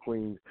amazing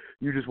queens,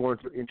 you just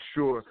wanted to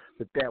ensure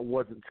that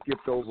wasn't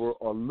skipped over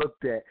or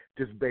looked at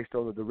just based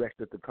on the direction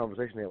that the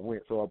conversation had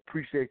went. So I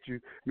appreciate you.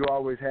 You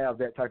always have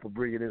that type of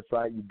brilliant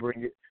insight. You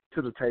bring it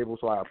to the table,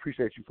 so I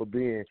appreciate you for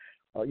being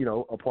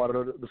a part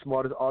of the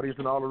smartest audience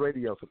in all the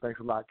radio. So thanks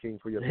a lot, King,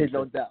 for your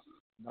No doubt.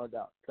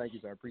 Thank you,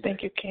 sir. Appreciate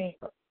Thank you, King.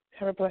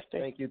 Have a blessed day.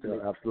 Thank you,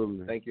 too.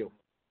 Absolutely. Thank you.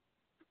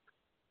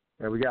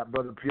 And we got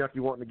Brother Pianki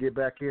wanting to get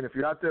back in. If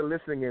you're out there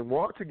listening and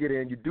want to get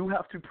in, you do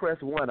have to press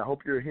 1. I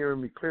hope you're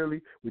hearing me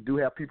clearly. We do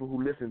have people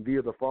who listen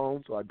via the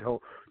phone, so I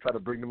don't try to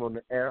bring them on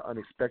the air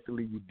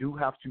unexpectedly. You do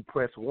have to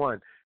press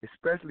 1,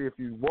 especially if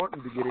you want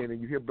them to get in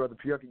and you hear Brother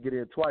Pianki get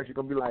in twice. You're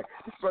going to be like,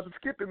 this brother's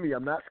skipping me.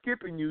 I'm not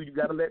skipping you. You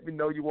got to let me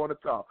know you want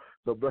to talk.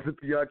 So Brother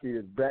Pianki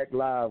is back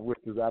live with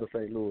us out of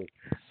St. Louis.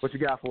 What you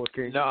got for us,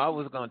 King? No, I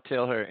was going to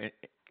tell her,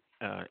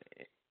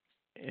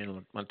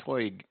 and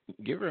Montoya,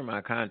 give her my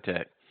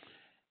contact.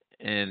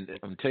 And I'm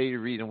going to tell you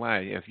the reason why.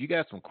 If you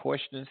got some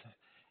questions,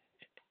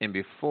 and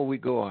before we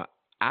go on,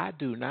 I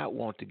do not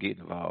want to get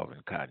involved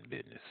in cotton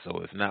business, so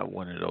it's not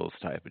one of those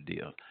type of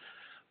deals.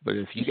 But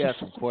if you got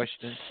some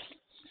questions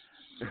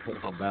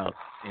about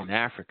in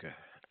Africa,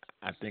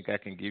 I think I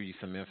can give you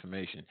some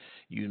information.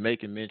 You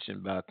making mention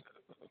about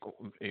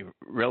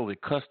relatively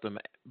custom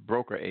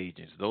broker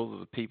agents. Those are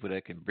the people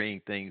that can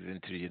bring things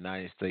into the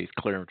United States,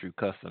 clear them through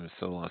customs and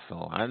so on and so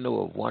on. I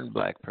know of one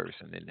black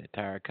person in the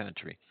entire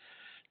country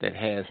that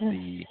has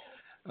the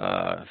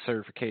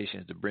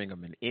certifications to bring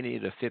them in any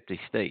of the 50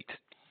 states.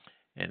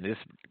 And this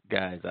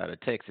guy's out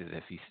of Texas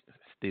if he's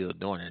still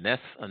doing it. And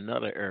that's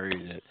another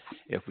area that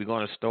if we're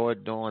going to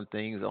start doing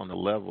things on the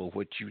level of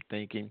what you're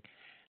thinking,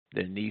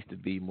 there needs to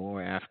be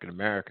more African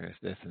Americans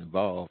that's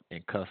involved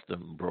in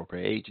custom broker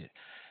agent.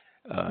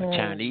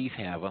 Chinese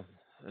have them.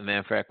 As a matter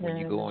of fact, when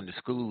you go into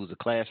schools, the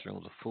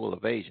classrooms are full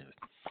of Asians.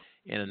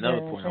 And another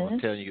point I was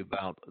telling you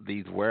about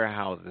these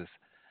warehouses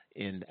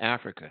in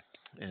Africa.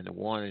 And the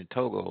one in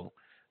Togo,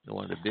 the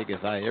one of the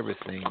biggest I ever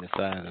seen, the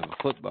size of a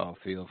football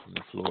field from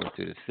the floor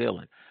to the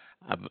ceiling.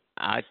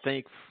 I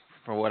think,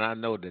 from what I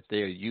know, that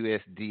they're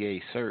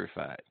USDA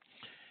certified.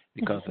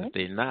 Because if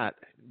they're not,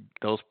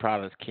 those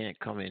products can't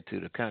come into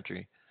the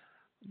country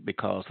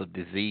because of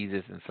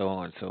diseases and so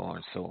on and so on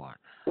and so on.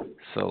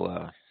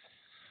 So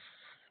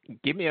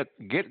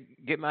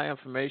get my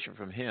information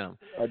from him.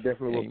 I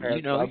definitely will pass.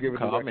 I'll give it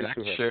call me. I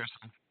can share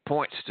some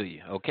points to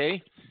you.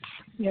 Okay?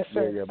 Yes,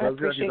 sir. I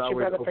appreciate you,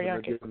 Brother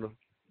Pianki.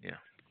 Yeah.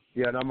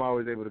 Yeah, and I'm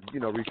always able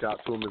to, reach out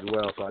to him as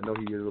well, so I know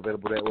he is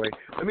available that way.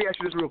 Let me ask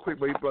you this real quick,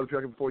 Brother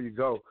Chuck, before you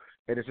go,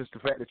 and it's just the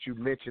fact that you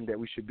mentioned that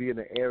we should be in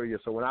the area.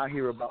 So when I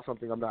hear about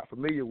something I'm not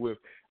familiar with,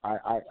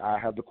 I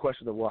have the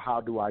question of, well,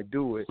 how do I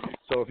do it?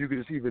 So if you could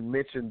just even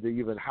mention the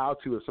even how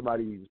to, if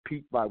somebody is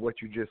piqued by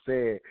what you just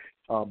said,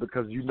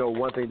 because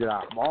one thing that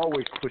I'm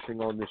always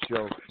pushing on this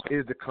show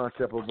is the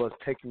concept of us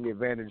taking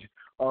advantage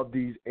of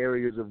these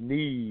areas of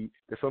need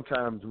that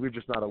sometimes we're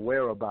just not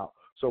aware about.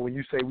 So when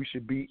you say we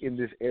should be in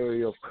this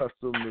area of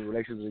custom and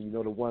relations, and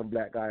the one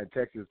black guy in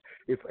Texas,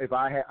 if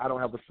I don't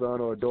have a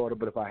son or a daughter,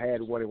 but if I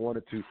had one and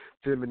wanted to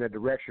send them in that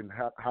direction,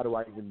 how do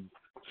I even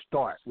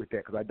start with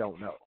that? Because I don't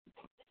know.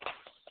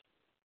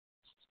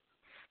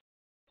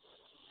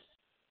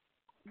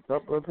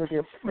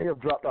 May have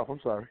dropped off.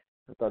 I'm sorry.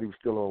 I thought he was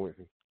still on with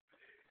me.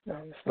 No,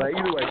 but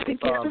either way,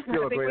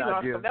 still a great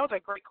idea. That was a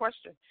great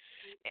question.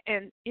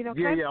 And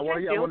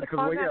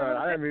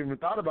I haven't even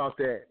thought about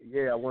that.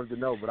 Yeah, I wanted to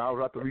know, but I'll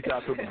have to reach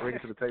out to him and bring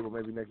it to the table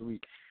maybe next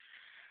week.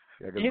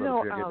 Yeah,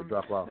 to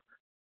drop off.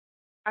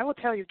 I will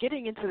tell you,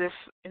 getting into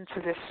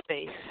this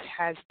space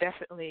has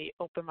definitely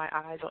opened my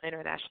eyes on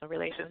international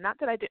relations. Not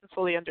that I didn't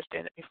fully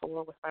understand it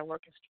before with my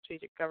work in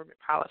strategic government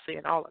policy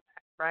and all of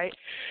that, right?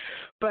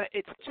 But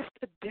it's just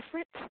a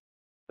different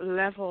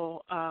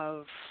level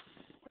of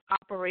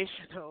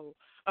operational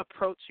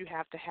approach you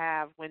have to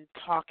have when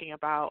talking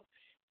about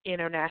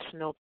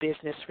international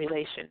business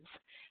relations.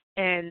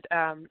 And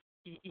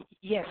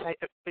yes,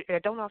 I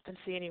don't often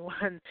see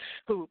anyone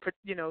who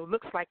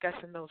looks like us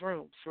in those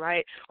rooms,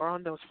 right, or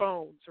on those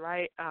phones,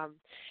 right?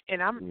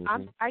 And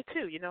I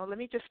too. Let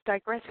me just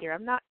digress here.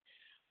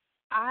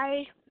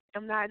 I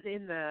am not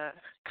in the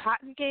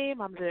cotton game.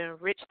 I'm to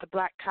enrich the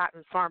black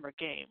cotton farmer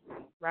game,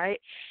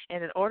 right?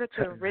 And in order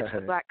to enrich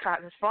the black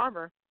cotton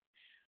farmer,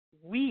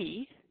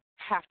 we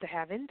have to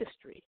have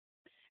industry,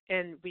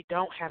 and we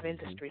don't have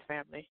industry,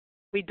 family.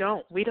 We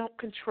don't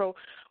control.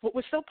 What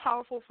was so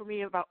powerful for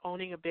me about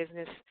owning a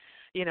business,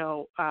 in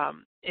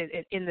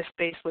the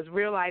space was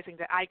realizing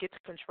that I get to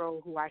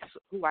control who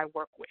I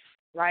work with,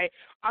 right?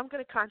 I'm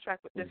going to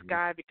contract with this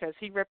guy because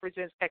he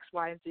represents X,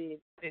 Y, and Z,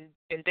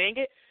 and dang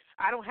it,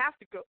 I don't have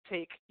to go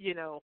take,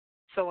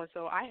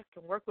 so-and-so. I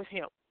can work with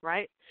him,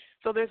 right?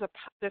 So there's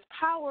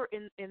power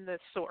in the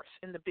source,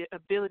 in the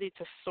ability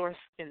to source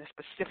in a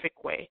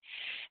specific way.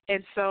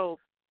 And so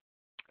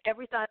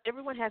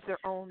everyone has their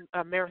own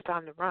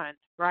marathon to run,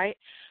 right?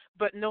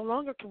 But no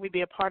longer can we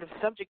be a part of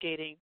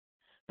subjugating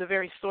the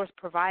very source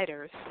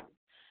providers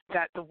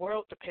that the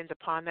world depends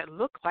upon that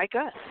look like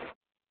us.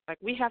 Like,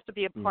 we have to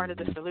be a part of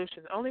the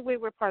solution. The only way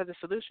we're part of the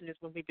solution is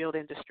when we build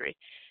industry.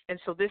 And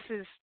so this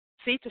is,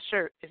 seed to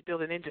shirt is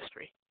building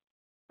industry.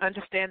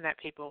 Understand that,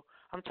 people.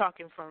 I'm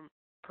talking from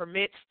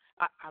permits.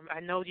 I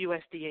know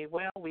USDA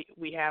well.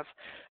 We have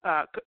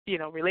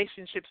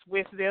relationships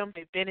with them.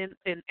 They've been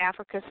in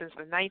Africa since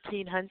the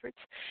 1900s,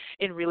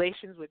 in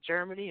relations with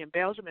Germany and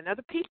Belgium and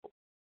other people.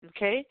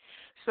 Okay,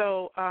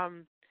 so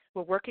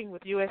we're working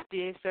with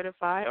USDA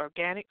certified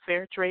organic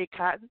fair trade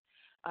cotton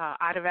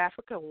out of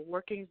Africa. We're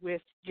working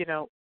with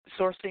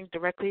sourcing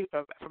directly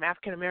from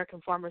African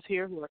American farmers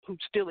here who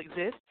still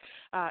exist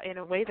in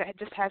a way that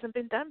just hasn't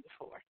been done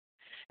before.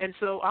 And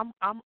so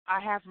I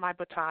have my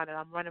baton, and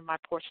I'm running my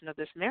portion of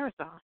this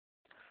marathon,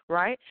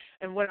 right?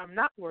 And what I'm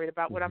not worried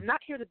about, what I'm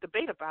not here to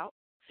debate about,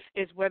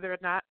 is whether or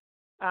not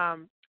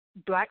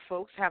black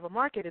folks have a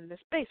market in this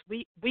space.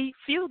 We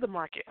feel the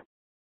market.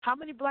 How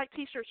many black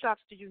T-shirt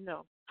shops do you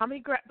know? How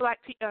many black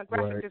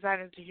graphic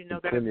designers do you know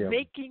that are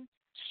making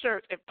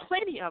shirts, and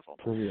plenty of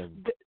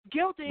them?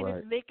 Gildan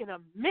is making a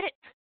mint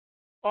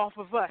off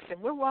of us,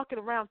 and we're walking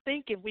around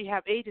thinking we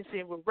have agency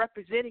and we're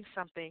representing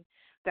something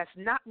that's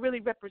not really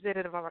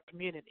representative of our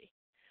community.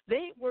 They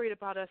ain't worried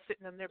about us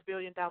sitting on their $1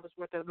 billion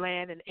worth of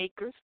land and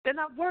acres. They're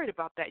not worried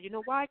about that. You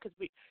know why? Because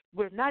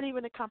we're not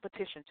even a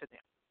competition to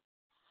them.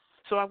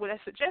 So what I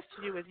suggest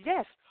to you is,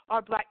 yes,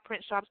 our black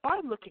print shops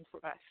are looking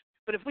for us.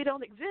 But if we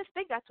don't exist,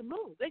 they got to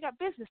move. They got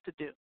business to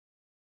do.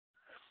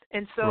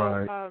 And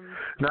so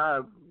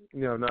now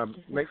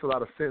makes a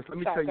lot of sense. Let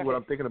me tell you what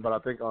I'm thinking about. I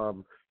think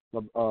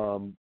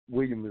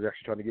William is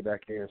actually trying to get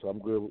back in, so I'm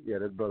good. Yeah,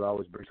 that brother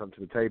always brings something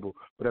to the table.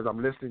 But as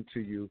I'm listening to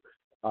you,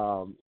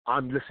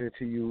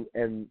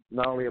 and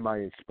not only am I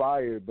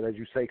inspired, but as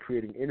you say,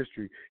 creating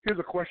industry. Here's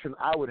a question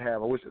I would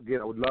have. I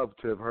would love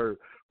to have heard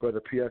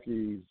Brother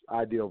Piaki's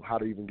idea of how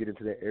to even get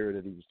into that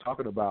area that he was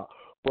talking about.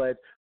 But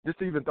just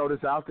to even throw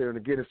this out there, and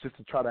again, it's just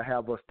to try to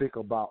have us think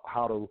about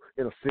how to,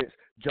 in a sense,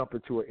 jump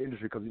into an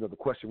industry, because, the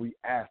question we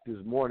asked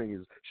this morning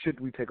is, should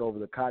we take over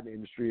the cotton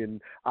industry?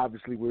 And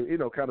obviously we're,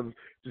 kind of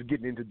just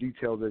getting into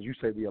details, as you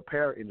say, the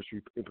apparel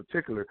industry in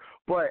particular.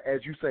 But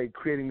as you say,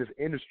 creating this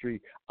industry,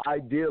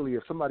 ideally,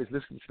 if somebody's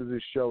listening to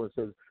this show and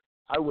says,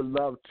 I would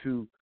love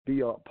to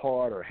be a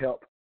part or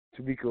help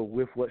Tamika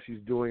with what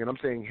she's doing, and I'm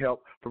saying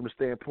help from the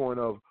standpoint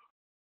of,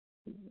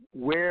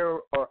 where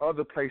are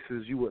other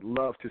places you would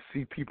love to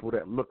see people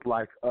that look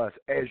like us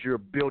as you're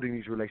building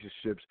these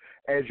relationships,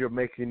 as you're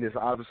making this?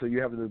 Obviously,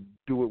 you're having to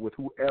do it with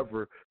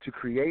whoever to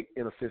create,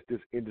 in a sense, this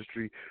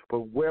industry.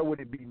 But where would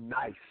it be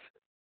nice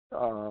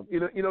you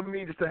know what I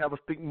mean? Just to have us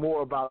think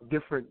more about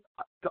different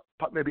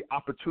maybe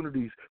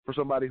opportunities for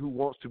somebody who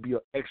wants to be an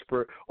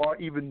expert, or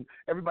even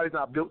everybody's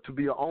not built to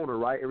be an owner,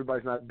 right?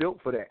 Everybody's not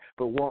built for that,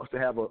 but wants to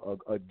have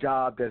a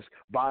job that's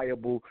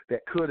viable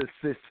that could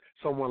assist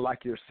someone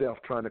like yourself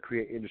trying to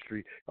create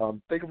industry.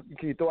 Can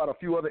you throw out a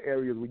few other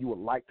areas where you would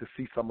like to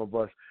see some of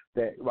us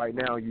that right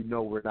now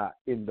we're not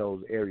in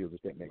those areas,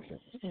 if that makes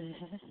sense?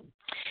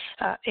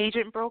 Mm-hmm.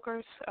 Agent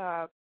brokers,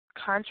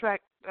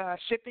 contract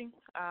shipping.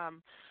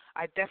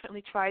 I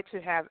definitely try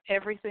to have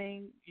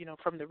everything,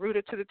 from the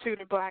rooter to the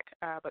tutor black,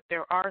 but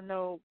there are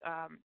no,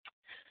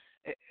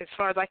 as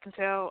far as I can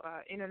tell,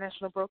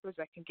 international brokers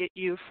that can get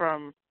you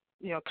from,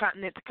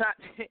 continent to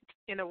continent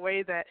in a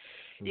way that,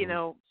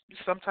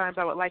 sometimes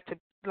I would like to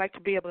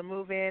be able to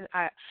move in.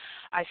 I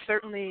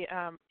certainly,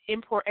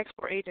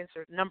 import-export agents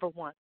are number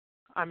one.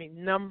 I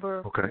mean,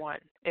 number one.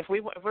 If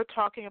we're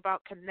talking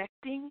about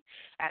connecting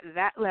at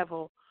that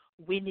level,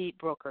 we need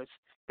brokers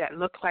that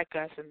look like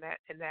us and that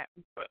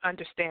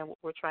understand what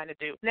we're trying to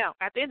do. Now,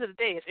 at the end of the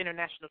day, it's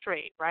international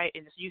trade, right?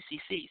 And it's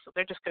UCC, so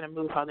they're just going to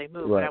move how they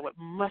move. Right. But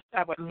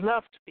I would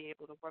love to be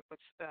able to work with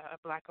a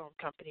black-owned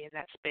company in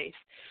that space.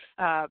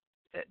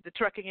 The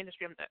trucking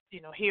industry,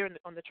 here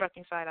on the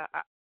trucking side,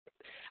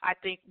 I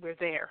think we're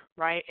there,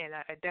 right? And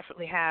I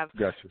definitely have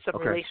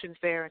some relations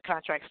there and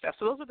contract stuff.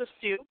 So those are the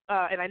few.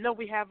 And I know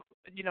we have,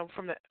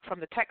 from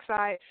the tech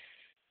side,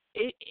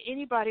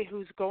 anybody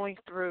who's going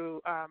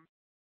through,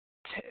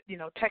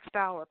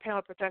 textile or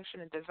panel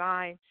protection and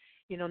design,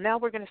 now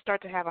we're going to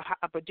start to have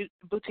a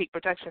boutique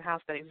production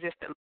house that exists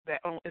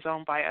that is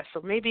owned by us.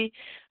 So maybe,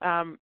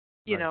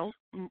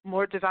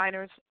 more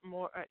designers,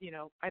 more,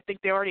 I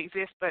think they already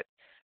exist, but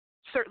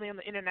certainly in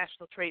the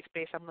international trade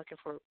space, I'm looking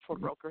for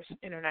brokers,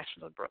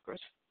 international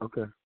brokers.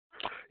 Okay.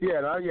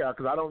 Yeah,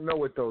 because I don't know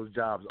what those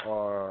jobs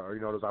are, or,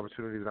 those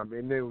opportunities. I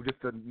mean,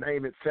 just the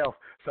name itself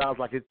sounds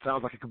like it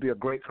could be a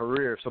great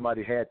career if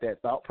somebody had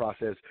that thought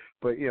process.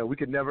 But we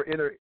could never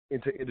enter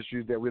into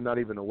industries that we're not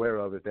even aware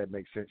of, if that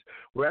makes sense.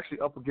 We're actually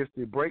up against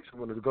the breaks. I'm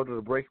going to go to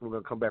the break, and we're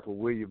going to come back with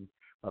William.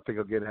 I think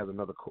again has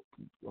another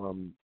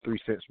 3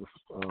 cents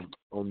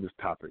on this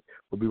topic.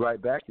 We'll be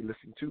right back. You're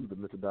listening to the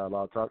Mental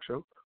Dialogue Talk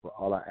Show, where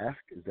all I ask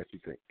is that you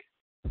think.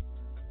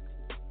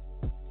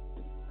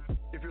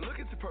 If you're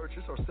looking to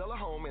purchase or sell a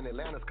home in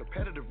Atlanta's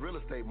competitive real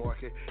estate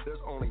market, there's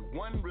only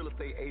one real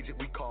estate agent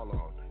we call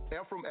on,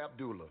 Ephraim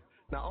Abdullah.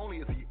 Not only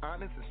is he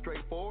honest and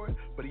straightforward,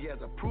 but he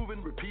has a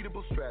proven,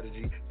 repeatable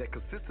strategy that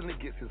consistently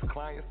gets his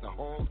clients the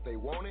homes they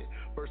wanted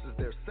versus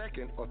their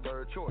second or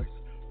third choice.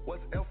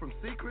 What's Ephraim's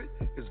secret?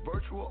 His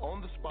virtual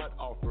on-the-spot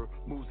offer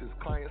moves his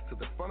clients to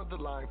the front of the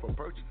line for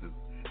purchases,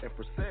 and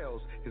for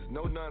sales, his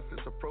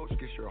no-nonsense approach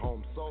gets your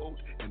home sold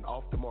and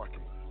off the market.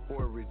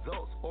 For a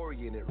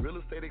results-oriented real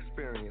estate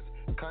experience,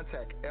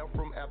 contact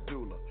Ephraim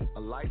Abdullah, a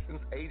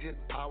licensed agent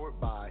powered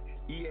by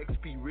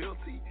eXp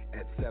Realty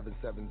at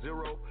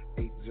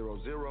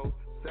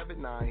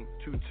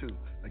 770-800-7922.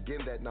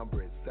 Again, that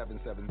number is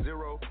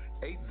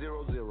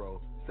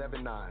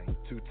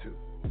 770-800-7922.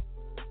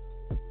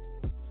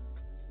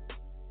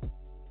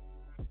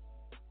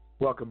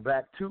 Welcome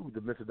back to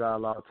the Mental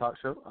Dialogue Talk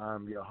Show.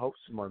 I'm your host,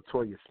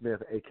 Montoya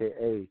Smith,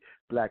 a.k.a.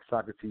 Black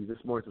Socrates.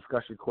 This morning's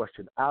discussion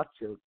question, out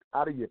of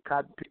your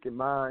cotton-picking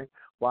mind,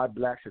 why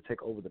blacks should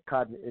take over the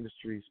cotton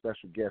industry.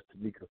 Special guest,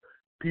 Tamika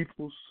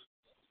Peoples,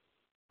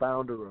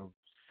 founder of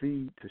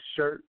Seed to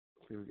Shirt.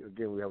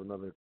 Again, we have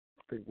another,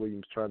 I think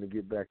William's trying to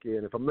get back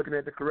in. If I'm looking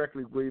at it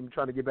correctly, William,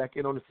 trying to get back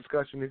in on this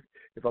discussion.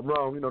 If I'm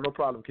wrong, no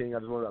problem, King. I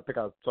think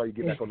I saw you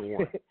get back on the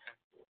one.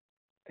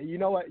 You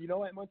know what,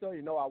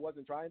 Montoya? I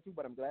wasn't trying to,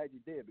 but I'm glad you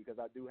did, because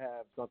I do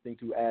have something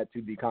to add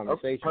to the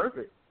conversation. Oh,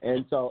 perfect.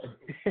 And so,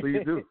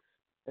 please do.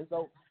 And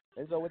so,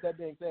 with that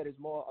being said, it's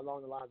more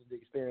along the lines of the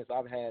experience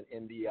I've had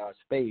in the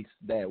space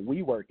that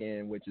we work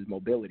in, which is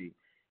mobility.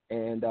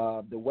 And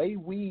the way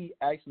we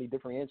actually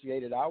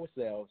differentiated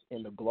ourselves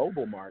in the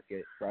global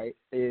market, right,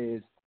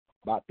 is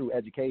through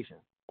education,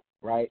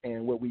 right?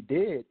 And what we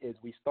did is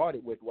we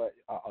started with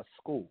a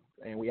school,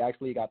 and we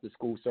actually got the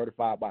school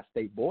certified by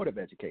State Board of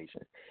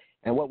Education.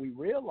 And what we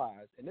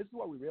realized, and this is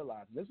what we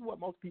realized, and this is what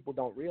most people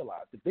don't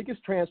realize, the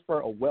biggest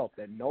transfer of wealth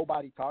that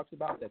nobody talks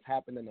about that's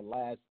happened in the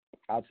last,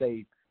 I'd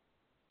say,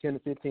 10 to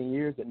 15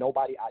 years that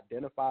nobody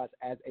identifies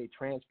as a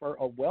transfer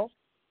of wealth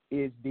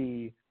is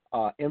the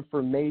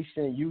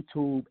information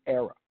YouTube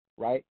era,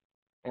 right?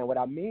 And what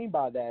I mean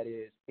by that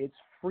is it's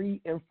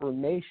free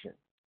information.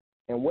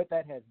 And what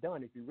that has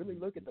done, if you really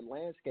look at the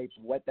landscape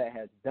of what that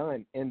has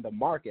done in the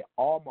market,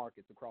 all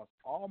markets, across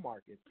all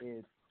markets,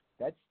 is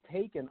that's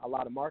taken a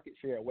lot of market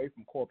share away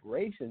from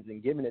corporations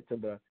and given it to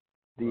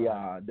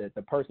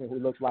the person who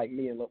looks like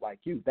me and look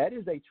like you. That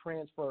is a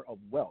transfer of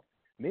wealth.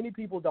 Many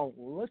people don't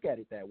look at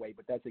it that way,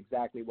 but that's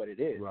exactly what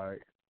it is. Right.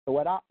 So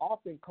what I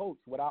often coach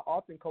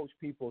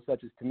people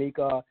such as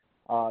Tamika,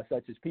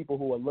 such as people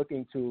who are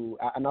looking to,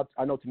 I know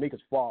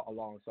Tamika's far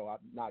along, so I'm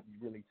not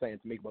really saying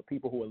Tamika, but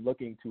people who are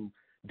looking to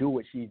do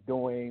what she's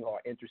doing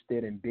or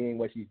interested in being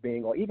what she's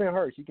being, or even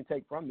her, she can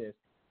take from this,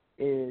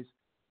 is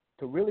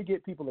to really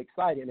get people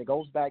excited, and it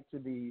goes back to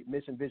the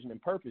mission, vision, and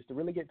purpose, to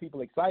really get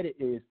people excited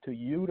is to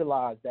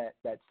utilize that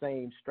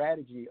same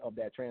strategy of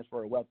that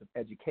transfer of wealth of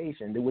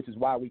education, which is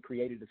why we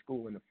created the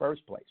school in the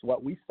first place.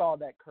 What we saw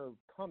that curve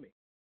coming.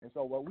 And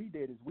so what we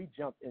did is we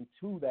jumped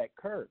into that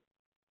curve,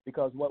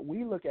 because what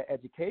we look at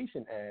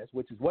education as,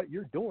 which is what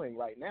you're doing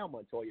right now,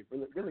 Montoya,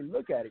 really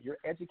look at it, you're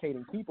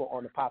educating people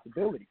on the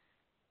possibilities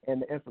and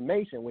the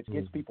information, which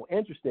gets people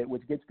interested,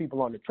 which gets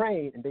people on the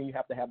train, and then you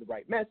have to have the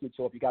right message.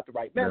 So if you got the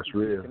right message,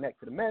 you connect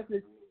to the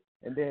message,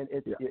 and then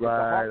it's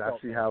right. I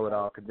see how it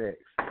all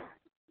connects.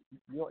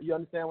 You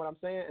understand what I'm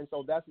saying? And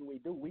so that's what we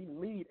do. We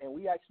lead, and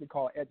we actually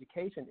call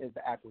education is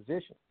the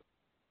acquisition.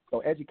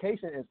 So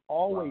education is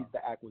always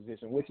the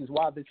acquisition, which is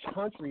why this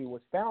country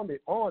was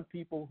founded on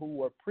people who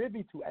were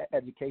privy to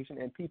education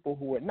and people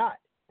who were not.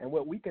 And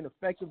what we can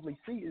effectively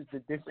see is the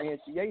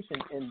differentiation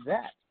in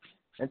that.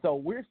 And so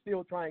we're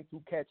still trying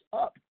to catch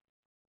up,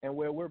 and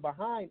where we're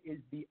behind is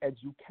the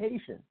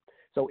education.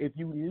 So if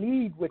you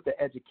lead with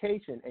the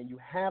education and you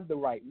have the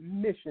right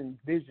mission,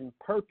 vision,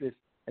 purpose,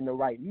 and the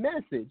right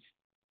message,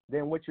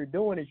 then what you're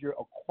doing is you're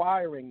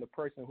acquiring the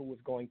person who is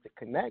going to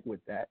connect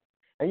with that,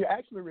 and you're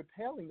actually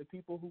repelling the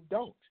people who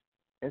don't.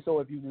 And so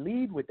if you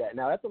lead with that,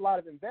 now that's a lot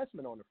of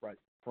investment on the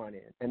front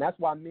end, and that's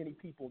why many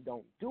people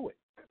don't do it.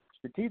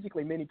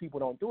 Strategically, many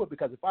people don't do it,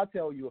 because if I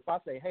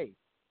say, hey,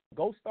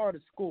 go start a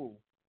school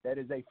that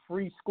is a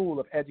free school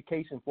of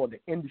education for the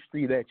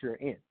industry that you're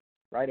in,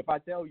 right? If I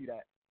tell you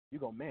that, you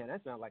go, man,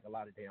 that sounds like a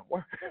lot of damn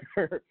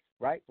work,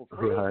 right? For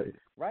free,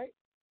 right?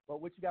 But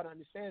what you got to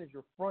understand is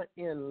you're front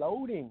end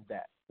loading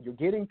that. You're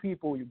getting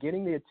people, you're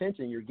getting the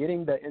attention, you're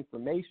getting the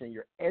information,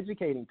 you're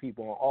educating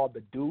people on all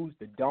the do's,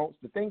 the don'ts,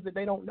 the things that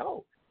they don't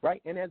know,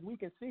 right? And as we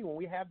can see, when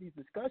we have these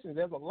discussions,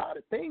 there's a lot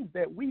of things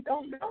that we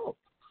don't know,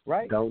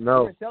 right? Don't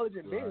know. We're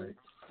intelligent beings.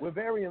 We're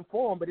very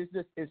informed, but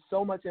it's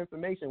so much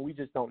information, we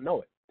just don't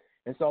know it.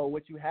 And so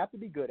what you have to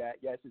be good at,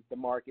 yes, is the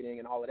marketing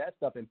and all of that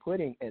stuff, and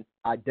putting and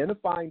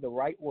identifying the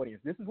right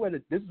audience. This is where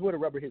the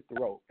rubber hits the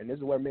road, and this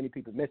is where many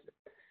people miss it.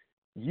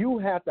 You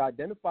have to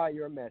identify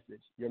your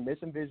message, your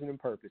mission, vision, and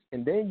purpose,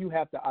 and then you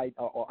have to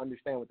or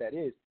understand what that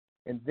is,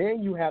 and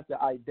then you have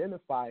to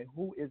identify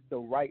who is the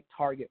right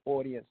target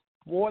audience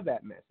for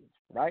that message,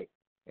 right?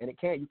 And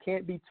you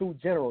can't be too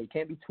general, you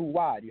can't be too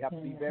wide. You have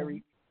to be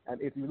very.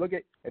 If you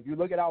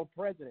look at our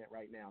president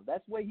right now,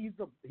 that's where he's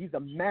a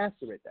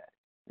master at that.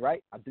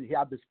 Right? I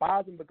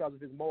despise him because of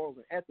his morals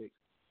and ethics,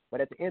 but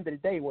at the end of the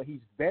day, what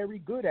he's very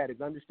good at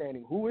is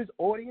understanding who his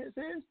audience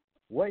is,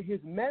 what his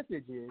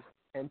message is,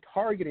 and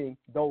targeting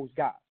those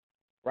guys,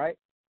 right?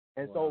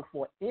 And so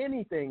for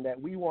anything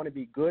that we want to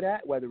be good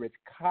at, whether it's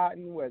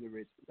cotton, whether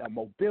it's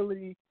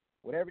mobility,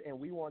 whatever, and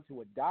we want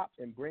to adopt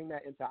and bring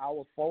that into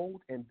our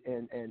fold and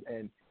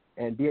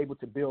be able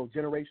to build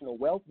generational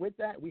wealth with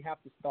that, we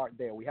have to start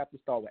there. We have to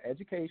start with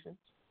education.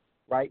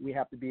 Right? We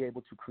have to be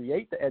able to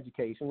create the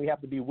education. We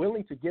have to be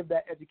willing to give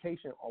that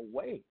education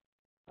away.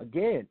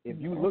 Again, if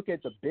you look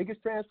at the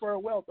biggest transfer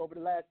of wealth over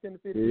the last 10 to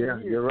 15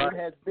 years, it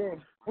has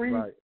been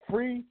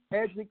free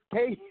education.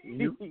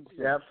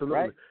 Absolutely.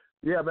 Right?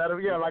 Yeah,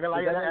 man. Yeah,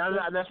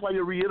 and that's why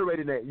you're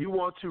reiterating that. You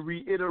want to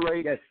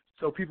reiterate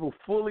so people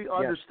fully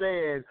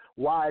understand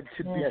why it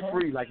should be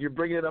free. Like you're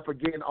bringing it up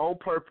again on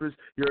purpose.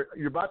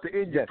 You're about to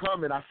end your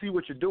comment. I see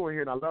what you're doing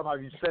here, and I love how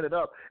you set it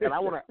up. And I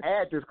want to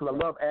add this because I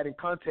love adding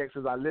context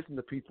as I listen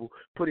to people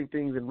putting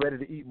things in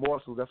ready-to-eat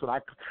morsels. That's what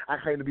I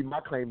claim to be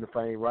my claim to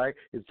fame, right?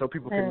 And so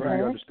people can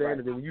really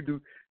understand it. And when you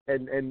do,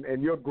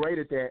 and you're great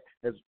at that,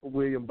 as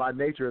William by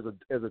nature,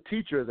 as a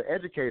teacher, as an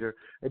educator.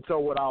 And so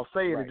what I'll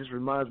say, and it just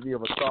reminds me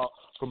of a thought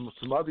from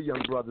some other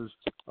young brothers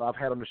I've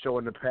had on the show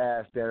in the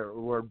past that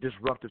were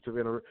disruptive to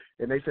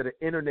and they said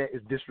the internet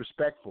is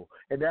disrespectful,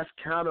 and that's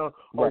kind of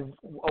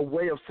a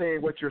way of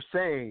saying what you're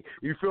saying.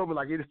 You feel me?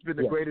 Like it's been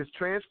the greatest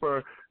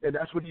transfer, and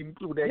that's what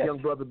that young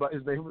brother,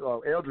 his name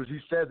Eldridge,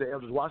 he says that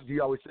Eldridge Washington, he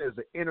always says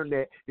the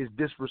internet is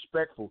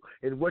disrespectful,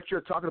 and what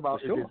you're talking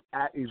about is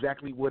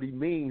exactly what he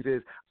means.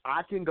 Is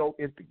I can go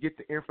and get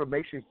the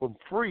information for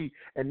free,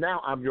 and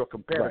now I'm your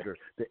competitor.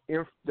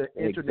 The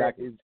internet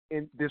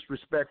is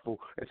disrespectful,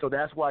 and so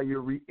that's why you're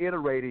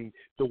reiterating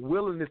the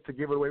willingness to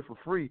give it away for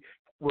free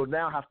will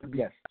now have to be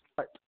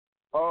part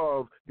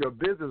of your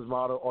business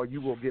model, or you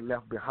will get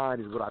left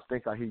behind, is what I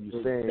think I hear you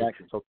saying.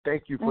 So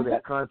thank you for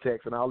that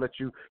context, and I'll let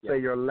you say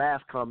your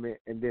last comment,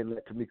 and then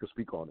let Tamika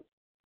speak on it.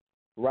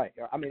 Right.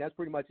 I mean, that's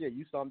pretty much it.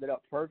 You summed it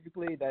up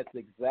perfectly. That's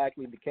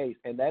exactly the case,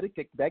 and that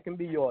can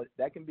be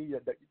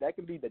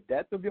the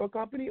death of your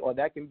company, or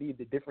that can be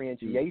the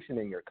differentiation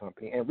in your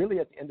company. And really,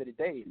 at the end of the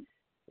day,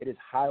 it is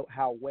how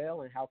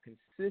well and how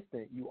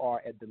consistent you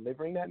are at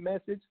delivering that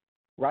message,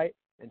 right,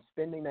 and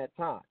spending that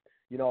time.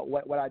 You know,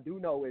 what I do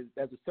know is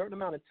there's a certain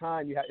amount of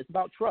time you have. It's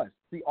about trust.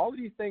 See, all of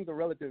these things are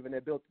relative, and they're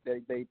built.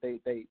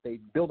 They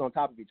build on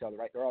top of each other,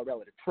 right? They're all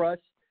relative.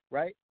 Trust,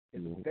 right,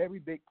 is a very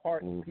big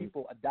part of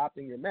people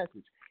adopting your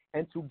message.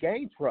 And to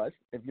gain trust,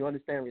 if you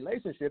understand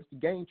relationships, to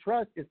gain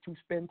trust is to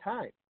spend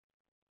time.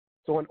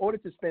 So in order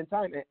to spend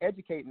time and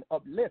educate and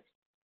uplift,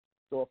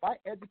 so if I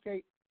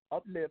educate,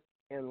 uplift,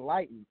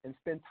 enlighten, and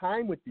spend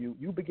time with you,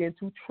 you begin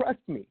to trust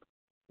me.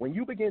 When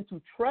you begin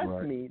to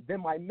trust me, then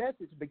my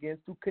message begins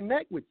to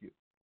connect with you.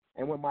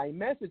 And when my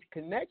message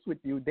connects with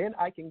you, then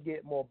I can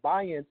get more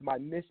buy-in to my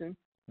mission,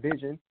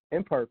 vision,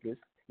 and purpose.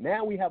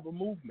 Now we have a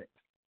movement.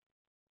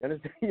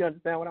 You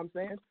understand what I'm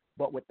saying?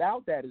 But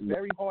without that, it's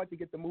very hard to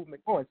get the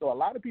movement going. So a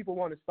lot of people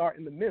want to start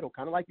in the middle,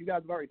 kind of like you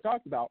guys have already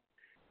talked about.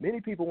 Many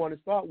people want to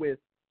start with,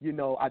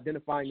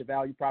 identifying the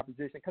value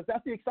proposition, because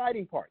that's the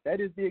exciting part. That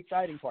is the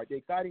exciting part. The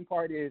exciting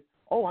part is,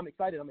 I'm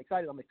excited, I'm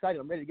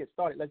ready to get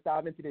started. Let's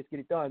dive into this, get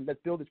it done. Let's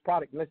build this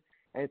product.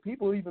 And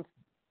people even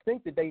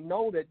think that they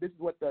know that this is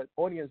what the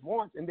audience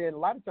wants, and then a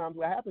lot of times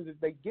what happens is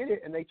they get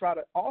it and they try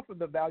to offer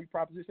the value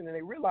proposition, and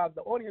they realize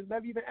the audience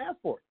never even asked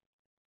for it.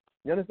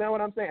 You understand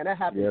what I'm saying? And that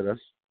happens.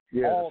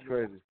 That's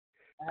crazy.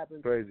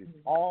 Crazy.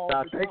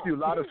 I take you a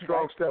lot of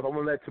strong stuff. I'm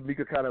gonna let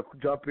Tamika kind of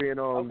jump in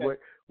on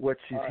what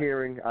she's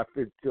hearing. I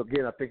think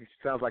it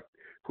sounds like,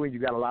 Queen, you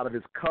got a lot of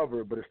this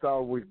covered, but it's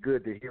always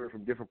good to hear it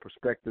from different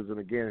perspectives. And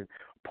again,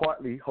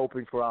 partly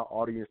hoping for our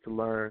audience to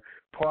learn,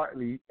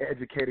 partly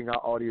educating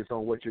our audience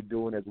on what you're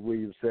doing. As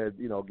William said,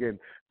 again,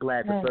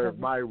 glad to serve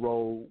my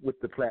role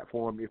with the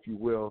platform, if you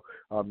will.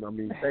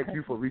 Thank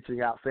you for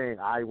reaching out, saying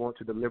I want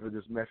to deliver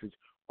this message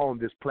on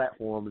this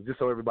platform. And just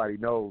so everybody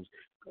knows,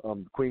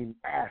 Queen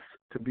asked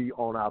to be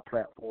on our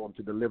platform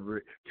to deliver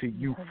it to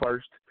you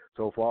first.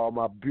 So for all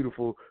my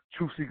beautiful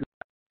truth seekers,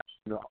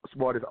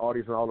 smartest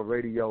audience on all the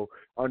radio,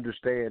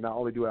 understand not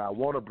only do I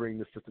want to bring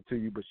this sister to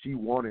you, but she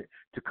wanted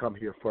to come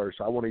here first.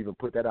 So I want to even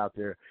put that out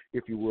there,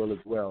 if you will, as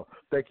well.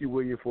 Thank you,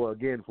 William, for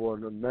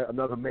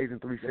another amazing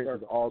 3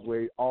 sentences,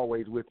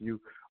 always with you.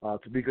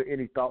 Tamika,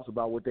 any thoughts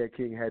about what that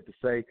king had to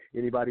say?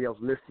 Anybody else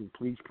listening,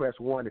 please press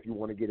 1 if you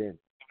want to get in.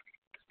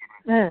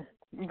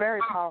 Very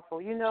powerful.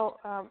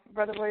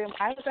 Brother William,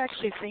 I was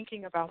actually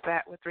thinking about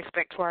that with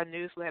respect to our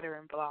newsletter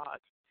and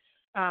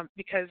blog,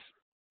 because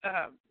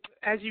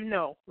as you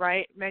know,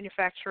 right,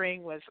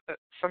 manufacturing was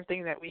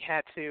something that we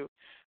had to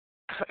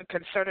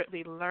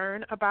concertedly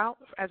learn about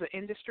as an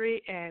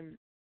industry, and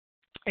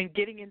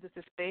getting into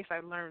this space, I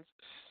learned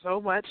so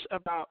much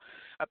about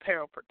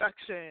apparel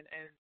production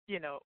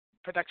and,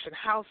 production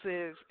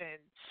houses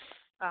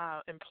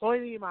and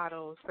employee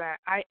models that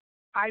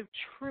I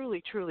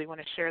truly, truly want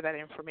to share that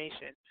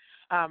information.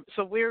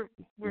 So we're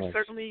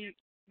certainly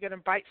going to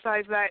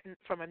bite-size that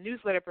from a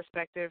newsletter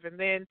perspective, and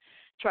then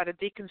try to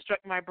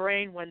deconstruct my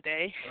brain one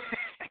day.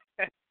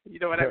 You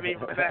know what I mean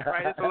by that,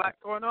 right? There's a lot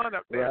going on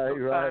up there.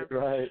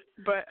 Right.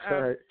 But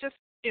just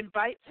in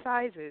bite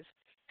sizes,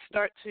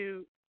 start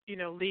to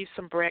leave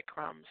some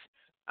breadcrumbs.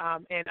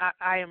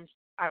 And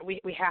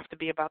we have to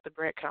be about the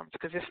breadcrumbs,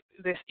 because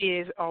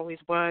this always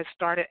was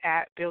started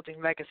at building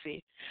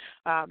legacy,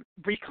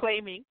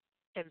 reclaiming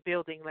and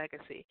building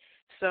legacy.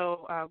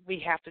 So we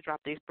have to drop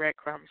these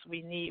breadcrumbs.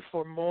 We need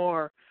for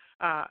more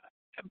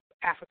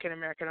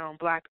African-American-owned,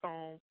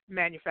 Black-owned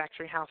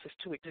manufacturing houses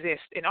to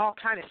exist in all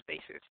kind of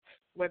spaces,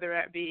 whether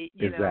that be,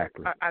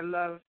 I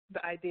love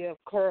the idea of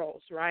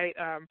curls, right?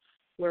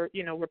 We're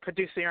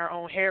producing our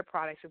own hair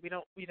products, and we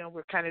don't,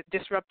 we're kind of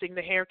disrupting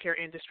the hair care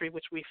industry,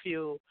 which we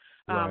feel.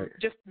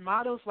 Just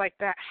models like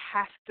that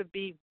has to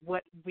be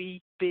what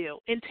we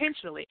build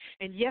intentionally.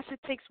 And yes, it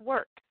takes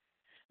work.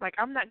 Like,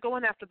 I'm not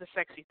going after the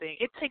sexy thing.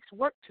 It takes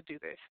work to do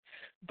this,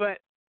 but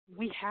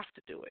we have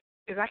to do it.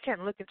 Because I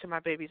can't look into my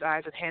baby's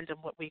eyes and hand them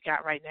what we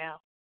got right now.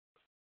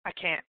 I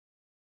can't,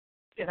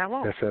 and I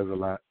won't. That says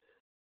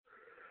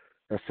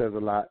a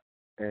lot.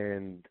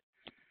 And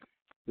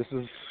this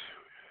is,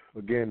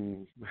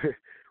 again,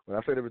 when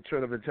I say the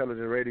return of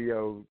intelligent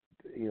radio,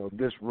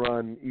 this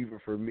run, even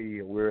for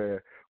me,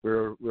 we're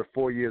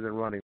 4 years in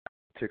running,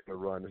 particular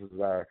run. This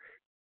is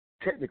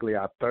technically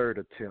our third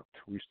attempt.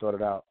 We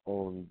started out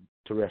on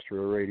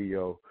terrestrial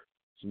radio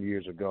some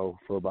years ago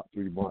for about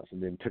 3 months,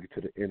 and then took it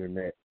to the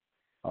internet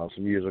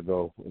some years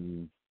ago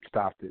and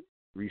stopped it,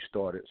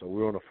 restarted. So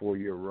we're on a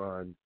 4-year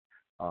run.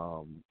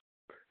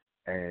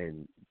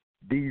 And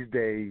these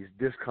days,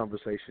 this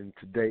conversation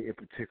today in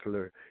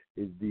particular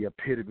is the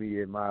epitome,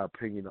 in my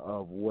opinion,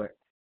 of what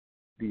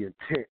the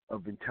intent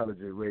of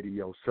intelligent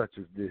radio such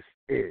as this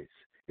is.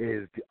 It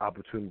is the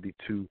opportunity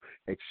to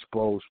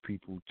expose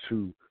people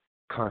to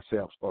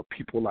concepts or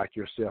people like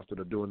yourself that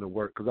are doing the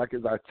work. Because like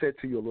as I said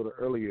to you a little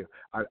earlier,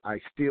 I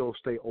still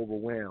stay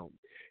overwhelmed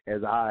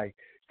as I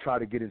try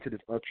to get into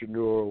this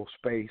entrepreneurial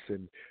space.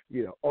 And,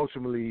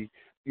 ultimately,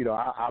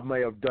 I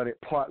may have done it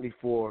partly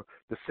for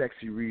the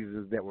sexy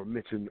reasons that were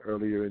mentioned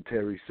earlier in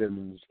Terry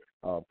Simmons'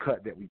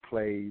 cut that we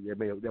played.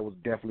 That was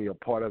definitely a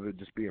part of it,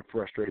 just being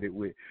frustrated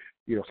with,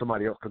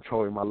 somebody else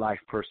controlling my life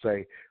per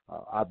se.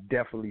 I've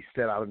definitely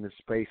set out in this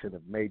space and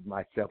have made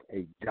myself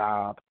a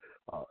job.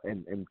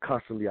 And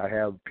constantly I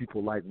have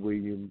people like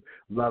William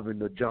loving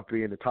to jump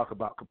in and talk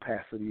about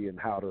capacity and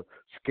how to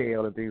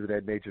scale and things of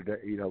that nature.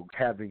 That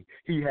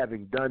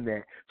having done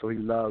that, so he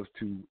loves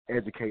to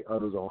educate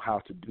others on how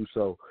to do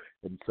so.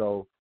 And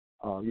so,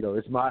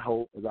 it's my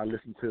hope as I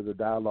listen to the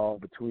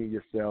dialogue between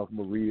yourself,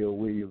 Maria,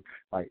 William,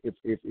 like if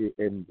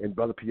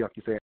Brother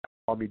Piyuki said,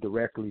 call me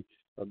directly.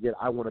 again,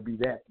 I want to be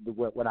that.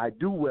 What I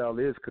do well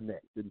is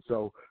connect, and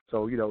so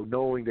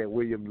knowing that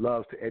William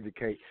loves to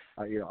educate,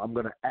 I'm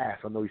going to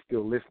ask. I know he's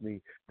still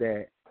listening.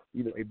 That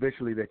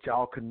eventually that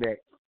y'all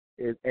connect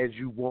as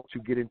you want to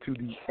get into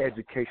the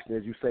education,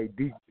 as you say,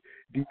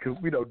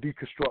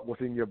 deconstruct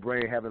what's in your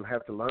brain,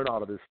 have to learn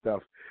all of this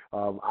stuff.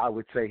 I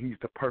would say he's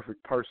the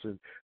perfect person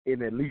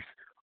in at least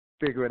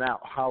figuring out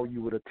how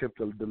you would attempt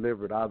to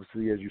deliver it.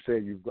 Obviously, as you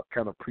said, you've got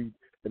kind of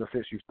in a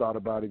sense, you've thought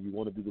about it. You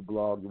want to do the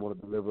blog, you want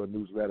to deliver a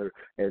newsletter,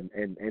 and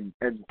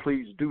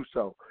please do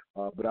so.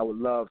 But I would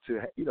love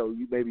to,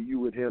 maybe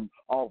you and him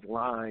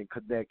offline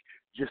connect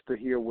just to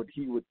hear what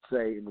he would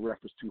say in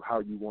reference to how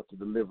you want to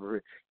deliver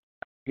it.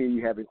 Here,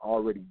 you having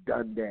already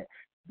done that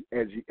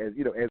as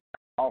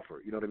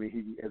offer. You know what I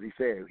mean? As he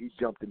said, he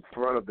jumped in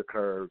front of the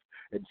curve,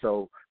 and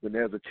so when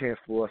there's a chance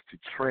for us to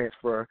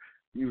transfer,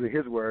 using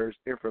his words,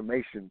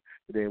 information,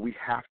 then we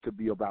have to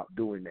be about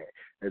doing that.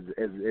 As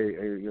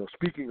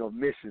speaking of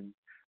mission,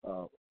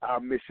 our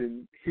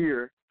mission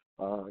here,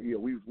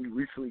 we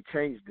recently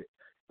changed it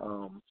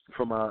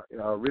from our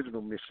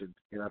original mission,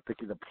 and I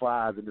think it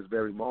applies in this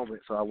very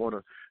moment. So I want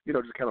to,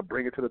 just kind of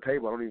bring it to the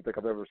table. I don't even think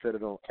I've ever said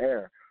it on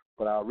air,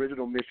 but our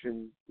original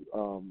mission,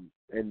 and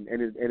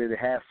it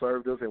has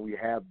served us, and we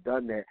have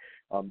done that.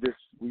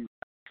 We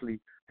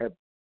actually have,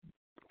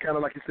 kind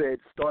of like you said,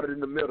 started in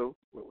the middle.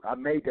 I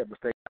made that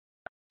mistake,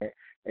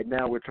 and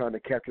now we're trying to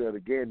capture that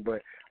again.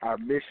 But our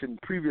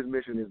previous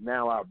mission is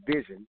now our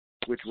vision,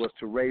 which was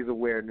to raise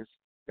awareness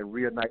and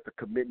reignite the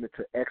commitment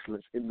to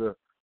excellence in the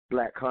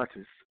Black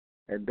conscious,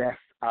 and that's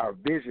our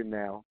vision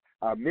now.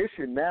 Our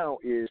mission now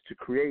is to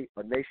create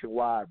a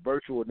nationwide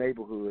virtual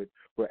neighborhood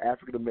where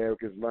African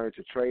Americans learn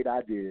to trade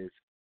ideas,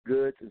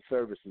 goods, and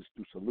services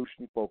through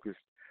solution-focused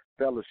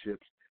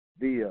fellowships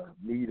via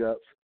meetups,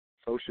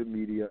 social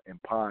media, and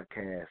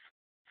podcasts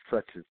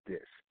such as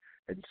this.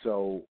 And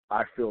so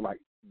I feel like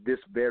this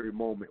very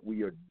moment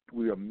we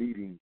are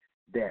meeting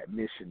that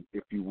mission,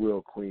 if you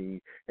will,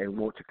 Queen, and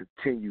want to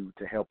continue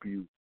to help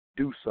you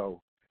do so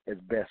as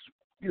best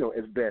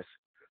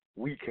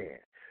we can.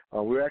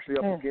 We're actually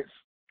up against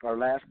our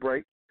last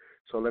break,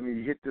 so let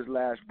me hit this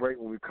last break.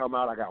 When we come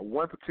out, I got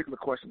one particular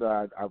question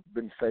that I've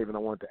been saving I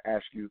wanted to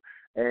ask you,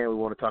 and we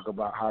want to talk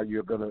about how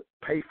you're going to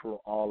pay for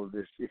all of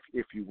this,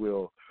 if you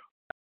will,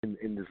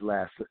 in this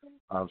last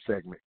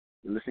segment.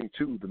 You're listening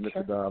to the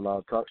Mr.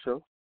 Dialogue Talk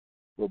Show.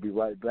 We'll be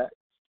right back.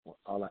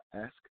 All I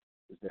ask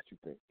is that you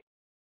think.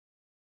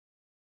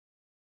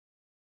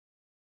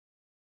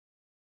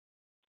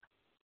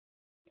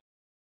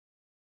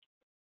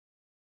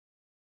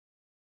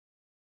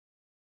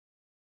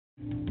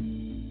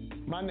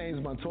 My name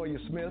is Montoya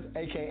Smith,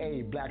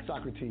 a.k.a. Black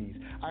Socrates.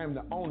 I am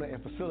the owner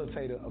and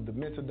facilitator of the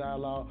Mental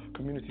Dialogue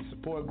Community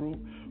Support Group,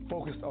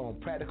 focused on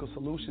practical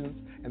solutions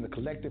and the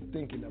collective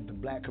thinking of the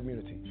Black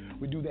community.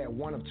 We do that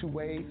one of two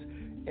ways: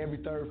 every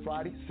third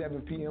Friday,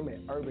 7 p.m. at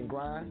Urban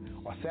Grind,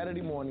 or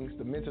Saturday mornings,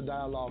 the Mental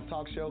Dialogue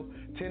Talk Show,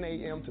 10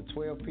 a.m. to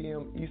 12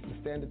 p.m. Eastern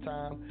Standard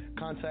Time.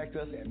 Contact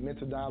us at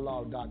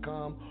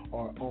mentaldialogue.com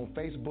or on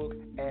Facebook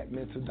at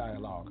Mental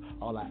Dialogue.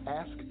 All I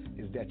ask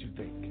is that you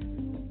think.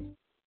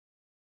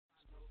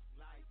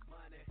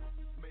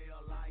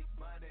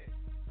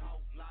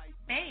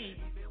 Babe,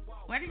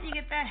 where did you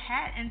get that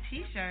hat and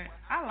t-shirt?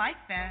 I like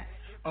that.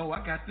 Oh,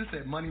 I got this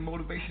at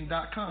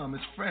moneymotivation.com.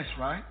 It's fresh,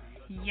 right?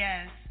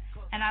 Yes,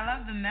 and I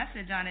love the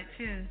message on it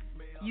too.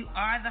 You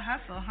are the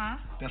hustle, huh?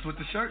 That's what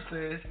the shirt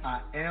says.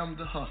 I am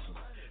the hustle.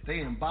 They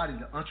embody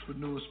the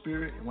entrepreneur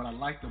spirit, and what I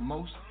like the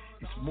most,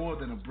 it's more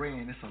than a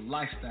brand. It's a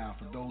lifestyle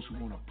for those who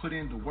want to put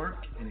in the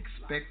work and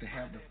expect to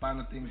have the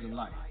finer things in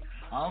life.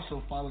 I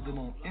also follow them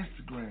on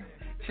Instagram.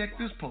 Check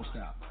this post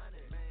out.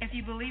 If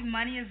you believe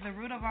money is the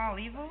root of all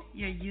evil,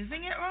 you're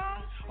using it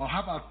wrong? Or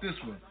how about this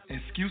one?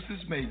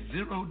 Excuses make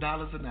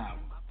 $0 an hour.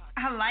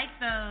 I like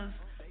those.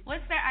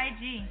 What's their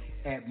IG?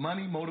 At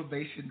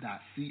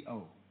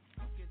moneymotivation.co.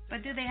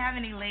 But do they have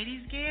any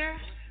ladies' gear?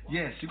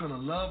 Yes, you're going to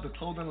love the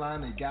clothing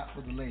line they got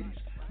for the ladies.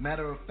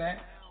 Matter of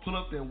fact, pull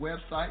up their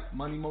website,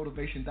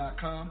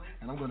 moneymotivation.com,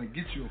 and I'm going to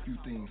get you a few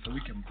things so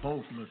we can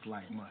both look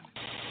like money.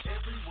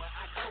 Everywhere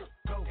I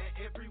go,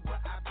 and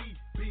everywhere I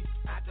be,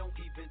 I don't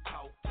even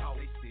talk,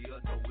 they still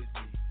know it's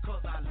me.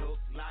 Cause I look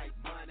like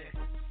money,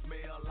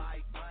 smell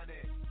like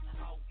money,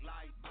 talk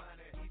like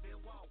money, even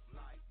walk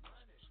like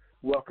money.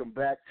 Welcome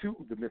back to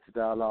the Mental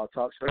Dialogue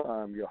Talk Show.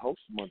 I'm your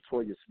host,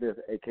 Montoya Smith,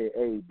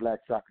 a.k.a. Black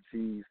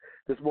Socrates.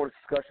 This morning's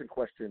discussion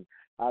question: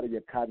 out of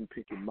your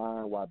cotton-picking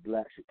mind, why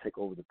blacks should take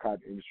over the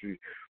cotton industry?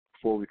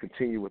 Before we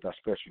continue with our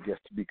special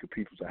guest, Tamika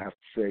Peoples, I have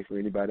to say, for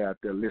anybody out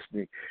there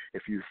listening,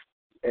 if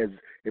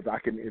I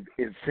can,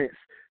 in a sense,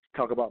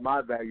 talk about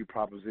my value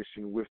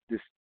proposition with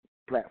this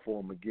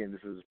platform. Again,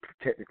 this is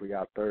technically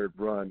our third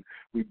run.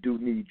 We do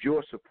need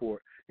your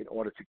support in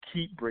order to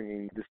keep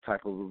bringing this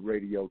type of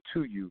radio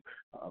to you.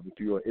 If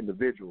you're an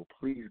individual,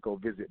 please go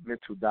visit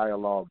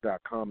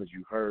mentaldialogue.com, as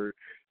you heard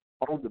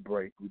on the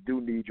break. We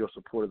do need your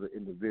support as an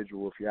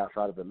individual. If you're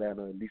outside of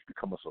Atlanta, at least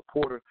become a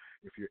supporter.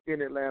 If you're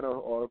in Atlanta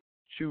or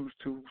choose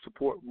to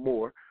support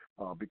more,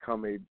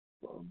 become a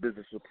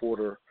business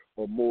supporter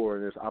or more,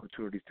 and there's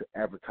opportunities to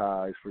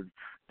advertise for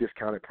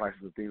discounted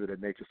prices and things of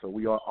that nature. So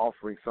we are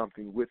offering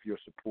something with your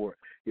support,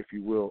 if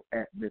you will,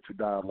 at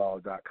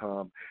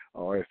mentaldialogue.com.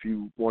 Or if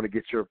you want to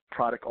get your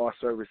product or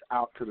service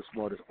out to the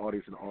smartest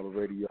audience in all of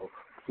radio,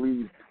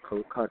 please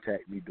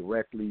contact me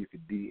directly. You can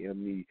DM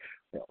me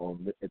at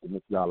the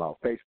Mental Dialogue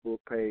Facebook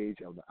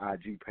page, on the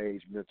IG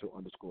page,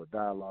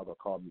 mental_dialogue, or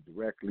call me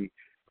directly,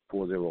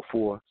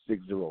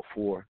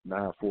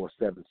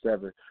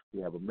 404-604-9477.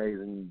 We have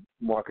amazing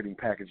marketing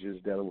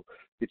packages that will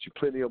get you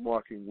plenty of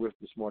marketing with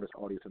the smartest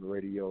audience on the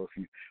radio. If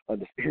you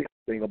understand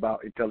anything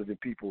about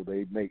intelligent people,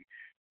 they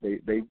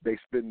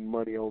spend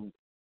money on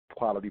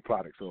quality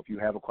products. So if you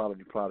have a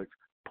quality product,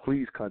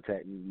 please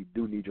contact me. We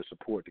do need your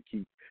support to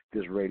keep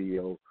this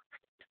radio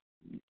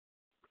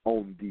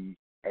on the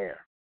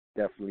air.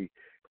 Definitely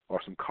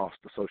are some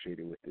costs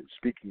associated with it.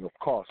 Speaking of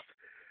cost,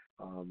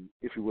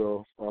 if you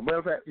will, matter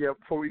of fact,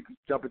 before we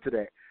jump into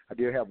that, I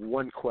did have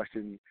one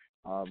question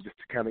just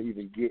to kind of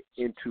even get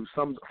into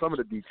some of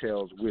the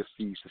details with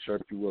the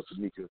shirt, if you will,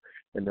 Tamika.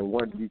 And the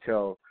one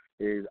detail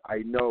is I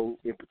know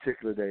in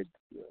particular that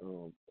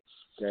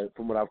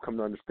from what I've come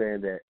to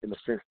understand, that in a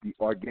sense the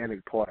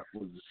organic part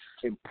was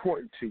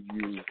important to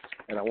you,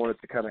 and I wanted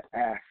to kind of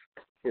ask,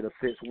 in a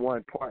sense,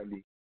 one,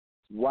 partly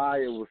why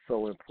it was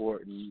so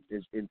important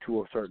and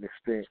to a certain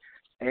extent.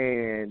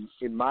 And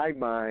in my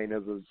mind,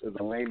 as a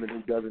layman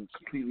who doesn't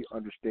completely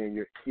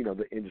understand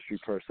the industry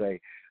per se,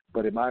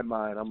 but in my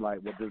mind, I'm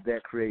like, well, does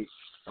that create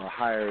a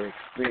higher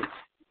expense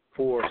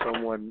for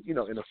someone, in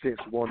a sense,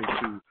 wanting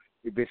to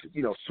eventually,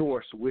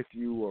 source with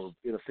you, or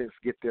in a sense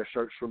get their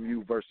shirts from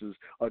you versus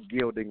a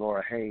Gilding or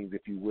a Hanes,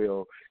 if you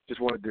will? Just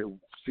wanted to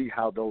see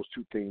how those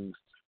two things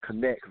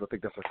connect, because I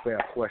think that's a fair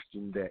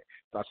question that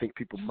I think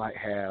people might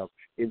have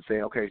in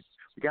saying, okay,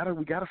 we got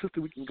a sister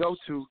we can go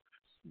to,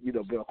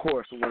 but of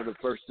course one of the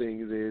first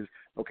things is,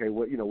 okay,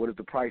 what is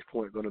the price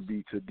point going to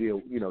be to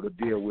deal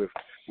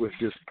with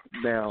this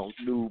now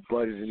new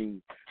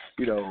budgeting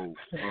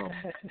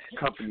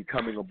company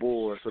coming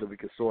aboard, so that we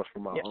can source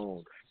from our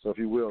own. So if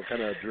you will,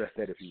 kind of address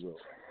that, if you will.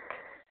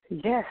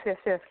 Yes.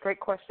 Great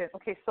question.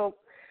 Okay, so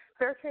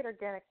Fair Trade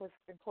Organic was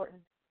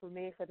important for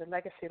me for the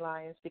legacy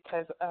lines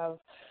because of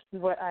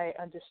what I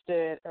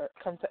understood or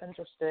come to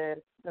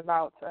understand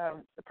about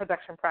the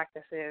production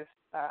practices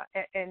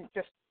and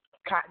just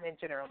cotton in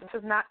general. This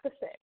is not to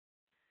say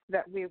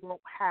that we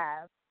won't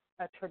have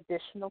a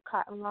traditional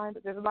cotton line,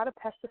 but there's a lot of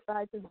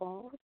pesticides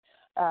involved,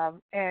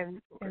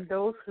 and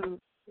those who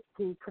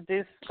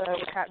produce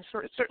cotton,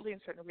 certainly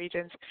in certain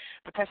regions,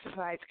 the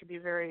pesticides can be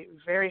very,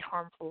 very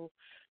harmful,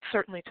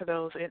 certainly to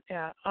those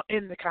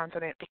in the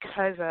continent,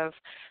 because of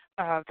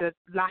the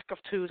lack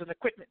of tools and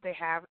equipment they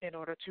have in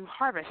order to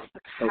harvest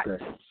the cotton.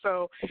 Okay.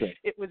 So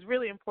it was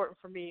really important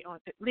for me,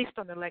 at least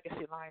on the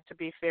legacy line, to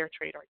be Fair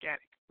Trade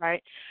Organic,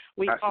 right?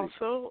 We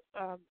also,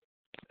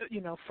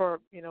 for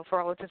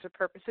all intents and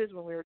purposes,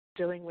 when we were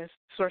dealing with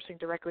sourcing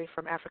directly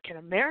from African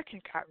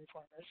American cotton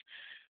farmers,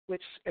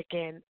 which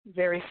again,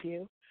 very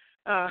few,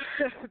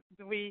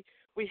 we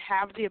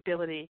have the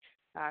ability.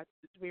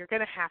 We are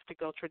going to have to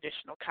go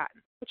traditional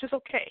cotton, which is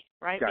okay,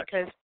 right? Gotcha.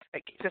 Because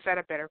it keeps us at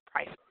a better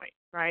price point,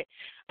 right?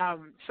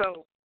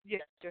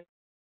 Just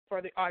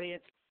for the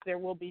audience, there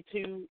will be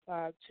two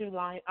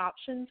line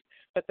options,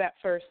 but that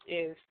first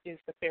is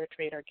the Fair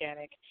Trade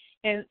Organic,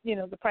 and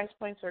the price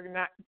points are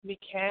not. We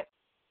can't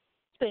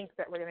think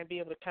that we're going to be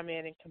able to come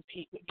in and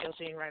compete with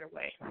Gilding right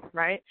away,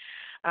 right?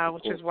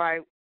 Which is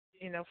why,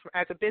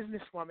 as a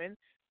businesswoman,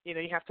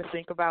 you have to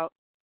think about,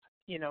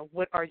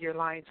 what are your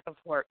lines of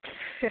work?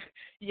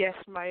 Yes,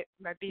 my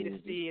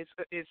B2C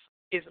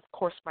is of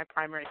course my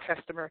primary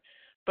customer,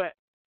 but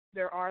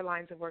there are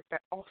lines of work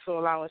that also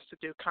allow us to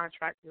do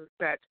contract work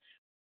that,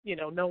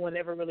 no one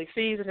ever really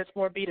sees, and it's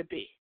more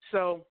B2B.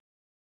 So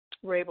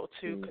we're able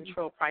to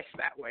control price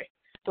that way.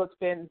 So it's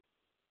been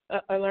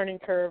a learning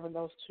curve in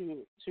those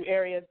two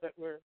areas, but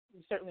we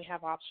certainly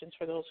have options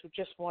for those who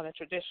just want a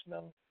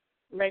traditional,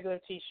 regular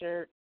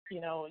T-shirt.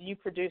 You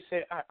produce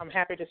it. I'm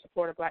happy to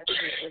support a black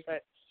producer,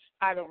 but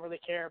I don't really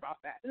care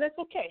about that, and that's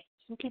okay.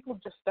 Some people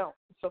just don't.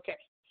 It's okay.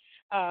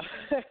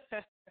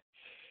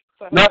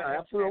 No,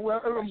 absolutely.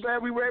 Well, I'm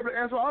glad we were able to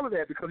answer all of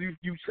that, because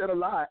you said a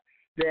lot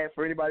that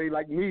for anybody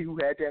like me who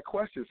had that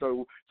question.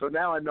 So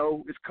now I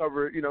know it's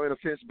covered, in a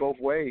sense, both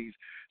ways.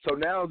 So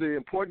now the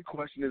important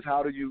question is,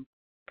 how do you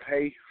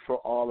pay for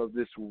all of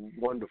this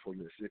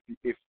wonderfulness,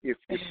 if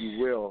you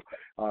will?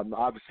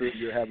 Obviously,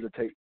 you're having to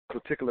take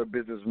particular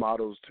business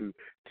models to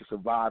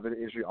survive in the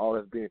industry, all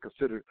that's being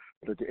considered.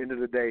 But at the end of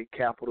the day,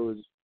 capital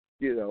is,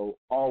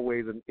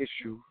 always an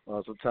issue.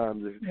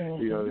 Sometimes,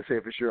 they say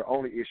if it's your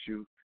only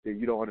issue, then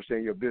you don't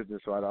understand your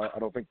business. So I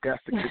don't think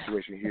that's the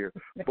situation here.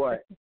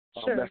 But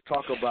let's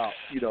talk about,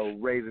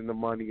 raising the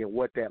money and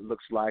what that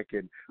looks like,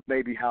 and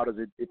maybe how does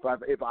it,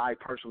 if I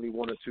personally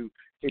wanted to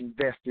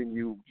invest in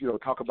you,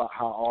 talk about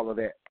how all of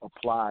that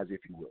applies,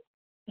 if you will.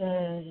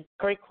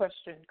 Great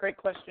question. That's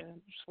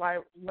why I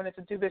wanted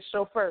to do this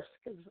show first,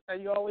 because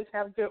you always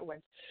have good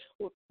ones.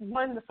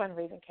 One, the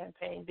fundraising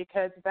campaign,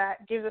 because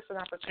that gives us an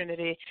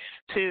opportunity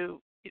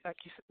to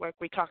like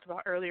we talked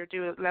about earlier,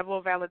 do a level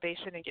of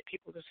validation and get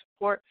people to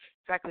support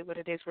exactly what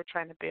it is we're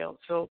trying to build.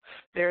 So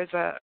there's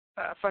a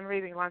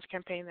fundraising launch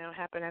campaign that will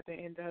happen at the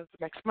end of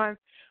next month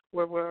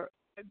where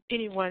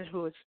anyone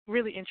who is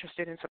really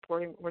interested in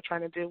supporting what we're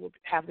trying to do will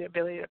have the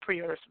ability to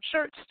pre-order some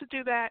shirts to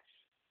do that,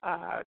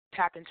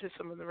 tap into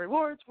some of the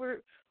rewards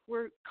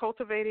we're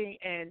cultivating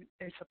and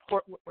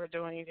support what we're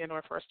doing in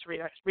order for us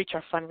to reach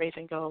our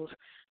fundraising goals.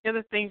 The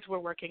other things we're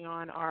working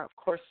on are, of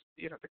course,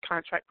 the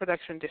contract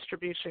production,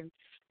 distribution,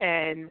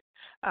 and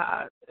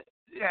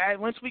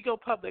once we go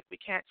public, we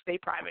can't stay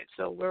private.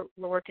 So we're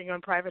working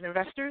on private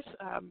investors,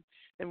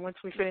 and once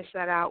we finish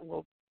that out,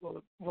 we'll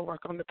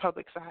work on the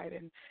public side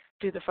and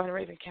do the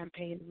fundraising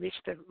campaign, reach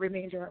the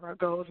remainder of our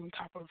goals on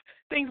top of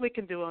things we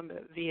can do on the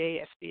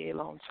VA, SBA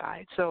loan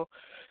side. So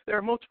there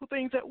are multiple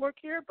things at work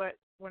here, but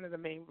one of the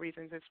main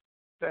reasons is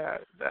the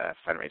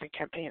fundraising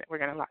campaign that we're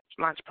going to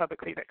launch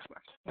publicly next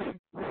month.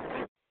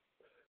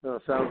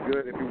 Sounds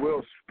good. If you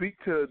will, speak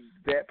to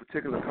that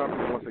particular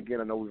company once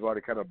again. I know we've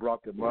already kind of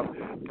brought them up,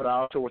 but I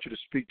also want you to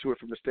speak to it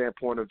from the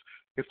standpoint of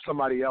if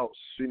somebody else,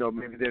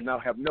 maybe they now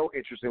have no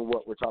interest in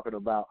what we're talking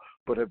about,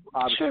 but have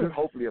obviously,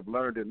 hopefully have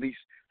learned at least,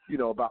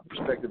 about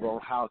perspective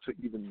on how to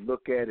even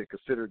look at and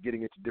consider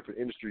getting into different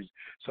industries.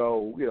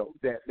 So,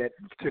 that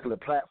particular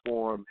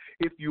platform,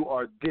 if you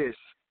are this,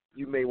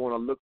 you may want to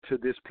look to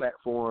this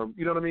platform.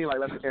 You know what I mean? Like,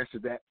 let's answer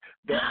that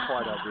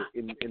part of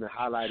it in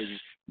highlighting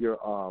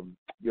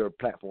your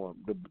platform,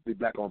 the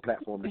Black-owned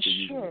platform that you're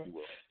using, if you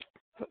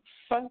will.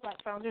 Fund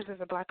Black Founders is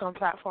a Black-owned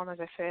platform, as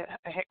I said,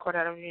 headquartered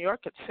out of New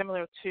York. It's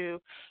similar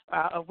to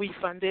a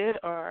WeFunded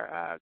or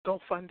a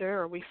GoFunder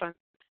or WeFund.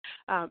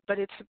 But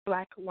it's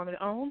Black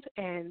woman-owned,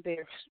 and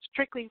they're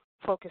strictly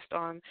focused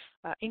on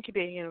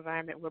incubating an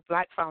environment where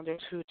Black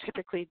founders who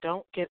typically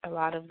don't get a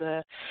lot of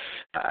the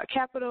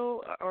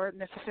capital or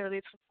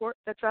necessarily support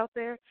that's out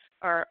there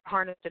are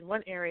harnessed in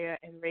one area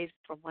and raised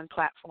from one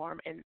platform.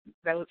 And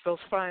those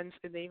funds,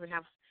 and they even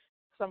have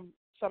some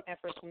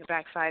efforts on the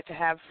backside to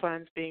have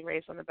funds being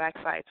raised on the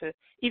backside to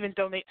even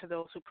donate to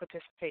those who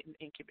participate in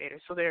the incubator.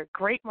 So they're a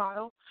great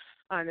model,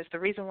 and it's the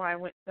reason why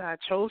I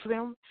chose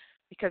them,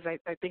 because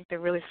I think they're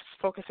really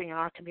focusing on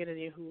our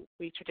community who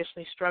we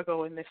traditionally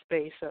struggle in this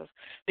space of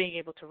being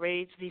able to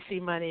raise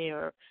VC money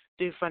or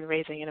do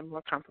fundraising in a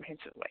more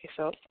comprehensive way.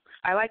 So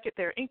I like it.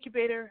 They're an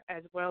incubator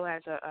as well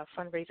as a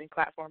fundraising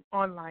platform,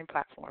 online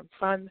platform,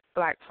 Fund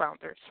Black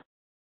Founders.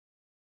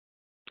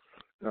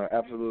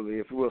 Absolutely.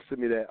 If you will, send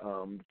me that,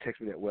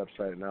 text me that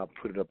website, and I'll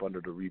put it up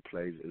under the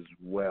replays as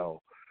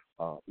well.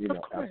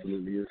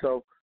 Absolutely.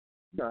 So,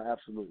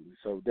 absolutely.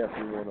 So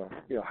definitely want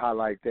to,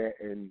 highlight that.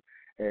 And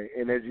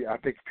as I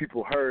think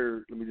people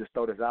heard, let me just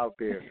throw this out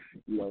there,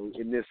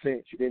 in this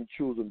sense, you didn't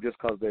choose them just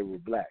because they were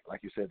Black.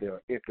 Like you said, they're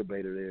an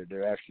incubator.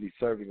 They're actually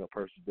serving a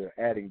person. They're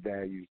adding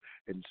value.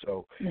 And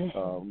so, there's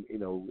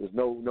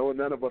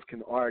none of us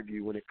can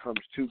argue when it comes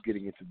to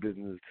getting into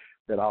business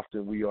that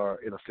often we are,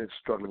 in a sense,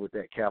 struggling with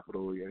that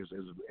capital.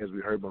 As we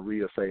heard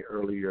Maria say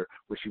earlier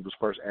when she was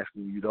first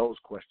asking you those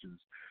questions,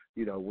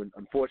 when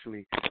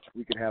unfortunately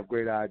we can have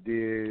great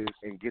ideas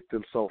and get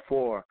them so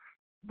far,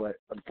 but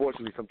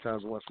unfortunately,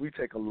 sometimes once we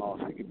take a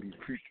loss, it can be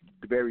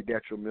very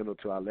detrimental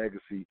to our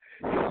legacy.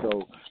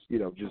 So,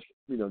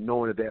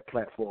 knowing that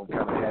platform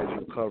kind of has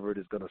you covered,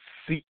 is going to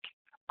seek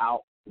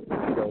out,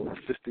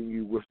 assisting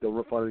you with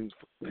the funding,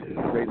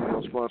 raising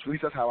those funds. At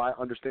least that's how I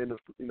understand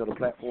the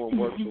platform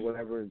works or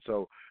whatever. And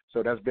so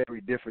that's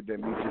very different than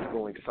me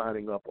just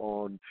signing up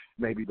on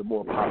maybe the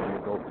more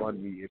popular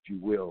GoFundMe, if you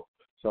will.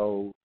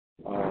 So,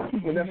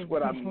 and that's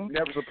what I'm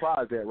never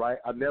surprised at, right?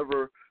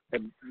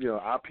 And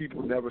our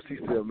people never cease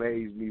to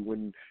amaze me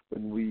when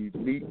we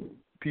meet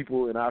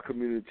people in our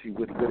community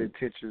with good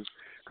intentions.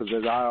 Because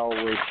as I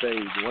always say,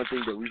 the one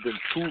thing that we've been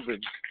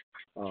proven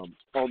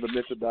on the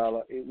Mental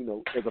Dialogue,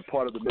 as a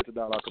part of the Mental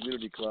Dialogue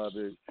Community Club,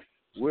 is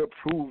we're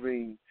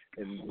proving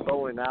and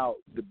throwing out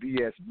the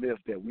BS myth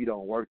that we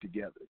don't work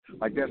together.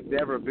 Like, that's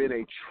never been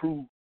a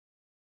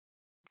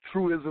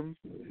truism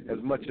as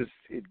much as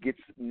it gets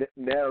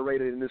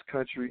narrated in this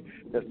country.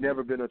 That's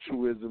never been a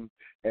truism.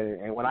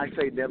 And when I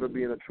say never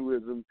being a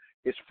truism,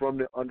 it's from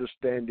the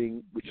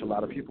understanding, which a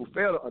lot of people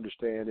fail to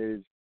understand,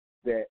 is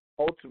that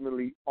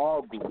ultimately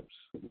all groups,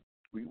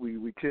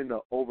 we tend to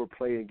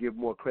overplay and give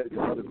more credit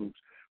to other groups,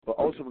 but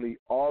ultimately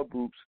all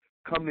groups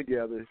come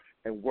together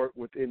and work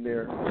within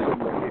their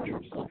similar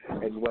interests.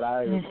 And what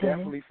I have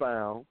definitely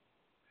found,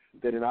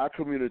 that in our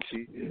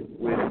community,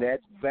 when that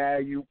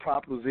value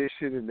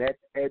proposition and that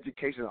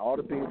education, all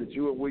the things that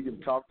you and William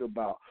talked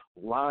about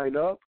line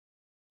up,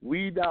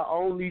 we not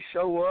only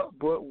show up,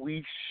 but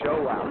we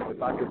show out.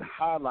 If I could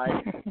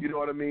highlight, you know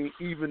what I mean,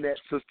 even that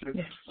sister,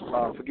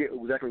 forget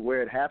exactly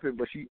where it happened,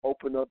 but she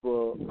opened up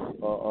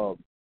a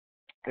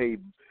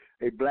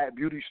black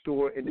beauty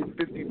store and did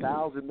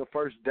 $50,000 the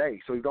first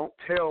day. So don't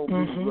tell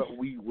me what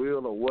we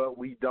will or what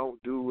we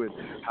don't do and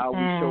how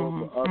we show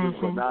up for others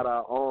but not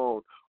our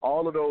own.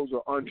 All of those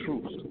are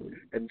untruths.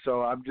 And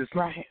so I'm just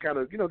kind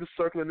of, just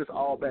circling this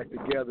all back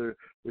together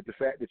with the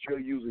fact that you're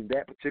using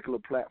that particular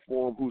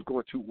platform who's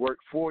going to work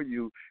for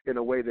you in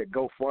a way that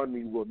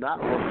GoFundMe will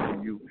not work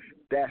for you.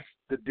 That's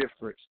the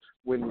difference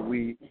when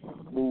we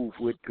move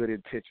with good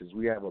intentions.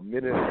 We have a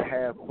minute and a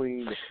half,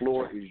 Queen. The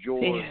floor is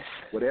yours. Yes.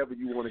 Whatever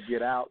you want to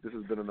get out, this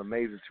has been an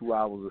amazing 2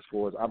 hours as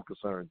far as I'm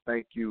concerned.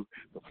 Thank you.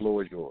 The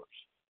floor is yours.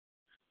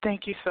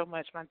 Thank you so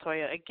much,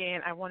 Montoya.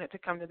 Again, I wanted to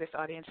come to this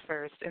audience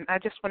first, and I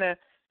just want to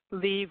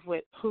leave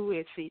with who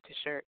is Seed to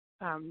Shirt.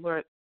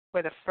 We're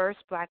the first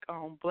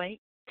Black-owned blank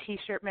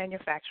T-shirt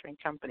manufacturing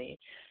company,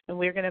 and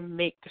we're going to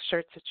make the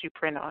shirts that you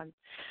print on.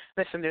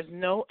 Listen, there's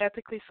no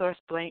ethically sourced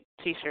blank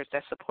T-shirts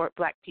that support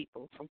Black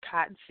people from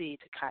cotton seed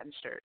to cotton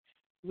shirt.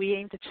 We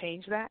aim to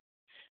change that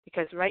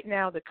because right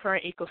now the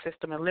current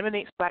ecosystem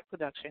eliminates Black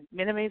production,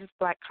 minimizes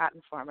Black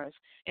cotton farmers,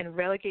 and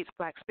relegates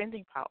Black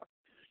spending power.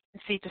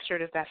 And Seed to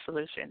Shirt is that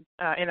solution.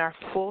 In our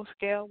full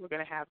scale, we're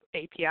going to have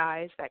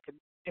APIs that could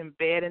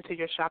embed into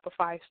your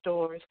Shopify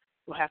stores.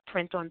 We'll have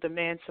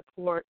print-on-demand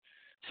support.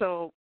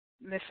 So,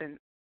 listen,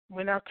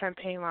 when our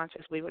campaign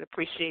launches, we would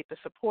appreciate the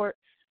support.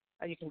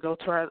 You can go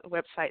to our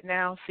website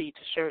now,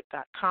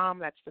 seedtoshirt.com.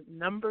 That's the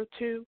number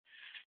 2.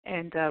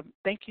 And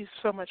thank you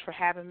so much for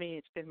having me.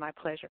 It's been my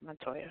pleasure,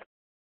 Montoya.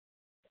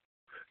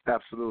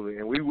 Absolutely.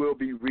 And we will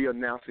be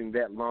re-announcing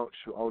that launch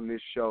on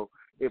this show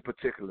in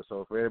particular.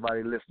 So for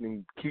everybody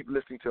listening, keep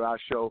listening to our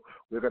show.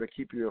 We're going to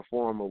keep you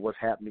informed of what's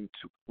happening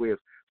with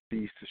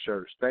these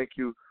T-shirts. Thank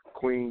you,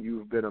 Queen.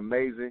 You've been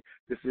amazing.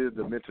 This is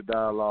the Mental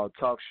Dialogue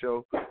Talk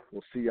Show.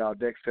 We'll see y'all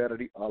next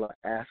Saturday. All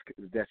I ask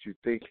is that you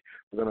think.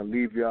 We're going to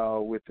leave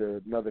y'all with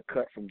another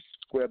cut from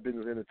Square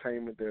Business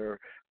Entertainment. They're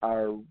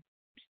our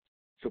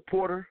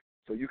supporter,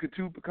 so you can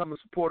too become a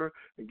supporter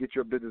and get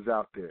your business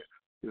out there.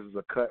 This is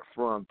a cut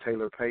from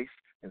Taylor Pace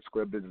and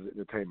Square Business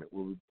Entertainment.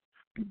 We'll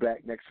be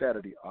back next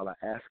Saturday. All I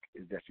ask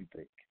is that you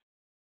think.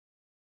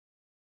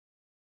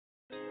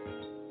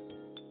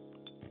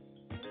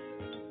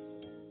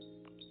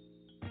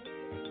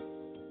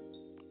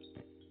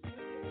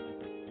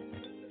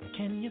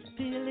 Can you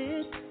feel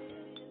it?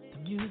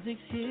 The music's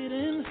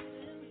hidden.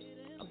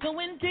 I'm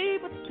going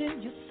deep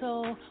within your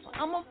soul.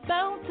 I'm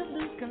about to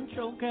lose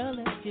control, girl.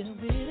 Let's get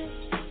with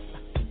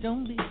it.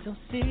 Don't be so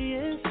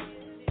serious.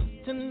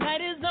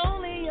 Tonight is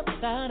only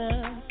about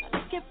us.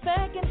 Let's get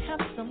back and have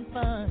some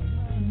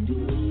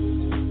fun.